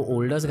as you grow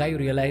older as a guy, you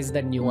realize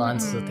that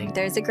nuance is a thing.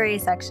 There's a gray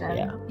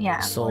section. Yeah,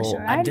 So for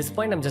sure. at this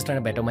point, I'm just trying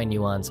to better my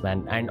nuance,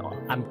 man. And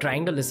I'm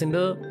trying to listen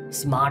to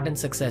smart and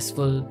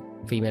successful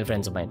female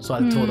friends of mine. So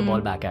I'll throw the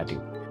ball back at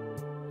you.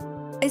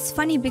 It's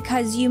funny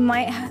because you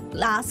might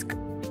ask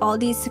all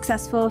these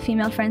successful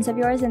female friends of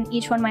yours, and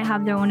each one might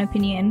have their own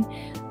opinion.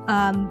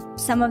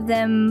 Some of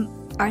them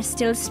are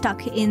still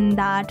stuck in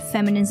that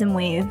feminism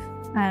wave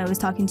I was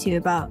talking to you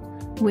about,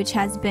 which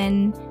has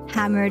been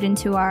hammered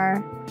into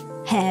our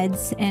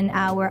heads and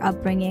our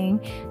upbringing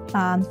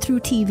through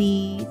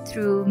TV,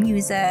 through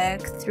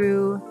music,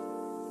 through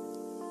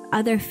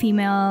other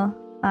female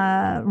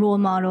role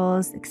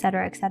models,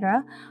 etc.,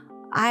 etc.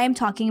 I'm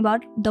talking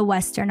about the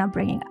Western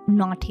upbringing,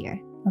 not here.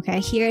 Okay,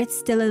 here it's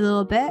still a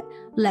little bit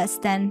less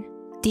than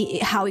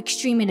how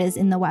extreme it is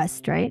in the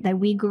West, right? That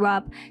we grew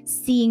up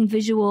seeing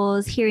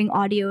visuals, hearing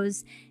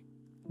audios,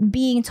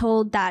 being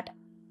told that,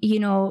 you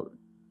know,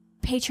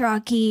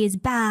 patriarchy is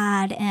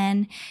bad,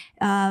 and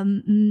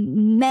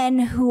men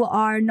who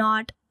are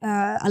not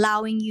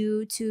allowing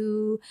you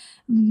to,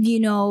 you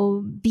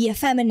know, be a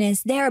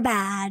feminist, they're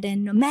bad,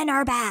 and men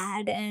are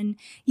bad, and,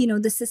 you know,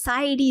 the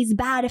society is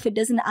bad if it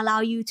doesn't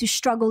allow you to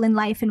struggle in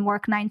life and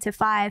work 9 to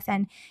 5,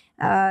 and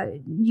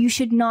you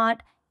should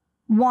not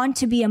want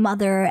to be a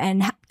mother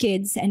and have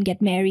kids and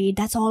get married.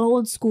 That's all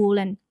old school.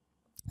 And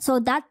so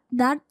that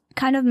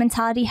kind of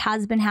mentality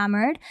has been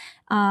hammered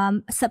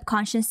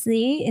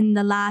subconsciously in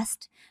the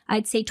last,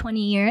 I'd say,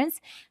 20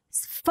 years.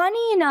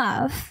 Funny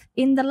enough,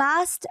 in the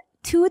last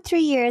 2 or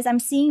 3 years, I'm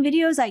seeing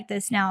videos like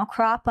this now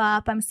crop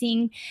up. I'm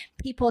seeing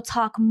people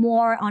talk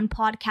more on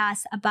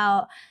podcasts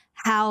about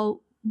how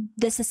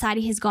the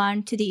society has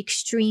gone to the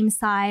extreme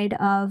side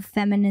of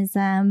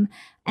feminism,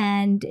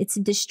 and it's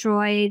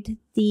destroyed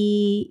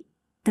the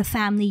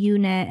family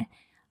unit.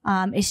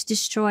 It's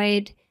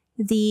destroyed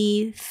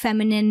the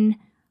feminine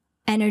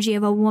energy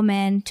of a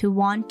woman to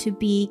want to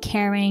be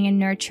caring and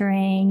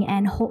nurturing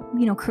and,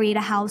 you know, create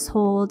a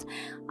household,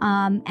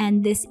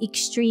 and this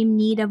extreme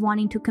need of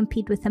wanting to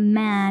compete with a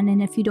man.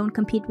 And if you don't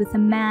compete with a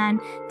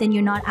man, then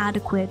you're not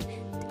adequate.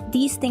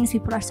 These things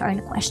people are starting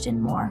to question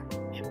more.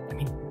 I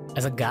mean,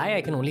 as a guy,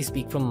 I can only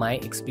speak from my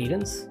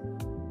experience.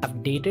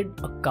 I've dated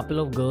a couple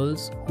of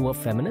girls who were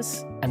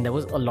feminists, and there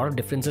was a lot of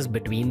differences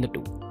between the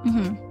two.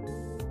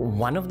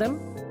 One of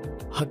them,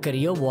 her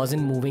career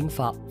wasn't moving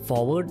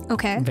forward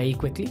very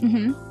quickly.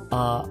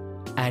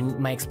 And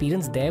my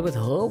experience there with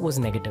her was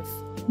negative.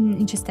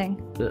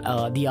 Interesting.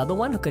 The other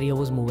one, her career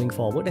was moving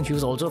forward, and she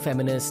was also a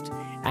feminist,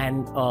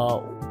 and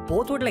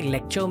both would like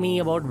lecture me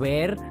about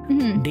where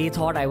they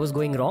thought I was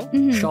going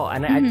wrong. Sure,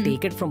 and I'd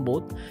take it from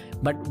both.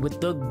 But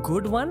with the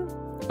good one,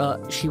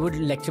 she would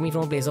lecture me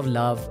from a place of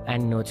love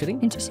and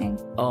nurturing. Interesting.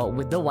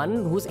 With the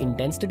one who's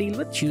intense to deal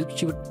with, she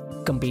would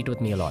compete with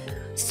me a lot.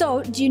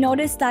 So do you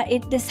notice that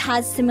this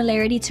has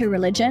similarity to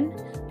religion?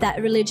 That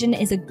religion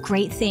is a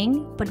great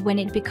thing, but when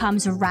it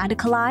becomes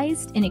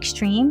radicalized and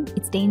extreme,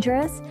 it's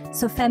dangerous.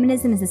 So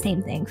feminism is the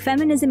same thing.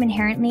 Feminism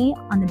inherently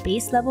on the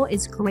base level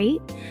is great.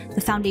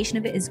 The foundation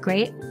of it is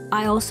great.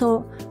 I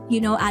also,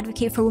 you know,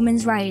 advocate for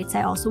women's rights.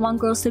 I also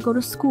want girls to go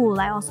to school.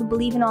 I also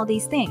believe in all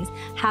these things.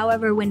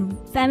 However, when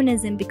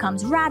feminism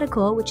becomes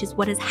radical, which is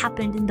what has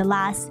happened in the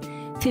last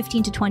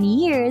 15 to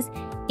 20 years,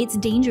 it's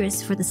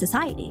dangerous for the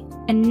society.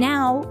 And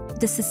now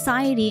the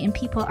society and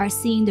people are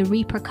seeing the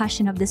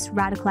repercussion of this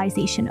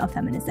radicalization of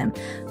feminism.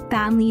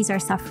 Families are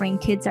suffering,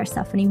 kids are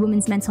suffering,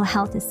 women's mental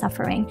health is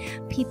suffering.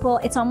 People,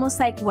 it's almost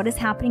like what is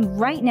happening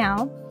right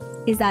now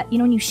is that, you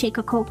know, when you shake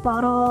a Coke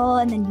bottle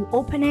and then you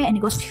open it and it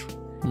goes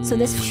phew. So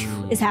this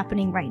is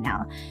happening right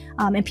now.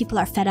 And people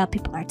are fed up,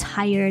 people are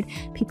tired,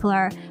 people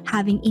are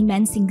having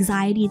immense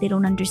anxiety they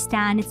don't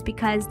understand. It's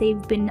because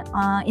they've been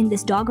in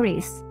this dog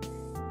race.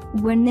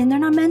 When they're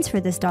not meant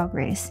for this dog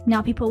race.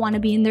 Now people want to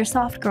be in their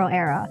soft girl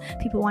era.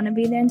 People want to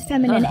be in their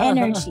feminine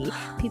energy.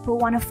 People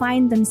want to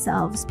find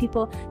themselves.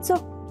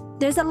 So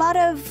there's a lot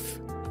of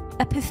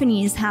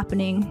epiphanies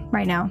happening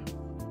right now.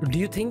 Do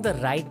you think the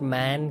right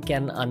man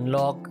can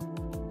unlock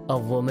a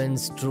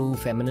woman's true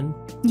feminine?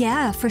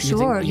 Yeah, for You think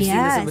sure. you've seen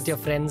Yes. this with your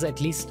friends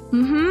at least?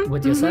 Mm-hmm.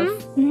 With yourself?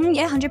 Mm-hmm.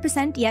 Yeah,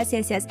 100%.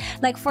 Yes.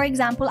 Like, for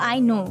example, I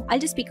know, I'll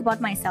just speak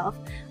about myself.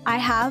 I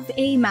have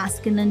a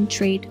masculine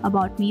trait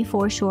about me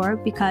for sure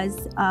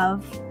because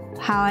of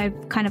how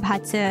I've kind of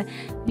had to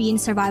be in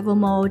survival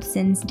mode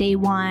since day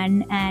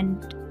one,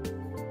 and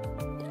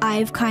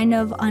I've kind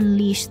of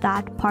unleashed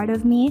that part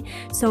of me.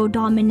 So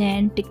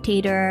dominant,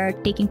 dictator,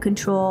 taking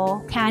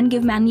control, can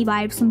give manly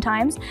vibes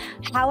sometimes.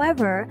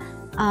 However,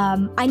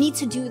 I need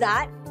to do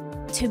that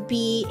to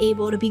be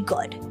able to be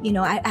good. You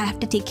know, I have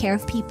to take care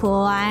of people.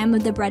 I'm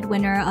the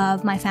breadwinner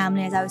of my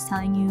family, as I was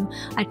telling you.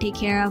 I take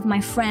care of my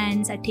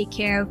friends. I take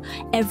care of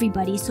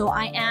everybody. So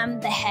I am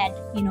the head,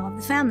 you know, of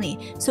the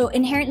family. So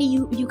inherently,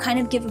 you kind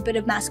of give a bit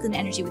of masculine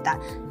energy with that.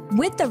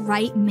 With the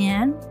right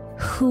man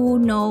who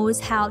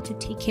knows how to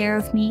take care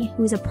of me,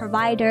 who's a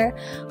provider,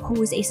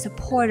 who's a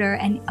supporter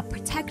and a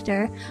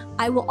protector,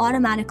 I will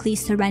automatically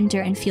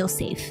surrender and feel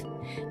safe.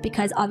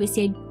 Because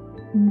obviously,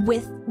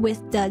 with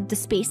the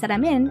space that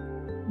I'm in,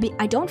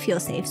 I don't feel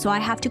safe. So I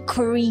have to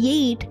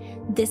create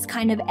this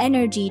kind of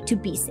energy to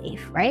be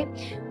safe, right?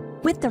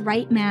 With the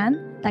right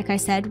man, like I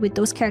said, with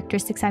those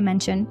characteristics I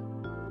mentioned,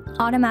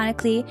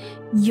 automatically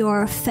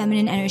your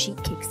feminine energy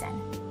kicks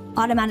in.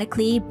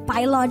 Automatically,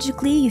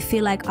 biologically, you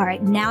feel like, all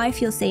right, now I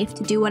feel safe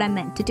to do what I'm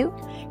meant to do.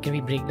 Can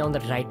we break down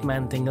the right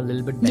man thing a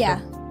little bit better?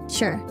 Yeah,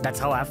 sure. That's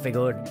how I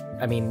figured,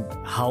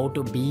 how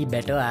to be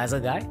better as a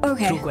guy.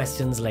 Okay. Through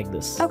questions like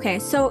this. Okay,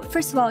 so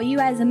first of all, you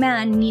as a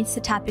man needs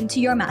to tap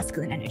into your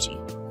masculine energy.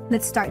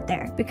 Let's start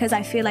there, because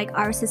I feel like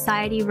our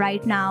society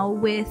right now,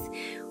 with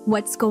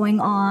what's going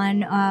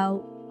on,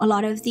 a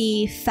lot of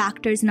the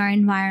factors in our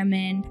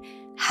environment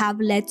have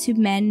led to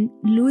men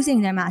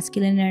losing their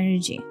masculine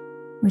energy,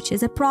 which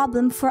is a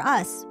problem for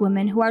us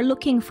women who are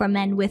looking for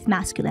men with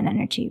masculine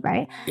energy,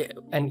 right? Yeah,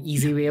 an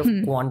easy way of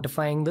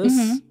quantifying this,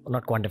 or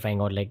not quantifying,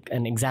 or like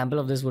an example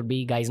of this would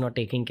be guys not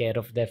taking care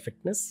of their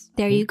fitness.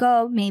 There you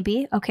go,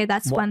 maybe. Okay,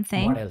 that's one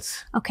thing. What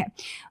else? Okay.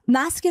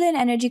 Masculine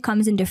energy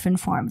comes in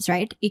different forms,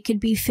 right? It could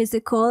be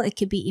physical, it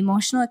could be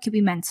emotional, it could be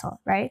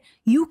mental, right?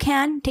 You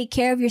can take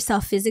care of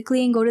yourself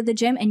physically and go to the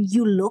gym and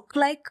you look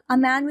like a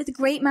man with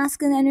great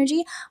masculine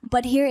energy,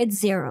 but here it's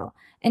zero.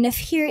 And if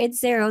here it's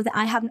zero,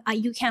 then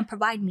you can't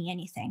provide me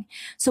anything.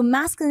 So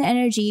masculine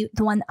energy,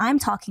 the one I'm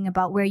talking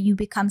about, where you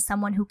become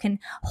someone who can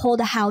hold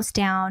a house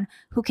down,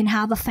 who can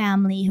have a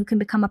family, who can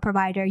become a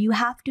provider, you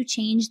have to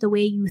change the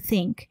way you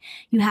think.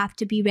 You have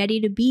to be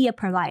ready to be a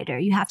provider.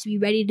 You have to be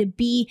ready to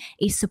be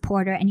a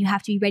supporter, and you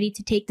have to be ready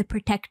to take the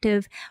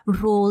protective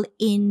role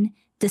in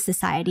the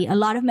society. A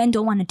lot of men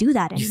don't want to do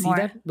that anymore.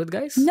 You see that with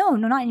guys? No,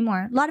 not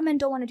anymore. A lot of men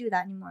don't want to do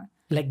that anymore.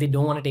 Like they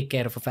don't want to take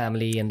care of a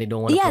family and they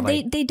don't want to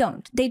provide. They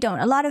don't.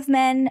 A lot of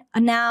men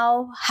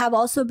now have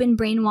also been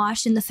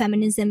brainwashed in the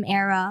feminism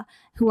era,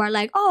 who are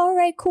like, oh, all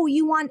right, cool.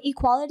 You want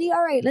equality?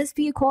 All right, let's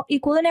be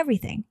equal in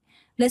everything.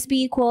 Let's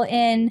be equal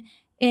in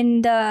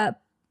the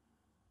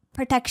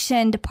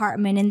protection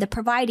department, in the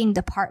providing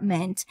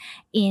department,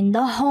 in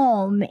the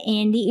home,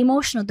 in the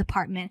emotional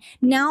department.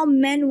 Now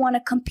men want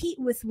to compete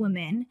with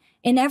women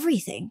in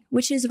everything,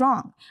 which is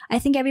wrong. I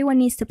think everyone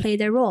needs to play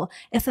their role.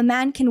 If a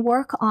man can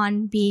work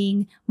on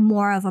being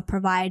more of a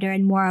provider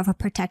and more of a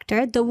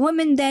protector, the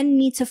women then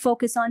need to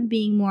focus on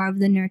being more of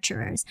the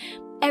nurturers.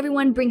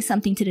 Everyone brings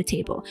something to the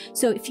table.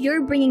 So if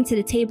you're bringing to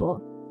the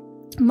table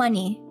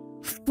money,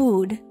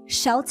 food,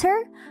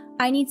 shelter,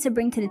 I need to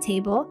bring to the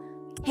table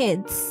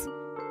kids,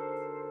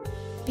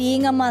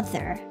 being a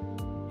mother,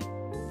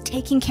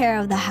 taking care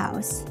of the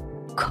house,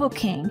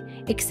 cooking,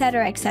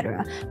 etc.,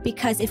 etc.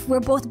 Because if we're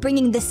both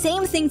bringing the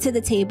same thing to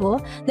the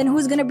table, then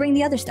who's going to bring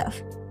the other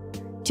stuff?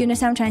 Do you understand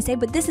what I'm trying to say?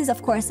 But this is,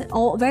 of course,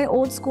 a very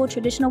old school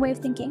traditional way of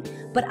thinking.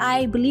 But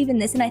I believe in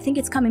this, and I think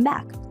it's coming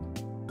back.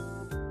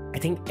 I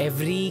think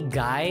every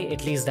guy,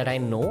 at least that I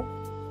know,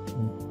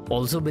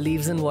 also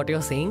believes in what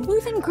you're saying.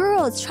 Even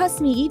girls, trust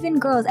me, even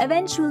girls.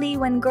 Eventually,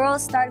 when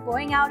girls start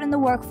going out in the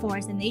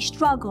workforce and they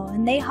struggle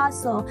and they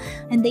hustle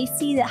and they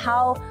see that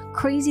how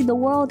crazy the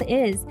world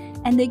is,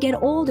 and they get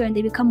older and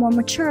they become more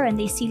mature and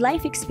they see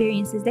life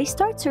experiences, they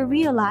start to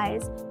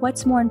realize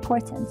what's more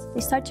important.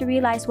 They start to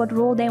realize what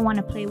role they want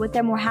to play, what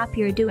they're more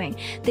happier doing.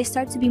 They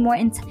start to be more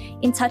in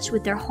touch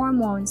with their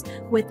hormones,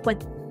 with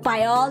what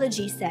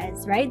biology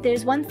says, right?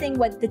 There's one thing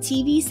what the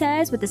TV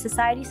says, what the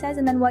society says,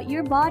 and then what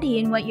your body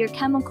and what your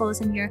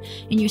chemicals and your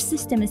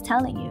system is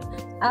telling you.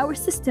 Our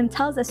system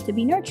tells us to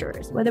be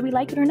nurturers, whether we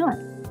like it or not.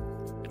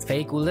 It's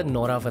very cool that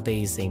Nora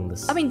Fatehi is saying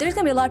this. I mean, there's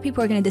gonna be a lot of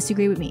people who are gonna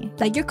disagree with me.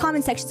 Like, your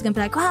comment section is gonna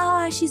be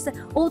like, she's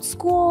old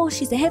school,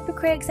 she's a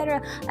hypocrite,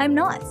 etc. I'm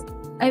not.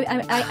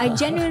 I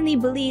genuinely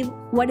believe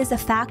what is a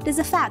fact is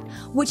a fact.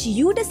 Which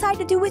you decide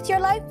to do with your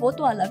life, wo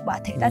to alag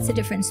baat hai. That's a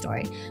different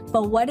story.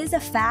 But what is a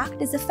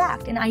fact is a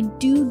fact. And I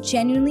do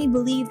genuinely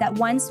believe that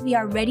once we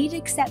are ready to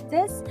accept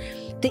this,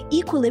 the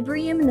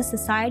equilibrium in the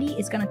society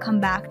is going to come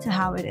back to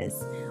how it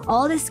is.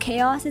 all this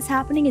chaos is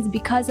happening is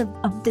because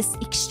of this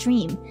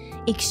extreme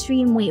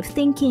way of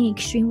thinking,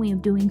 extreme way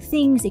of doing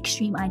things,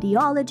 extreme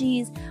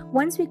ideologies.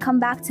 Once we come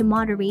back to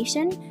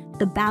moderation,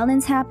 the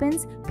balance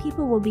happens,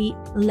 people will be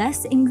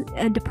less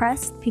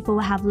depressed, people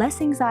will have less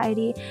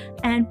anxiety,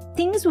 and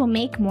things will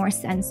make more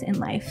sense in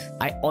life.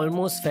 I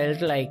almost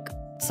felt like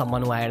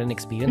someone who I had an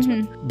experience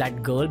with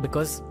that girl,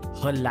 because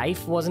her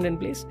life wasn't in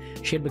place.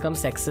 She had become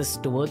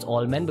sexist towards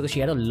all men because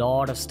she had a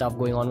lot of stuff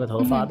going on with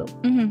her father.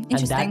 And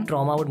that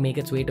trauma would make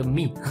its way to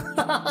me.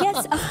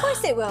 Yes, of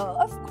course it will.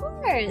 Of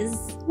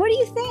course. What do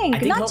you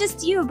think? Not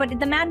just you, but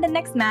the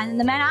next man, and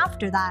the man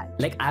after that.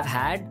 Like, I've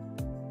had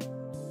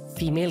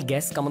female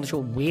guests come on the show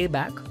way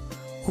back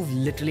who've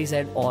literally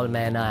said all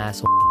men are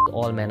assholes,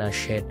 all men are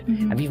shit.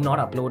 And we've not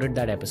uploaded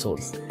that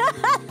episode.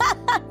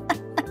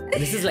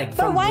 This is like,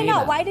 but why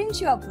not? Why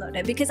didn't you upload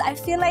it? Because I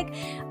feel like,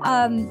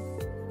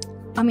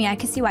 I mean, I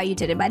can see why you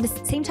did it, but at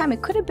the same time,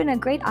 it could have been a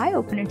great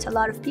eye-opener to a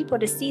lot of people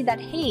to see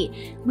that,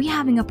 hey, we're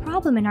having a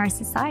problem in our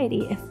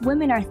society. If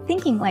women are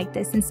thinking like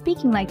this and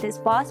speaking like this,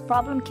 boss,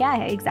 problem kya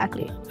hai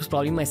exactly? It was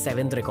probably my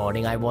 7th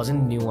recording. I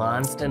wasn't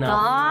nuanced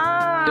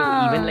enough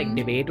to even like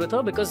debate with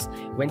her, because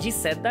when she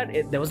said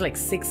that, there was like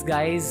 6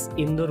 guys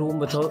in the room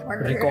with her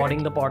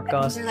recording the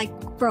podcast. They're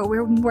like, bro,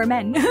 we're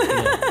men.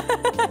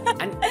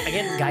 And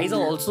again, guys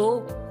are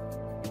also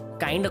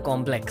kind of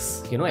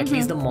complex, you know. At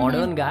least the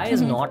modern guy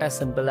is not as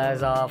simple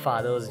as our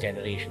father's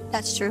generation.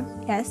 That's true.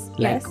 Yes.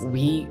 Like,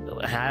 we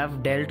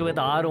have dealt with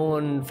our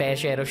own fair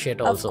share of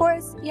shit also. Of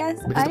course. Yes,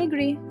 because I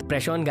agree. The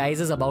pressure on guys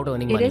is about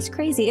earning money. It is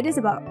crazy. It's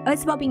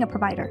about being a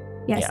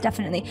provider. Yes,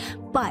 definitely.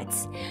 But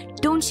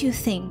don't you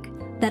think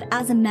that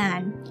as a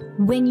man,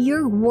 when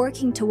you're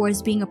working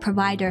towards being a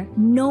provider,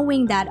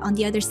 knowing that on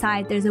the other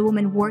side there's a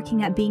woman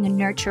working at being a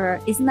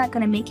nurturer, isn't that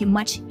going to make it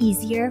much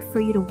easier for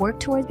you to work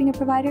towards being a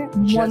provider?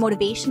 More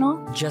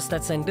motivational? Just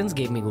that sentence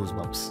gave me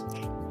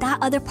goosebumps. That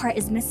other part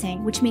is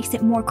missing, which makes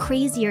it more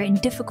crazier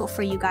and difficult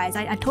for you guys.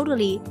 I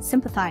totally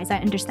sympathize. I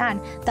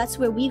understand. That's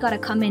where we got to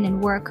come in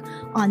and work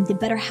on the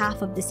better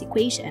half of this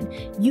equation.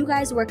 You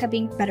guys work at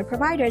being better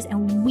providers,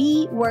 and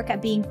we work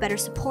at being better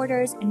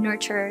supporters and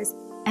nurturers,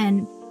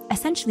 and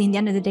essentially, in the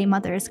end of the day,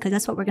 mothers, because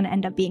that's what we're going to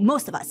end up being.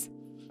 Most of us.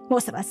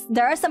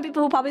 There are some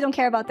people who probably don't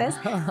care about this,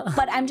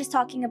 but I'm just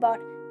talking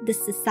about the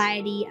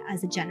society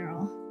as a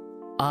general.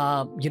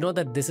 You know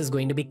that this is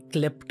going to be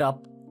clipped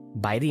up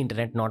by the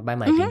internet, not by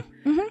my team.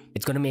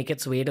 It's going to make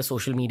its way to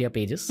social media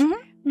pages.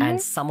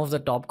 And some of the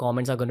top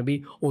comments are going to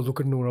be, oh,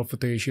 look at Nora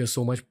Fatehi, she has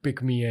so much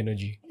pick-me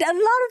energy. A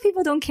lot of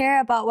people don't care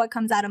about what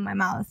comes out of my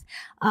mouth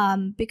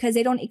because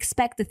they don't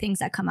expect the things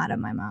that come out of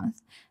my mouth.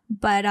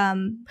 But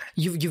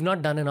you've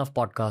not done enough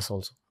podcasts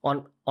also,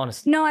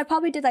 honestly. No, I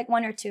probably did like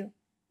 1 or 2.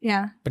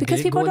 Yeah, but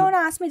because people don't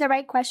ask me the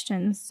right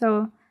questions.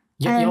 So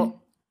you're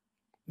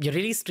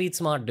really street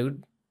smart,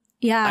 dude.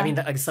 Yeah, I mean,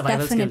 the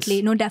survival definitely.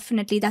 skills. No,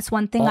 definitely. That's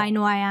one thing I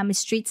know I am, is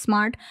street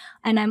smart.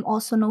 And I'm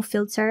also no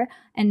filter.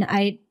 And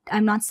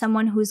I'm not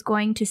someone who's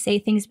going to say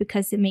things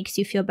because it makes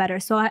you feel better.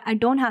 So I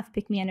don't have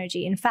pick me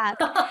energy. In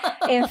fact,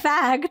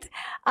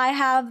 I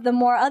have the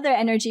more other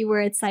energy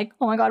where it's like,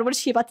 oh my God, what is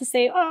she about to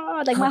say?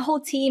 Oh, like my whole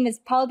team is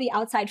probably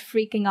outside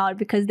freaking out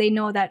because they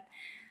know that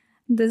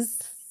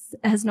this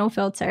has no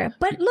filter.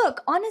 But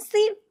look,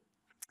 honestly,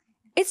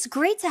 it's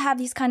great to have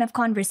these kind of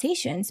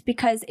conversations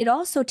because it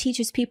also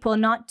teaches people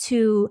not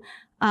to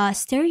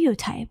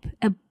stereotype.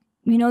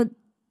 You know,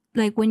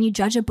 like when you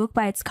judge a book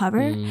by its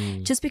cover,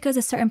 just because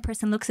a certain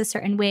person looks a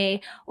certain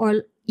way,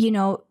 or, you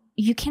know,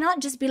 you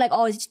cannot just be like,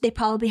 oh, they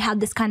probably have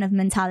this kind of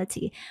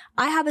mentality.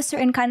 I have a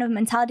certain kind of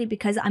mentality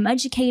because I'm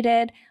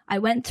educated. I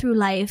went through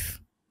life.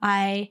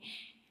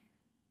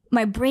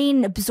 My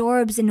brain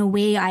absorbs in a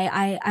way.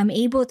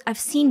 I've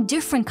seen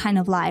different kind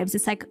of lives.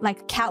 It's like a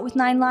cat with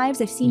 9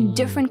 lives. I've seen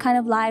different kind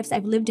of lives.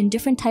 I've lived in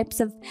different types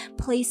of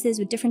places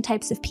with different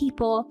types of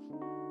people.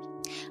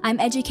 I'm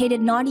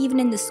educated, not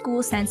even in the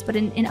school sense, but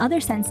in other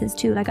senses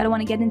too. Like, I don't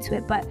want to get into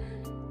it, but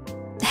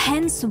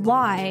hence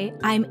why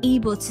I'm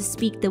able to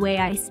speak the way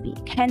I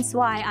speak. Hence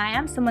why I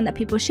am someone that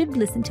people should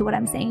listen to what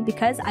I'm saying,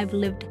 because I've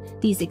lived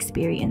these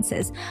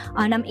experiences.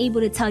 And I'm able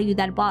to tell you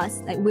that,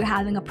 boss, like, we're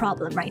having a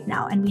problem right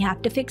now and we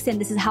have to fix it.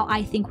 And this is how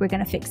I think we're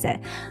going to fix it.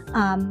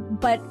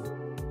 But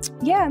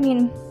yeah, I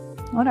mean,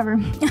 whatever.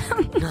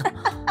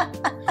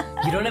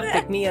 You don't have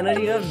pick me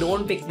energy, or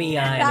don't pick me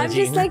energy. I'm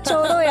just like,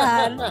 chodo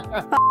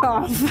yaar. Fuck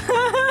off.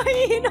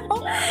 You know?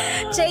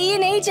 Chahiye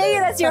nahi chahiye,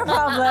 that's your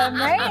problem,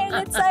 right?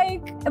 And it's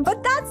like,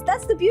 but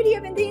that's the beauty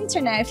of the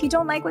internet. If you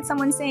don't like what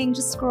someone's saying,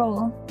 just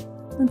scroll.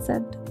 That's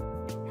it.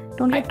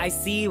 I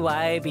see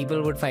why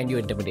people would find you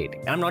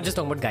intimidating. I'm not just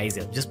talking about guys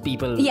here, just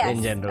people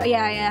in general.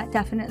 Yeah,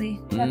 definitely.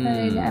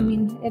 I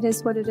mean, it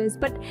is what it is.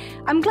 But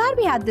I'm glad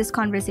we had this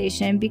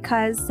conversation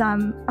because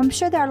I'm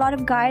sure there are a lot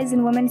of guys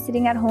and women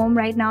sitting at home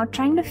right now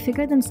trying to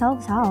figure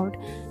themselves out,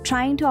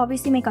 trying to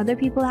obviously make other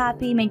people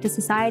happy, make the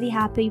society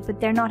happy, but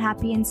they're not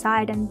happy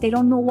inside and they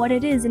don't know what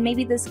it is. And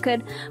maybe this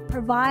could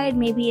provide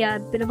maybe a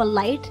bit of a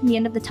light in the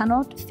end of the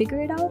tunnel to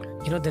figure it out.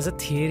 You know, there's a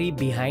theory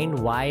behind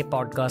why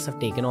podcasts have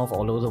taken off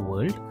all over the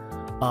world.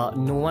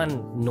 no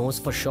one knows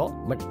for sure,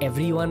 but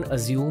everyone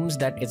assumes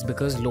that it's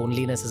because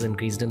loneliness has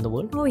increased in the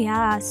world. Oh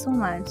yeah, so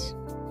much.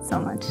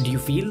 Do you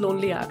feel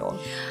lonely at all?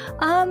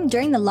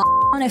 During the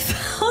lockdown, I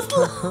felt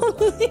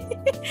lonely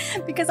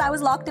because I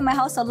was locked in my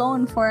house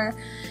alone for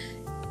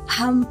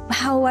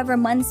however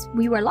months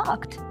we were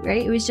locked,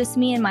 right? It was just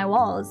me and my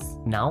walls.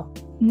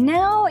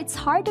 Now it's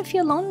hard to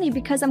feel lonely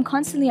because I'm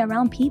constantly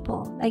around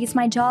people. Like, it's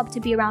my job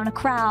to be around a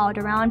crowd,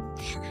 around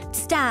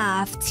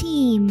staff,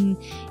 team,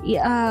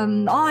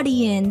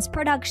 audience,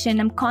 production.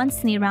 I'm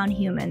constantly around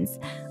humans.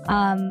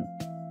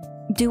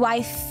 Do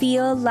I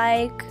feel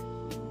like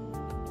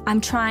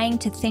I'm trying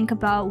to think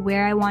about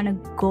where I want to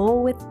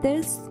go with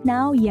this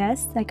now?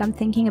 Yes. Like, I'm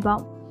thinking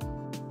about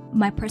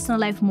my personal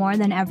life more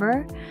than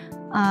ever.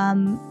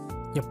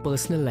 Your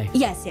personal life?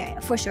 Yes, yeah,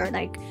 for sure.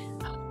 Like,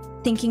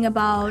 thinking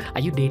about...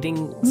 Are you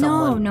dating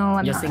someone? No,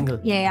 I'm You're not. single?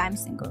 Yeah, I'm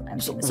single.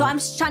 So I'm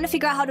trying to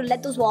figure out how to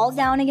let those walls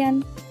down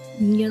again.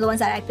 You know, the ones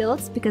that I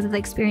built because of the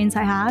experience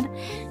I had.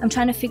 I'm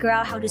trying to figure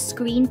out how to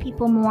screen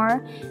people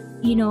more,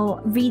 you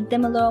know, read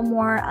them a little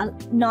more,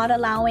 not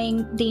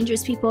allowing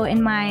dangerous people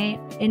in my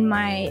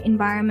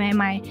environment,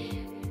 my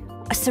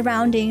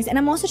surroundings. And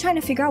I'm also trying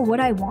to figure out what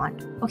I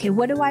want. Okay,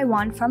 what do I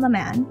want from a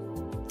man?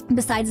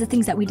 Besides the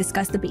things that we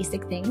discussed, the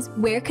basic things,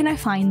 where can I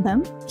find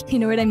them? You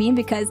know what I mean?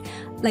 Because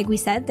like we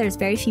said, there's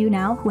very few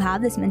now who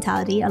have this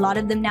mentality. A lot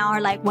of them now are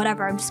like,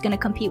 whatever, I'm just going to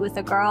compete with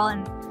a girl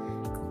and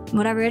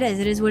whatever it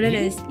is what it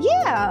is.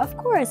 Yeah, of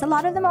course. A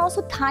lot of them are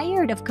also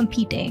tired of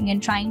competing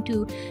and trying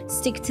to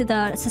stick to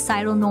the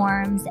societal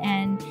norms.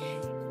 And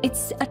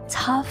it's a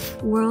tough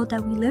world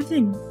that we live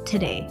in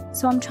today.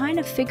 So I'm trying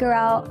to figure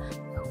out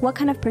what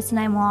kind of person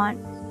I want,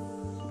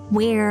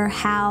 where,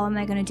 how am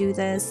I going to do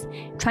this?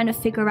 Trying to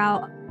figure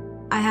out,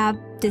 I have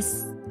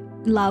this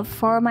love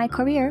for my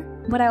career,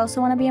 but I also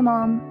want to be a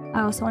mom.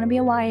 I also want to be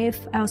a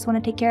wife. I also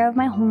want to take care of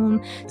my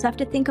home. So I have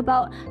to think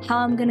about how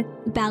I'm going to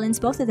balance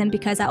both of them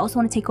because I also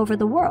want to take over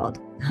the world,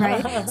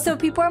 right? So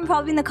people are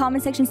probably in the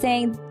comment section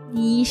saying,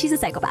 she's a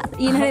psychopath.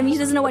 You know what I mean? She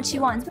doesn't know what she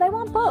wants, but I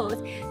want both.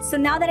 So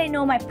now that I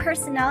know my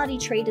personality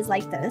trait is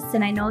like this,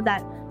 and I know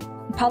that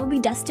I'm probably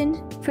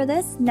destined for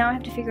this, now I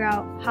have to figure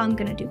out how I'm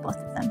going to do both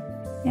of them.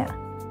 Yeah.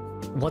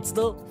 What's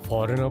the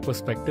foreigner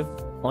perspective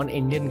on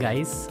Indian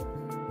guys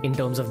in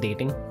terms of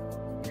dating?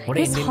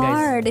 It's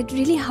hard. It's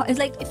really hard. It's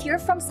like, if you're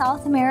from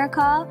South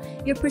America,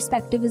 your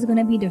perspective is going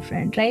to be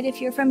different, right? If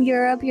you're from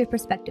Europe, your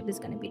perspective is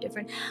going to be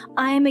different.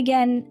 I am,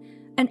 again,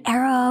 an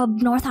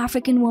Arab, North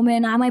African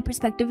woman. My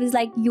perspective is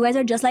like, you guys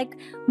are just like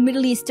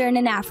Middle Eastern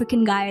and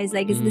African guys.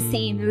 Like, it's the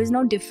same. There is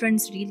no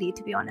difference, really,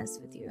 to be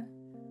honest with you.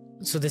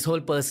 So this whole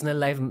personal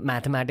life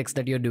mathematics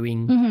that you're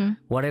doing,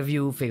 what have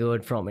you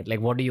figured from it? Like,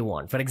 what do you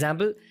want? For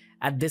example,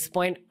 at this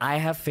point, I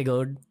have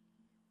figured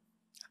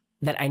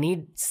that I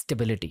need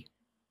stability.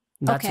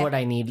 That's what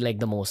I need, like,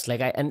 the most.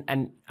 Like,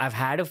 I've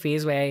had a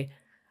phase where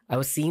I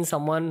was seeing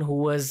someone who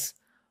was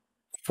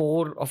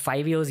 4 or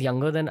 5 years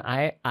younger than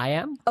I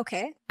am.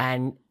 Okay.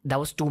 And that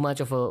was too much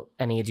of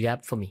an age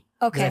gap for me.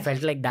 Okay. I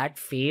felt like that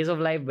phase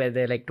of life where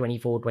they're like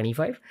 24,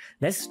 25,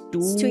 there's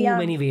too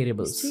many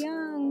variables. It's too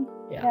young.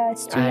 Yeah,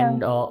 it's too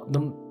young.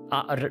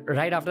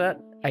 Right after that,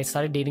 I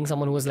started dating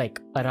someone who was like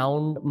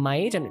around my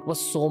age, and it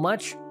was so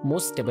much more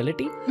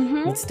stability.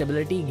 That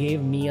stability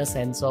gave me a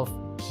sense of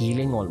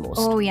healing almost.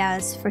 Oh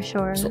yes, for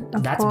sure. So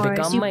of that's course.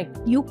 become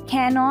you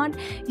cannot,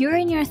 you're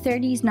in your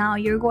 30s now,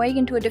 you're going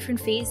into a different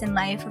phase in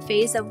life, a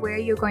phase of where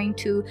you're going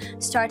to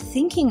start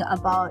thinking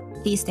about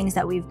these things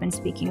that we've been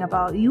speaking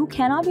about. You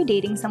cannot be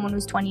dating someone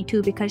who's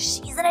 22 because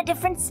she's in a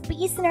different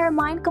space in her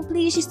mind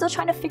completely. She's still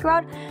trying to figure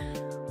out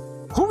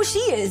who she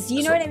is.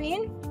 You know what I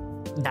mean?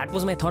 That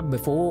was my thought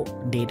before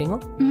dating her.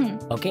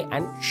 Okay,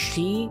 and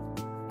she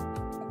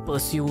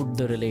pursued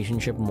the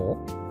relationship more.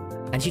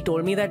 And she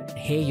told me that,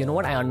 hey, you know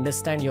what? I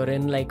understand you're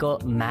in like a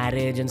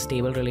marriage and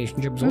stable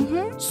relationship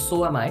zone.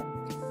 So am I.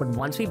 But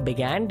once we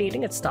began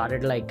dating, it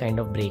started like kind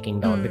of breaking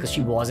down because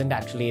she wasn't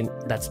actually in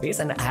that space.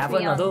 And I have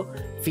another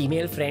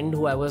female friend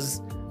who I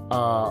was,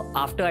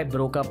 after I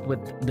broke up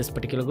with this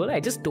particular girl, I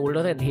just told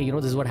her that, hey, you know,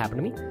 this is what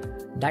happened to me.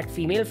 That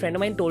female friend of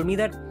mine told me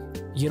that,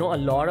 you know, a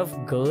lot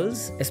of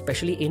girls,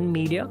 especially in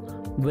media,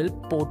 will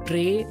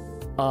portray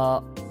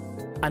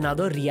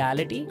another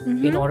reality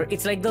in order.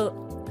 It's like I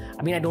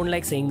mean, I don't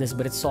like saying this,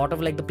 but it's sort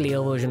of like the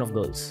player version of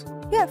girls.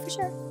 Yeah, for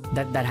sure.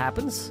 That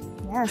happens.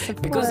 Yes,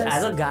 of because course.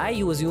 As a guy,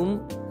 you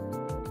assume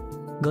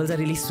girls are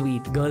really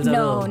sweet. Girls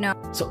no.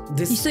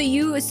 So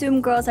you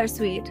assume girls are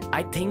sweet.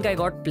 I think I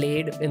got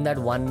played in that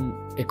one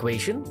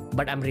equation,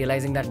 but I'm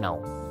realizing that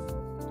now.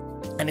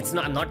 And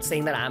I'm not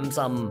saying that I'm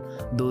some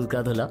dudh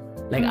ka dhula.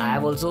 Like, I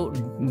have also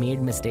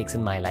made mistakes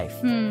in my life.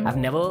 I've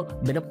never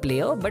been a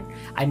player, but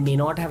I may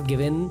not have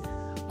given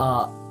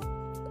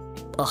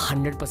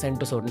 100%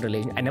 to certain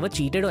relation. I never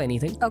cheated or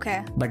anything.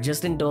 Okay. But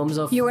just in terms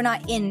of... You were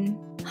not in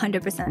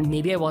 100%.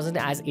 Maybe I wasn't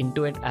as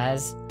into it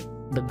as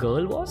the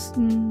girl was.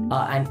 And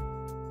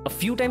a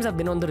few times I've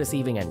been on the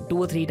receiving end. 2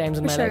 or 3 times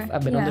in my life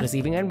I've been on the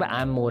receiving end, but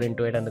I'm more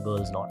into it and the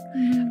girl's not.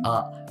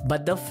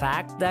 But the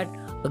fact that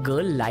a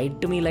girl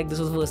lied to me like this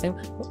was the first time,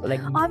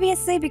 like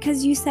obviously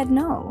because you said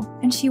no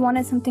and she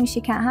wanted something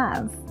she can't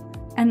have.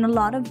 And a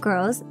lot of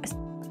girls,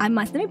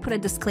 let me put a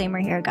disclaimer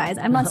here, guys.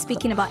 I'm not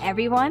speaking about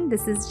everyone.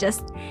 This is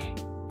just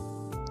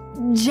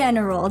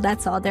general,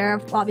 that's all. There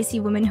are obviously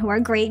women who are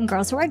great and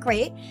girls who are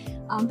great.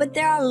 But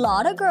there are a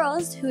lot of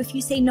girls who, if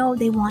you say no,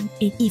 they want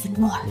it even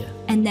more.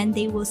 And then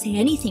they will say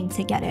anything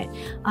to get it.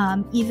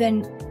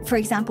 Even, for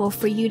example,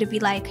 for you to be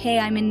like, hey,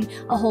 I'm in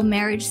a whole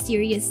marriage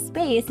serious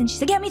space. And she's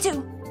like, yeah, me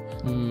too.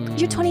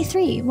 You're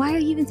 23. Why are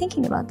you even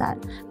thinking about that?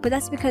 But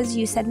that's because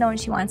you said no and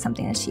she wanted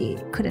something that she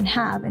couldn't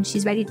have. And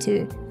she's ready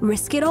to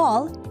risk it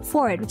all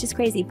for it, which is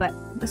crazy. But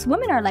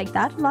women are like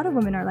that. A lot of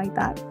women are like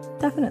that.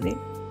 Definitely.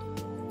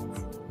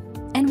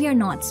 And we are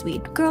not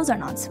sweet. Girls are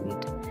not sweet.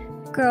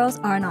 Girls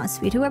are not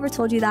sweet. Whoever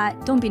told you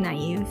that, don't be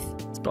naive.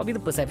 it's probably the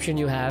perception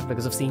you have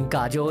because of seeing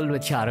Kajol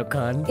with Shah Rukh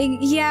Khan.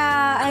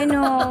 Yeah, I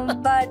know.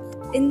 But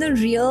in the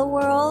real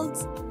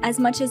world, as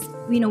much as,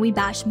 we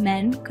bash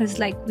men, because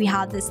like we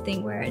have this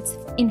thing where it's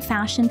in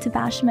fashion to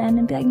bash men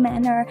and be like,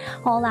 men are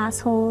all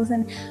assholes.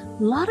 And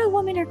a lot of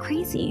women are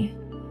crazy.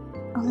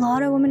 A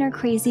lot of women are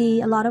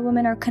crazy. A lot of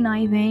women are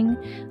conniving.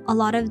 A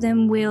lot of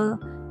them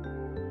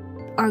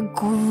are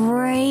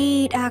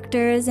great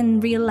actors in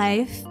real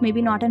life, maybe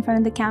not in front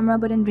of the camera,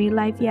 but in real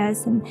life,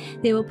 yes, and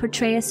they will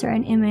portray a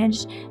certain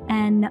image,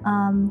 and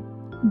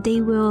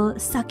they will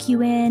suck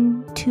you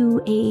in to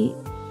a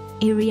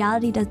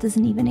reality that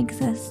doesn't even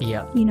exist.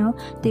 Yeah,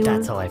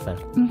 that's how I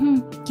felt.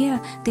 Yeah,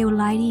 they will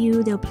lie to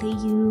you, they'll play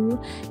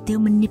you, they'll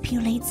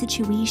manipulate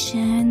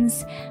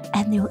situations,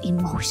 and they'll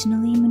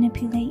emotionally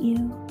manipulate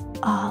you.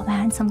 Oh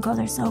man, some girls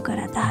are so good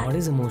at that. What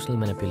is emotional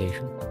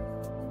manipulation?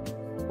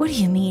 What do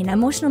you mean?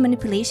 Emotional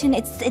manipulation?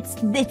 It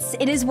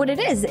is what it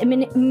is.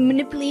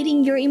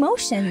 Manipulating your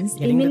emotions.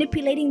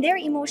 Manipulating their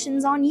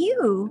emotions on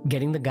you.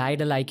 Getting the guy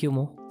to like you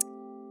more.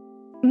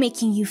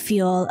 Making you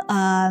feel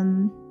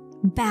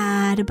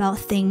bad about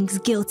things,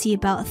 guilty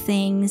about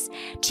things,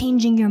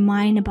 changing your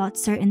mind about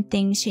certain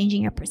things,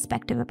 changing your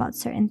perspective about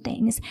certain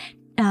things,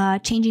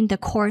 changing the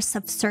course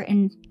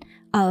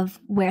of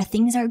where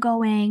things are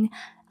going.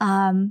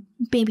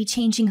 Maybe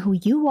changing who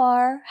you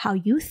are, how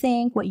you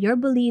think, what your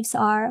beliefs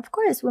are. Of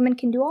course, women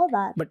can do all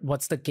that. But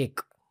what's the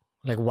kick?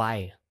 Like,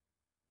 why?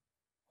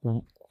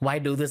 Why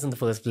do this in the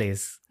first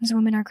place? Because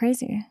women are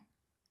crazy.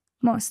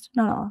 Most,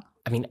 not all.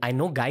 I mean, I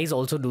know guys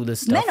also do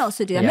this stuff. Men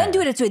also do that. Men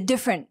do it to a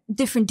different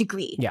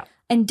degree. Yeah.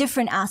 In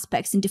different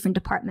aspects, in different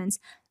departments.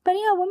 But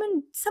yeah,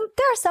 women,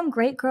 there are some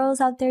great girls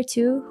out there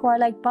too who are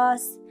like,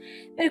 boss,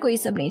 mere ko ye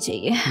sab nahi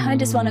chahiye. I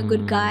just want a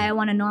good guy. I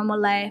want a normal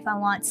life. I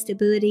want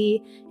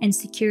stability and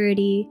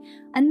security.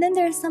 And then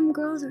there are some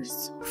girls who are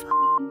so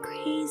fucking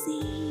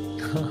crazy.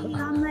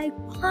 I'm like,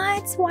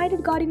 what? Why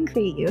did God even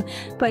create you?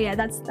 But yeah,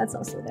 that's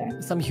also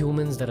there. Some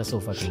humans that are so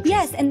fucking crazy.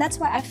 Yes, and that's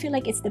why I feel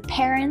like it's the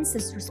parents'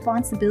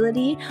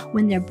 responsibility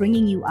when they're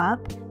bringing you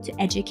up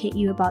to educate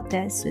you about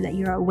this so that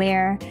you're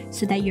aware,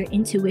 so that your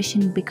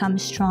intuition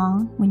becomes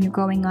strong when you're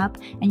growing up,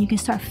 and you can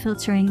start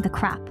filtering the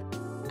crap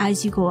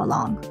as you go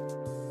along.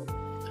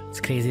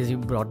 It's crazy as you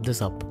brought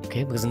this up,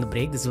 okay? Because in the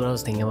break, this is what I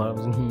was thinking about.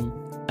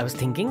 I was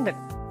thinking that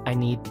I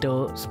need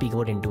to speak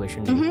about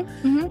intuition.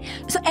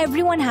 So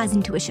everyone has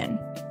intuition.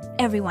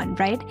 Everyone,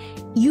 right?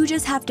 You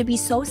just have to be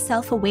so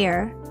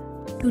self-aware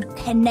to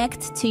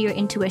connect to your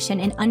intuition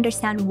and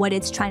understand what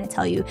it's trying to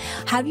tell you.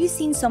 Have you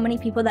seen so many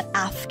people that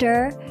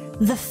after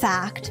the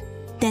fact,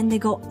 then they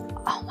go,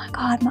 oh my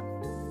God,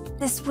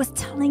 this was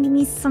telling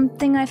me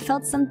something, I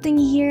felt something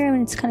here,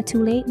 and it's kind of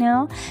too late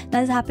now. That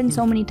has happened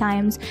so many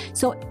times.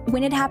 So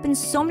when it happens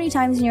so many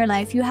times in your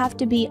life, you have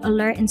to be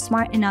alert and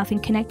smart enough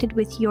and connected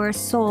with your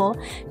soul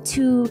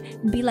to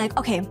be like,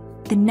 okay,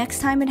 the next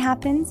time it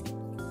happens,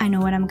 I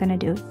know what I'm gonna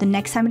do. The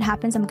next time it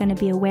happens, I'm gonna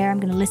be aware, I'm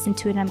gonna listen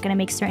to it, and I'm gonna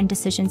make certain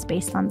decisions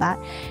based on that.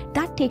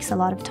 That takes a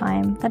lot of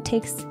time. That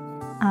takes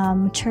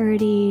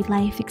maturity,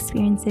 life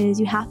experiences.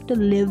 You have to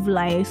live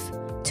life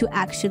to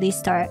actually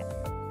start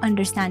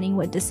understanding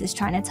what this is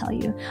trying to tell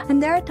you.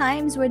 And there are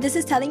times where this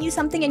is telling you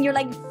something and you're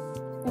like,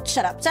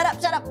 shut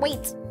up,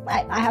 wait,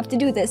 I have to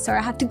do this, or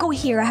I have to go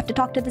here, I have to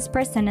talk to this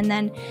person, and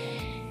then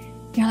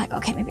you're like,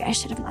 okay, maybe I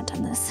should have not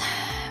done this.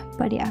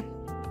 But yeah.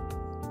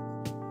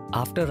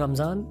 After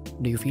Ramzan,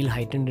 do you feel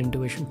heightened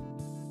intuition?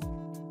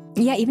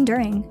 Yeah, even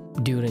during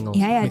also,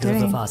 yeah, because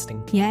during. of the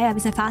fasting. Yeah,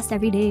 because I fast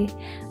every day,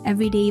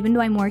 even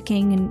though I'm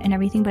working and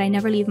everything, but I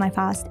never leave my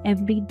fast.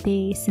 Every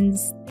day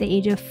since the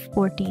age of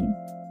 14,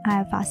 I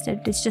have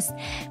fasted. It's just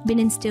been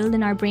instilled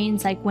in our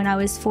brains, like when I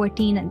was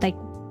 14, and like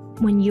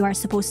when you are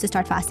supposed to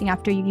start fasting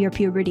after your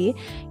puberty,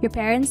 your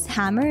parents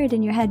hammer it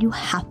in your head, you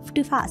have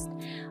to fast.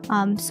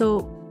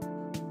 So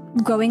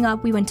growing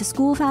up, we went to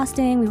school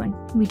fasting,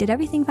 we did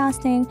everything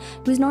fasting.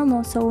 It was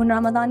normal. So when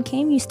Ramadan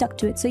came, you stuck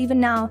to it. So even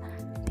now,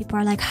 People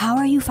are like, how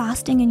are you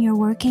fasting and you're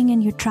working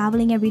and you're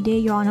traveling every day,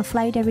 you're on a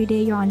flight every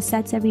day, you're on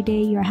sets every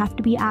day, you have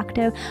to be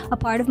active. A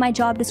part of my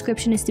job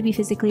description is to be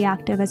physically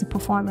active as a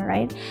performer,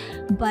 right?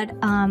 But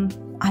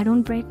I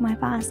don't break my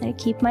fast. I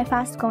keep my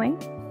fast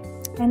going.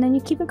 And then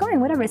you keep it going,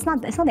 whatever. It's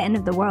not the end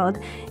of the world.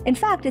 In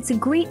fact, it's a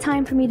great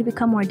time for me to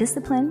become more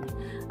disciplined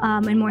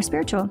and more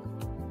spiritual.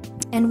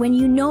 And when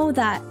you know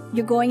that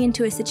you're going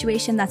into a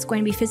situation that's going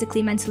to be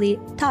physically, mentally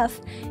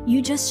tough,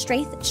 you just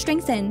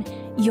strengthen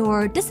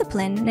your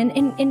discipline.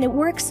 And it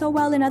works so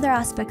well in other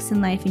aspects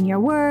in life, in your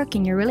work,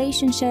 in your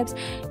relationships.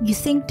 You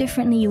think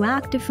differently, you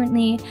act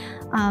differently.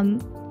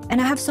 And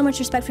I have so much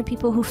respect for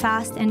people who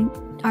fast and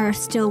are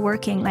still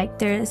working. Like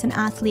there's an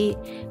athlete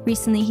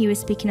recently he was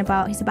speaking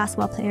about, he's a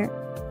basketball player.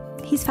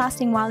 He's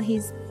fasting while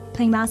he's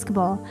playing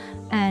basketball.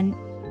 And,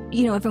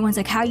 you know, everyone's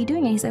like, how are you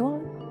doing it? He's like, well,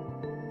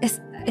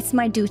 it's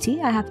my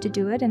duty. I have to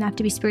do it, and I have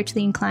to be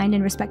spiritually inclined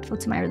and respectful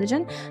to my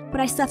religion,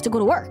 but I still have to go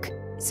to work.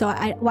 So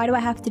why do I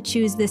have to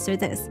choose this or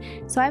this?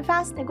 So I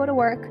fast, I go to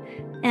work,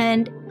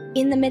 and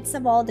in the midst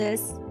of all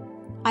this,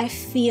 I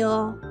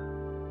feel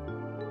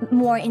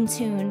more in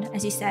tune,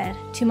 as you said,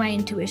 to my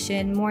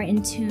intuition, more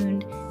in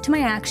tune to my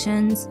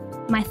actions,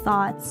 my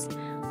thoughts,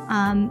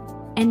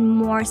 and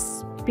more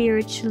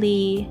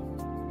spiritually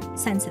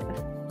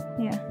sensitive.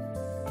 Yeah.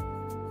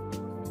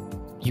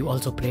 You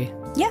also pray?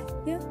 Yeah,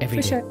 every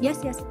for day. sure. Yes.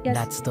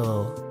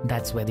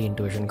 That's where the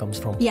intuition comes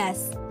from.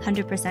 Yes,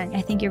 100%.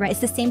 I think you're right.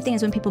 It's the same thing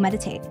as when people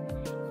meditate.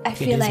 I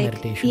feel like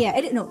meditation. Yeah,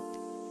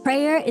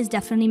 prayer is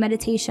definitely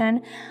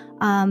meditation.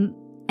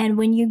 And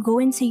when you go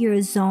into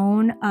your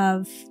zone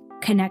of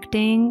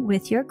connecting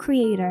with your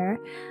creator,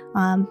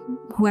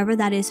 whoever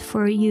that is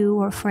for you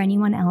or for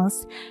anyone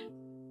else,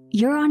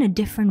 you're on a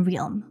different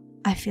realm,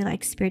 I feel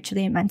like,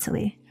 spiritually and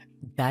mentally.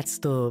 That's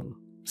the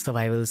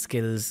survival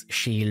skills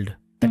shield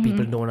that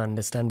people don't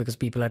understand, because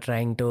people are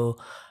trying to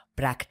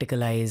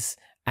practicalize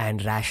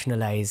and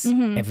rationalize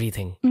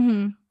everything.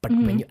 But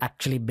when you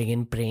actually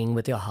begin praying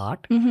with your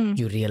heart,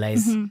 you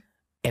realize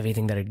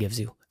everything that it gives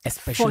you,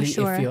 especially if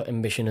your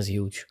ambition is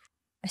huge.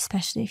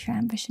 Especially if your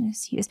ambition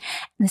is huge.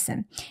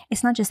 Listen,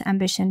 it's not just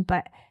ambition,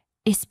 but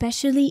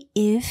especially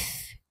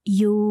if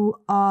you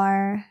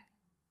are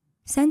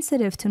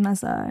sensitive to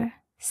nazar,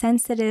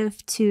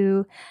 sensitive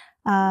to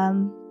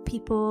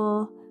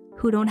people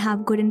who don't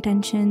have good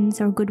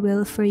intentions or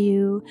goodwill for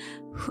you,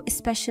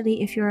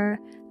 especially if you're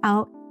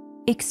out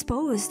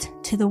exposed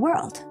to the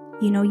world.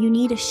 You know, you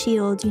need a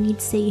shield, you need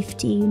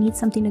safety, you need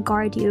something to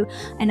guard you.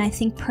 And I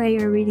think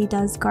prayer really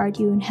does guard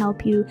you and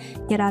help you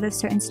get out of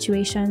certain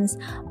situations.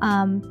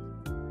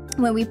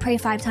 When we pray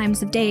 5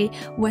 times a day,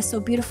 what's so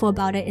beautiful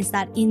about it is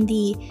that in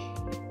the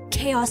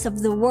chaos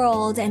of the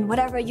world and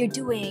whatever you're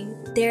doing,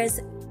 there's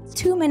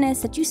 2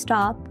 minutes that you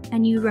stop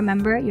and you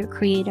remember your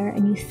creator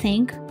and you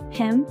thank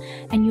him,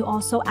 and you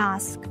also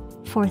ask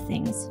for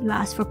things. You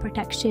ask for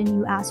protection,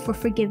 you ask for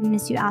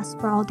forgiveness, you ask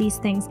for all these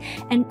things.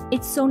 And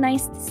it's so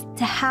nice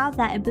to have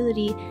that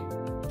ability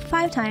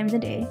 5 times a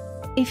day,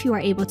 if you are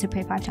able to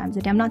pray 5 times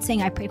a day. I'm not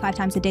saying I pray 5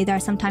 times a day. There are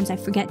sometimes I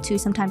forget to,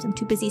 sometimes I'm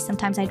too busy,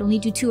 sometimes I'd only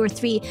do 2 or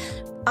 3.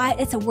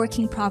 It's a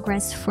working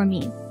progress for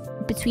me.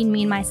 Between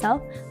me and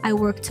myself, I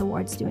work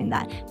towards doing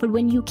that. But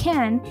when you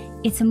can,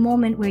 it's a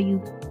moment where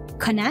you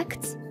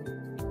connect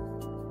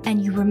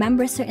and you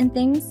remember certain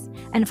things.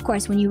 And of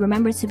course, when you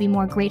remember to be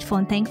more grateful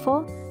and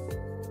thankful,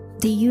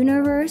 the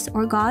universe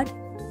or God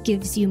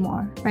gives you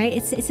more, right?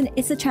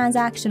 It's a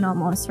transaction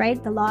almost,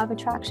 right? The law of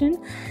attraction.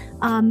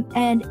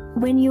 And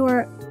when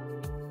you're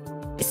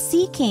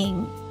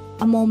seeking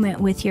a moment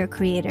with your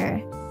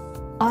creator,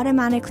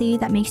 automatically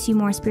that makes you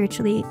more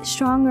spiritually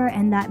stronger,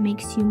 and that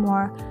makes you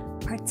more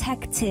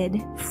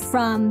protected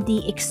from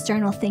the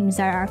external things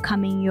that are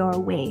coming your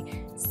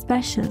way,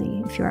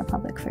 especially if you're a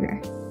public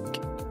figure.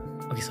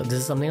 Okay, so this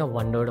is something I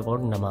wondered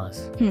about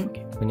namaz.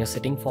 Okay. When you're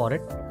sitting for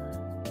it,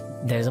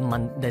 there's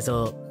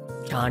a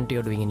chant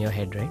you're doing in your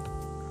head, right?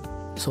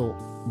 So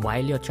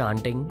while you're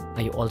chanting,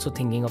 are you also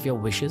thinking of your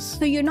wishes?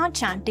 So you're not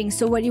chanting.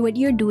 So what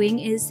you're doing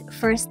is,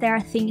 first, there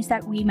are things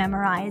that we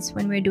memorize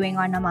when we're doing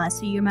our namaz.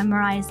 So you're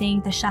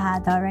memorizing the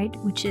shahada, right?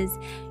 Which is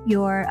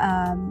your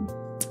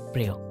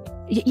prayer.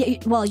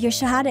 Well, your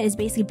shahada is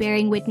basically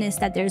bearing witness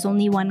that there's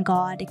only one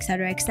God,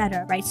 etc.,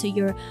 right? So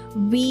you're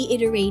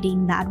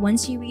reiterating that.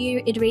 Once you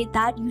reiterate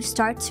that, you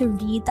start to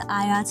read the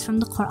ayats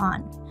from the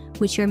Quran,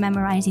 which you're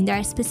memorizing. There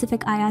are specific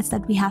ayats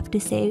that we have to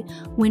say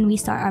when we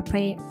start our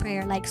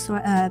prayer, like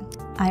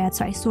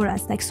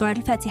surahs, like Surah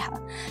Al-Fatiha.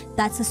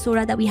 That's a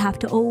surah that we have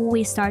to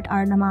always start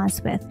our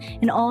namaz with.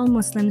 And all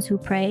Muslims who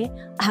pray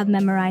have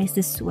memorized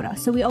this surah.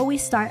 So we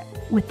always start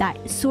with that.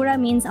 Surah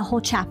means a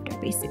whole chapter,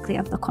 basically,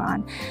 of the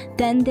Quran.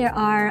 Then there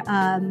are...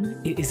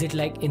 Is it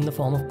like in the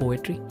form of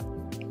poetry?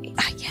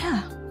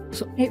 Yeah,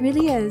 so it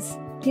really is.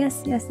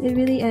 Yes, it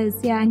really is.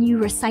 Yeah, and you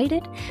recite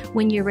it.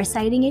 When you're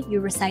reciting it, you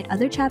recite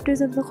other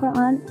chapters of the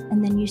Quran,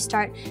 and then you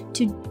start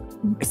to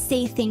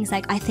say things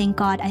like, I thank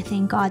God,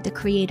 the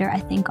creator, I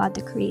thank God,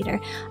 the creator.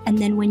 And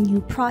then when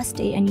you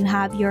prostrate and you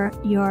have your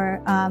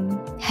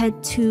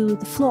head to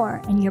the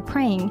floor and you're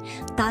praying,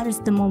 that is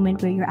the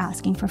moment where you're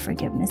asking for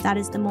forgiveness. That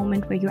is the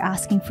moment where you're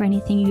asking for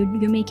anything.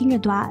 You're making your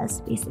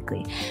du'as,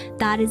 basically.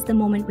 That is the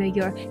moment where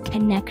you're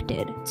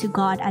connected to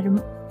God at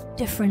a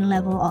different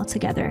level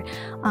altogether.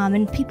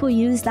 And people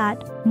use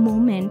that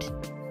moment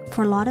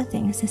for a lot of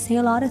things, to say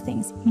a lot of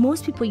things.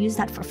 Most people use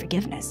that for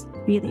forgiveness,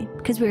 really,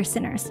 because we're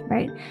sinners,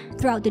 right?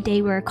 Throughout the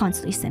day, we're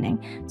constantly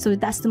sinning. So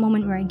that's the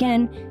moment where,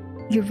 again,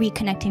 you're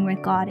reconnecting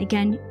with God.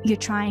 Again, you're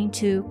trying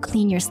to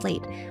clean your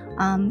slate.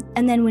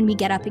 And then when we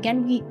get up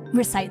again, we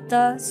recite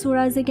the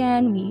surahs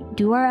again, we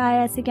do our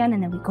ayats again,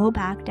 and then we go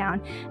back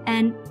down.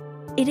 And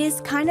it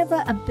is kind of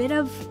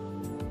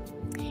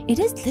it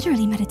is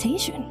literally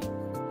meditation.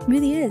 It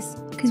really is.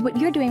 Because what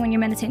you're doing when you're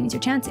meditating is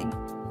you're chanting,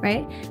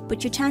 right?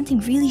 But you're chanting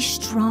really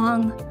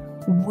strong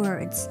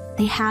words.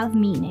 They have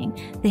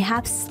meaning. They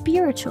have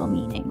spiritual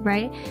meaning,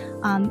 right?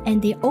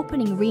 And they're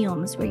opening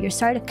realms where you're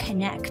starting to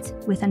connect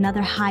with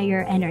another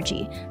higher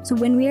energy. So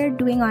when we're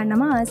doing our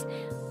namaz,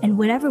 and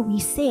whatever we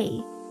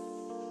say,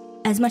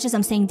 as much as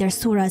I'm saying their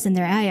surahs and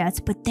their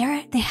ayats, but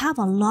they have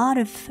a lot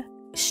of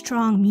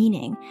strong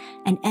meaning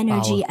and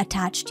energy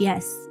attached,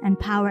 yes, and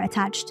power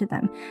attached to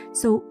them.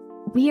 So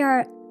we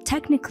are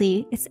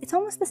technically, it's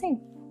almost the same.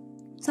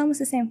 It's almost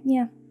the same,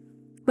 yeah.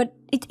 But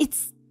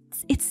it's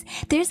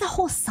there's a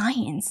whole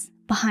science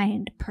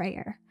behind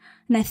prayer.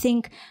 And I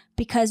think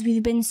because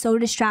we've been so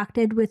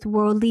distracted with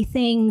worldly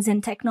things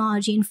and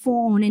technology and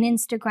phone and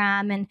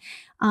Instagram,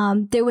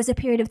 and there was a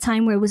period of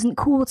time where it wasn't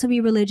cool to be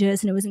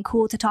religious and it wasn't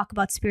cool to talk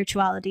about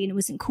spirituality and it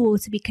wasn't cool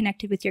to be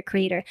connected with your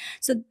creator.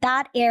 So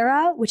that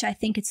era, which I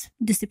think it's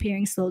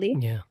disappearing slowly,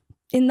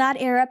 in that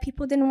era,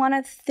 people didn't want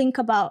to think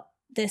about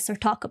this or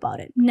talk about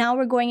it. Now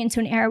we're going into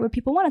an era where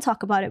people want to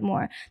talk about it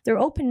more. They're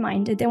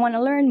open-minded. They want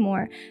to learn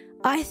more.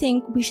 I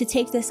think we should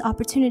take this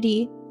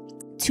opportunity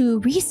to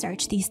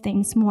research these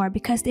things more,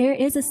 because there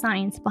is a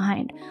science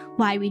behind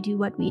why we do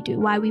what we do,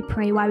 why we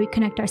pray, why we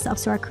connect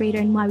ourselves to our creator,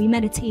 and why we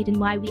meditate, and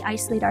why we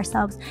isolate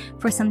ourselves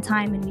for some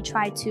time and we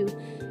try to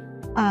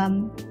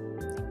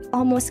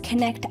almost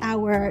connect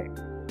our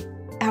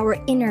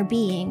inner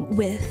being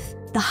with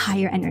the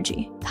higher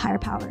energy, the higher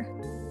power.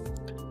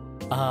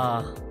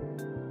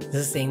 This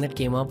is a saying that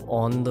came up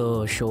on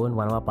the show in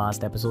one of our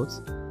past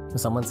episodes.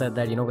 Someone said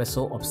that, we're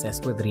so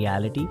obsessed with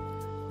reality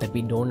that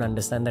we don't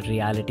understand that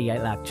reality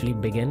will actually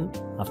begin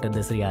after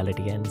this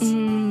reality ends.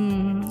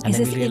 And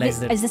then we realize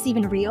that... Is this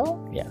even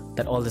real? Yeah,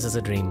 that all this is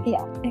a dream.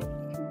 Yeah.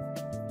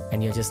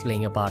 And you're just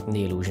playing a part in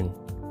the illusion.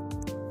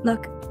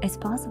 Look, it's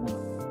possible.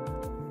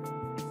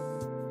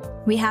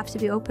 We have to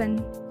be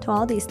open to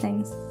all these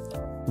things.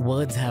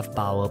 Words have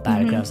power,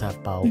 paragraphs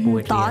have power,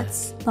 poetry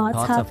Thoughts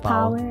have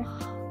power.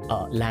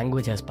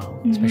 Language has power,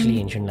 especially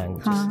ancient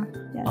languages.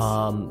 Yes.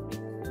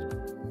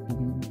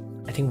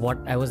 I think what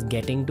I was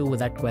getting to with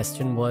that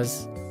question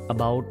was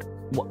about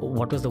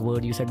what was the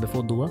word you said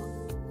before dua?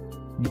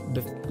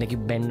 Like you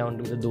bend down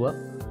to the dua,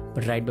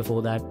 but right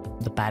before that,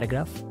 the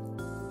paragraph?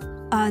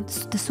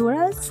 The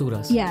surahs?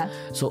 Surahs. Yeah.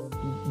 So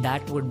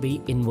that would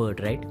be inward,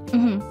 right?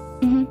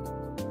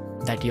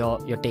 That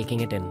you're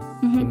taking it in,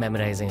 you're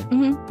memorizing it.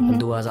 And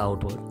duas are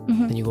outward.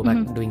 Then you go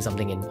back doing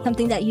something inward.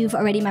 Something that you've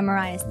already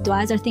memorized.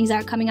 Duas are things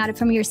that are coming out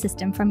from your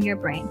system, from your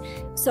brain.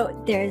 So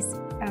there's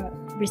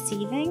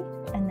receiving,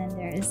 and then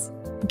there's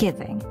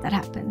giving that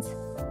happens.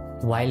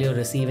 While you're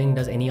receiving,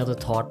 does any other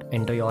thought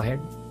enter your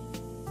head?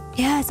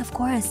 Yes, of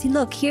course. See,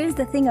 look, here's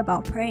the thing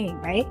about praying,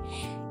 right?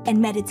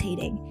 And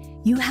meditating.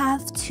 You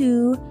have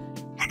to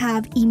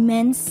have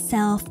immense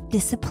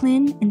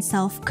self-discipline and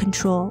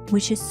self-control,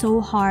 which is so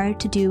hard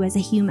to do as a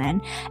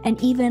human. And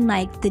even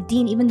like the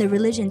deen, even the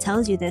religion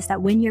tells you this,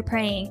 that when you're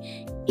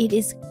praying, it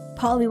is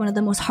probably one of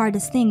the most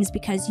hardest things,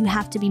 because you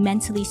have to be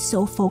mentally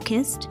so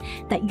focused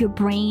that your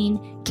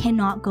brain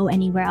cannot go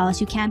anywhere else.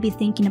 You can't be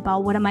thinking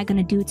about, what am I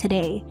going to do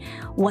today?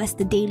 What's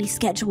the daily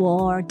schedule?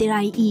 Or did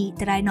I eat?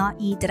 Did I not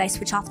eat? Did I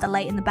switch off the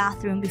light in the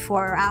bathroom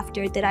before or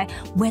after?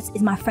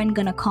 Is my friend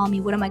going to call me?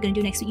 What am I going to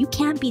do next? You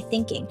can't be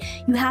thinking.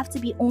 You have to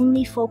be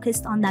only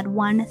focused on that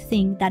one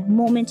thing, that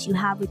moment you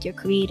have with your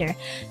creator.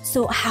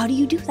 So how do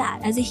you do that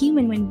as a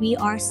human when we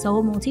are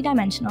so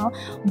multidimensional?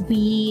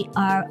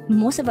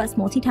 Most of us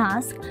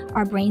multitask.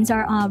 Our brains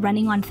are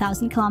running on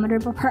 1,000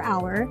 kilometers per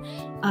hour.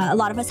 A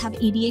lot of us have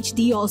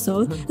ADHD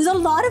also. There's a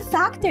lot of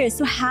factors.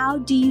 So how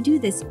do you do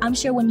this? I'm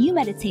sure when you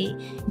meditate,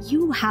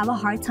 you have a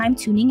hard time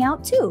tuning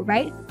out too,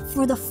 right?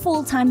 For the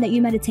full time that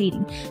you're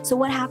meditating. So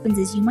what happens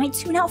is you might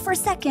tune out for a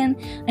second,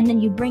 and then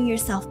you bring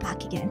yourself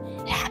back again.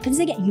 It happens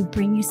again. You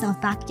bring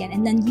yourself back again.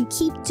 And then you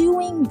keep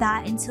doing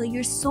that until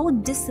you're so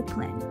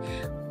disciplined,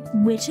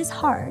 which is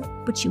hard,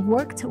 but you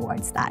work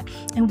towards that.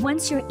 And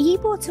once you're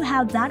able to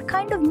have that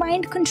kind of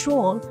mind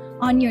control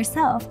on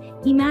yourself,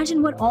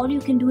 imagine what all you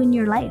can do in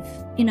your life,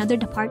 in other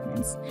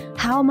departments,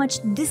 how much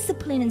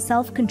discipline and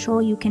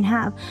self-control you can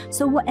have.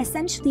 So what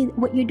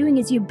you're doing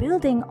is you're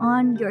building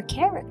on your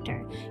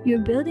character, you're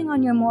building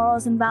on your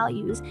morals and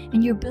values,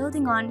 and you're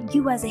building on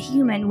you as a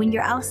human. When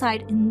you're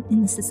outside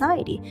in the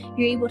society,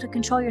 you're able to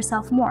control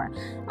yourself more,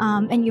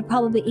 and you're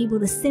probably able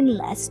to sin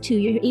less too.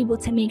 You're able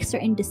to make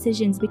certain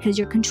decisions because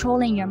you're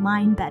controlling your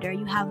mind better.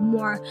 You have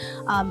more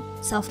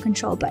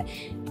self-control. But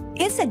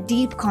it's a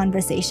deep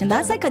conversation.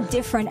 That's like a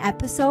different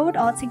episode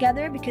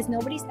altogether, because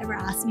nobody's ever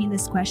asked me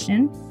this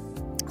question.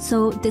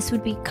 So this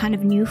would be kind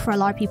of new for a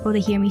lot of people to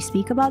hear me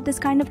speak about this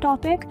kind of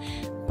topic.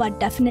 But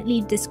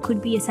definitely this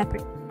could be a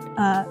separate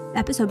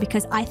episode,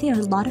 because I think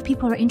a lot of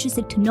people are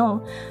interested to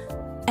know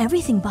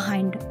everything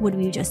behind what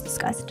we just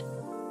discussed.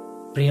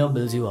 Prayer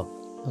builds you up.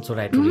 That's what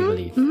I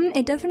truly believe.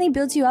 It definitely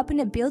builds you up,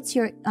 and it builds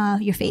your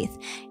faith.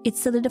 It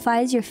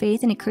solidifies your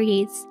faith, and it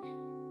creates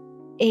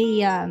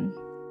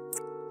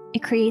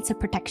a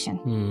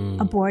protection,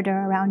 a border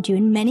around you.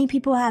 And many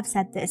people have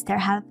said this. There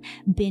have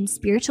been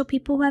spiritual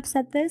people who have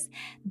said this.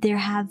 There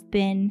have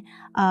been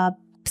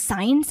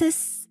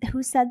scientists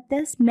who said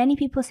this. Many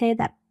people say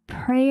that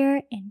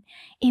prayer in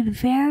a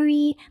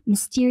very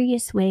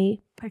mysterious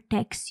way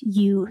protects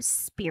you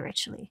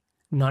spiritually.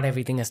 Not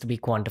everything has to be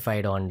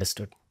quantified or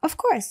understood. Of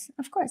course,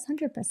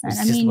 100%.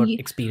 It's just what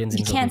experience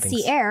you can't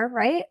see air,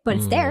 right? But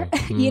it's there.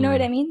 You know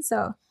what I mean?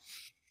 So.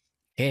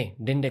 Hey,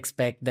 didn't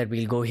expect that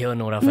we'll go here,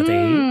 Nora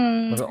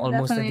Fatehi. We're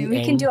almost at the end.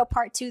 We can do a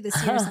part 2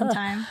 this year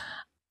sometime.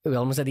 We're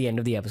almost at the end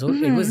of the episode.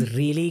 It was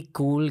really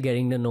cool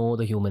getting to know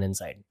the human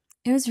inside.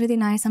 It was really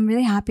nice. I'm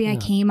really happy I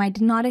came. I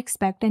did not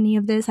expect any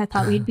of this. I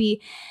thought we'd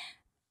be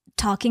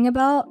talking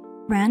about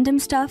random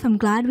stuff. I'm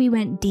glad we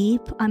went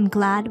deep. I'm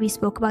glad we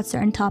spoke about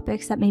certain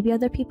topics that maybe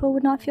other people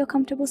would not feel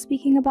comfortable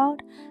speaking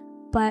about.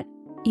 But,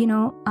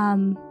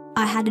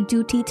 I had a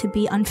duty to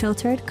be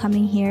unfiltered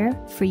coming here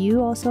for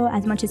you also,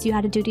 as much as you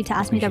had a duty to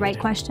ask me the right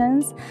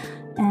questions.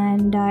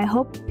 And I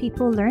hope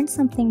people learned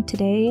something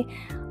today.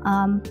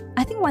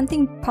 I think one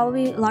thing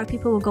probably a lot of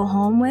people will go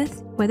home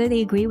with, whether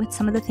they agree with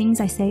some of the things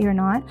I say or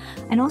not.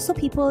 And also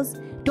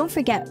don't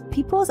forget,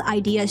 people's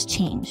ideas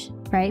change,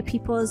 right?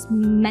 People's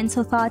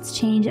mental thoughts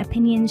change,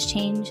 opinions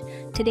change.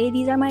 Today,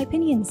 these are my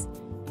opinions.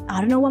 I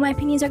don't know what my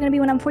opinions are going to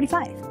be when I'm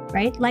 45,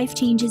 right? Life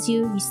changes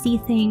you see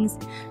things.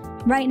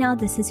 Right now,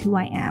 this is who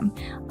I am.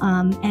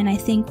 And I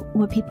think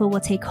what people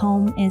will take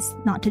home is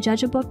not to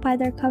judge a book by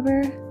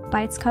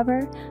its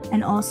cover,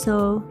 and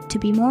also to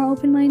be more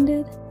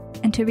open-minded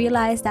and to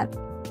realize that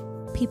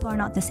people are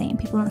not the same.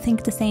 People don't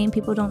think the same.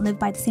 People don't live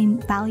by the same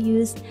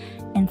values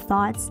and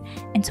thoughts,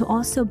 and to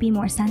also be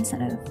more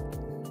sensitive.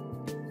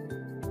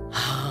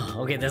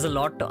 Okay, there's a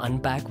lot to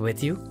unpack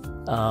with you.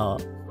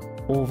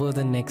 Over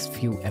the next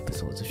few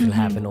episodes, which will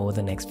happen over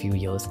the next few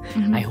years.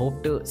 I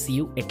hope to see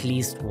you at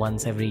least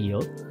once every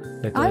year.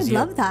 I'd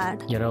love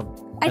that.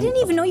 I didn't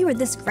even know you were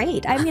this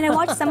great. I mean, I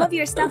watched some of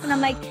your stuff and I'm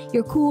like,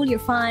 you're cool, you're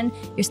fun,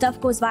 your stuff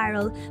goes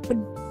viral.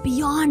 But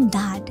beyond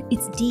that,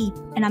 it's deep.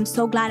 And I'm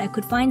so glad I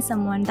could find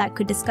someone that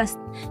could discuss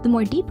the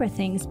more deeper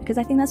things, because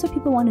I think that's what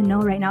people want to know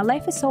right now.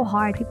 Life is so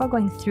hard. People are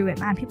going through it,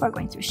 man. People are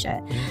going through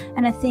shit.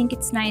 And I think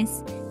it's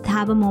nice to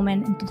have a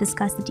moment and to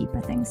discuss the deeper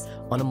things.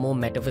 On a more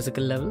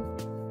metaphysical level,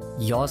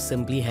 you're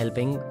simply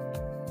helping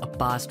a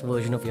past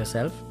version of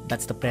yourself.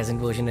 That's the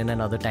present version in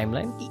another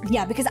timeline.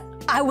 Yeah, because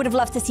I would have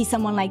loved to see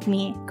someone like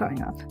me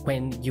growing up.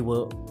 When you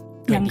were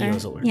 20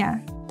 years old. Yeah.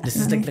 Definitely. This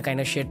is like the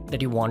kind of shit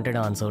that you wanted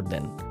answered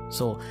then.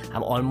 So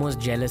I'm almost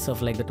jealous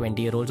of like the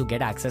 20-year-olds who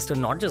get access to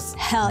not just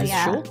this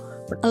show,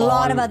 but a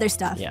lot of other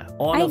stuff. Yeah.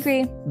 I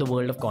agree. The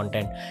world of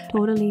content.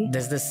 Totally.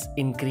 There's this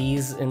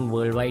increase in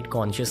worldwide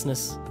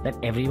consciousness that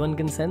everyone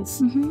can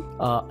sense.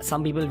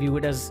 Some people view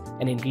it as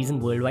an increase in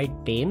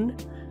worldwide pain.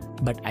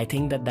 But I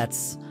think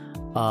that's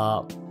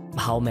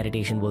how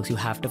meditation works. You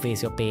have to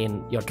face your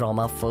pain, your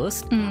trauma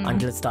first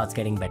until it starts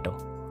getting better.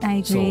 I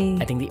agree.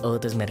 So I think the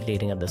earth is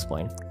meditating at this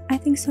point. I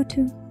think so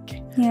too.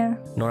 Okay. Yeah.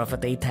 Nora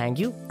Fatehi, thank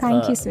you.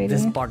 Thank you, sweetie.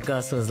 This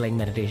podcast was like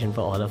meditation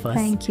for all of us.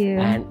 Thank you.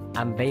 And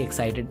I'm very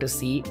excited to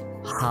see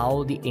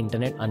how the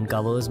internet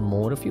uncovers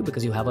more of you,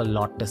 because you have a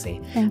lot to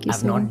say. Thank you,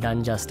 I've not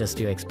done justice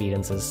to your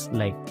experiences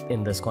like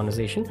in this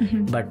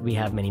conversation, but we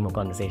have many more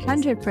conversations.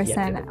 100%.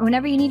 Yeah.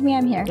 Whenever you need me,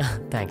 I'm here.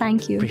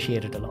 Thank you.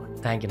 Appreciate it a lot.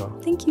 Thank you, Nora.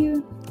 Thank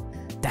you.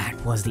 That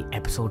was the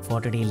episode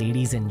for today,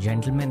 ladies and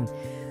gentlemen.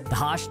 The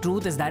harsh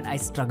truth is that I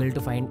struggle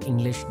to find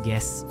English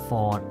guests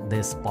for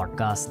this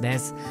podcast.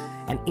 There's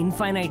an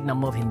infinite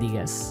number of Hindi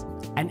guests.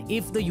 And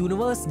if the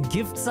universe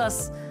gifts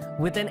us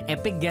with an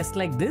epic guest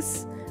like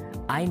this,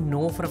 I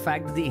know for a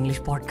fact that the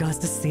English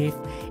podcast is safe,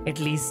 at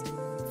least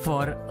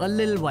for a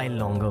little while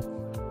longer.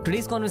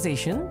 Today's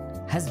conversation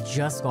has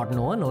just gotten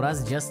over.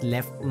 Nora's just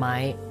left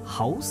my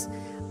house.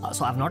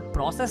 So I've not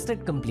processed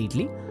it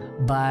completely.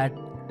 But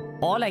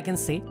all I can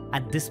say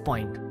at this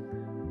point,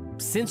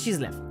 since she's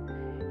left,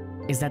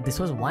 is that this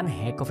was one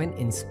heck of an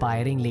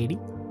inspiring lady.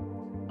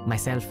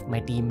 Myself, my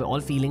team, we're all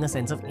feeling a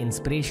sense of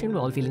inspiration.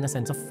 We're all feeling a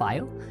sense of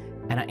fire.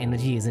 And our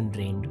energy isn't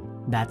drained.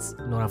 That's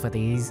Nora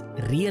Fatehi's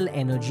real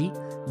energy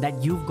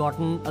that you've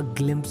gotten a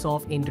glimpse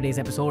of in today's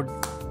episode.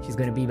 She's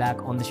going to be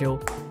back on the show.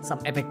 Some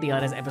epic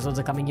TRS episodes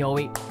are coming your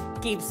way.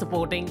 Keep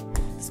supporting.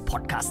 This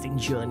podcasting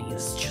journey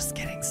is just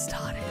getting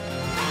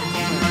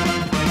started.